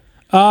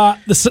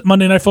 The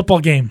Monday Night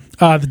Football game.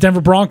 The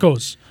Denver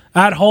Broncos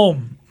at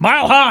home.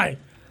 Mile High.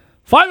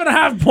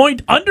 5.5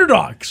 point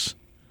underdogs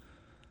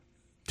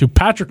to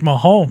Patrick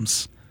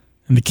Mahomes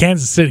and the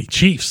Kansas City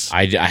Chiefs.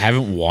 I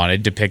haven't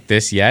wanted to pick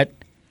this yet.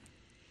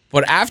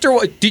 But after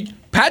what did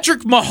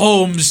Patrick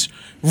Mahomes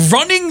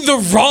running the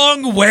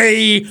wrong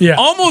way,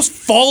 almost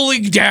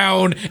falling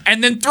down,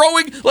 and then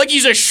throwing like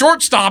he's a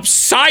shortstop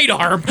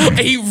sidearm,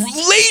 a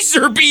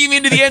laser beam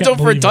into the end zone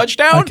for a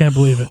touchdown? I can't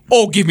believe it.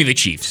 Oh, give me the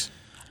Chiefs.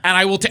 And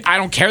I will. I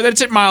don't care that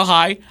it's at Mile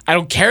High. I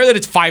don't care that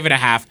it's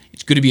 5.5.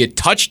 It's going to be a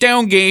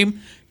touchdown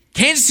game.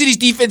 Kansas City's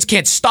defense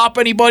can't stop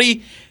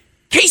anybody.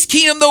 Case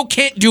Keenum, though,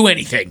 can't do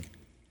anything.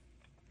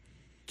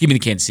 Give me the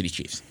Kansas City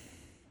Chiefs.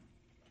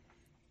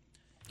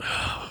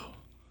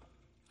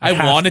 I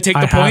want to take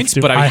the points,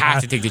 but I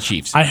have to take the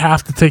Chiefs. I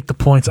have to take the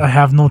points. I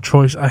have no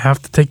choice. I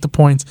have to take the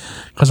points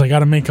because I got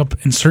to make up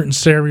in certain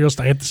scenarios.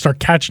 I have to start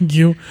catching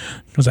you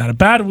because I had a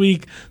bad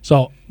week.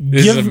 So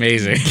this is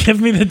amazing. Give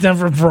me the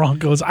Denver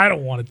Broncos. I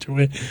don't want to do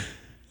it.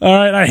 All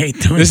right, I hate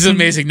doing this. This is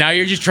amazing. Now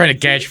you're just trying to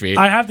catch me.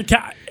 I have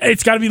to.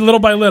 It's got to be little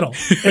by little.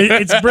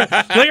 It's brick.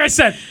 Like I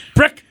said,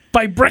 brick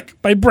by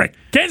brick by brick.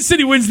 Kansas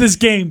City wins this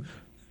game.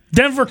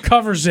 Denver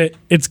covers it.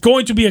 It's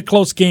going to be a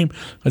close game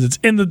because it's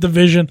in the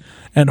division.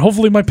 And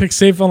hopefully my pick's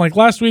safe unlike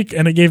last week.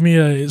 And it gave me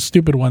a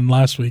stupid one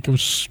last week. It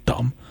was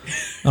dumb. I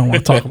don't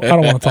want to talk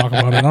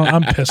about it.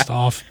 I'm pissed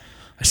off.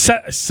 I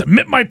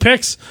submit my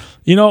picks,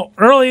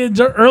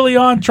 early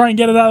on, try and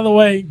get it out of the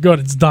way. Good,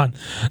 it's done.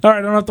 All right,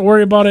 I don't have to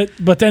worry about it.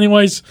 But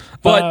anyways.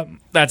 But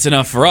that's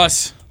enough for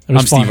us. I'm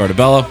fun. Steve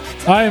Artabello.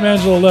 I am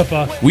Angelo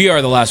Lippa. We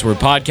are the Last Word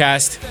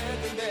Podcast.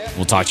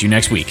 We'll talk to you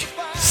next week.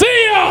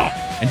 See ya!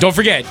 And don't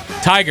forget,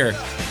 Tiger.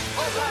 Nothing's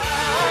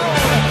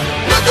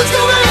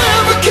gonna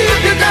ever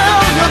keep you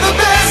down. You're the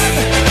best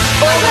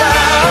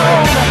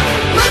around.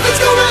 Nothing's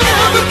gonna ever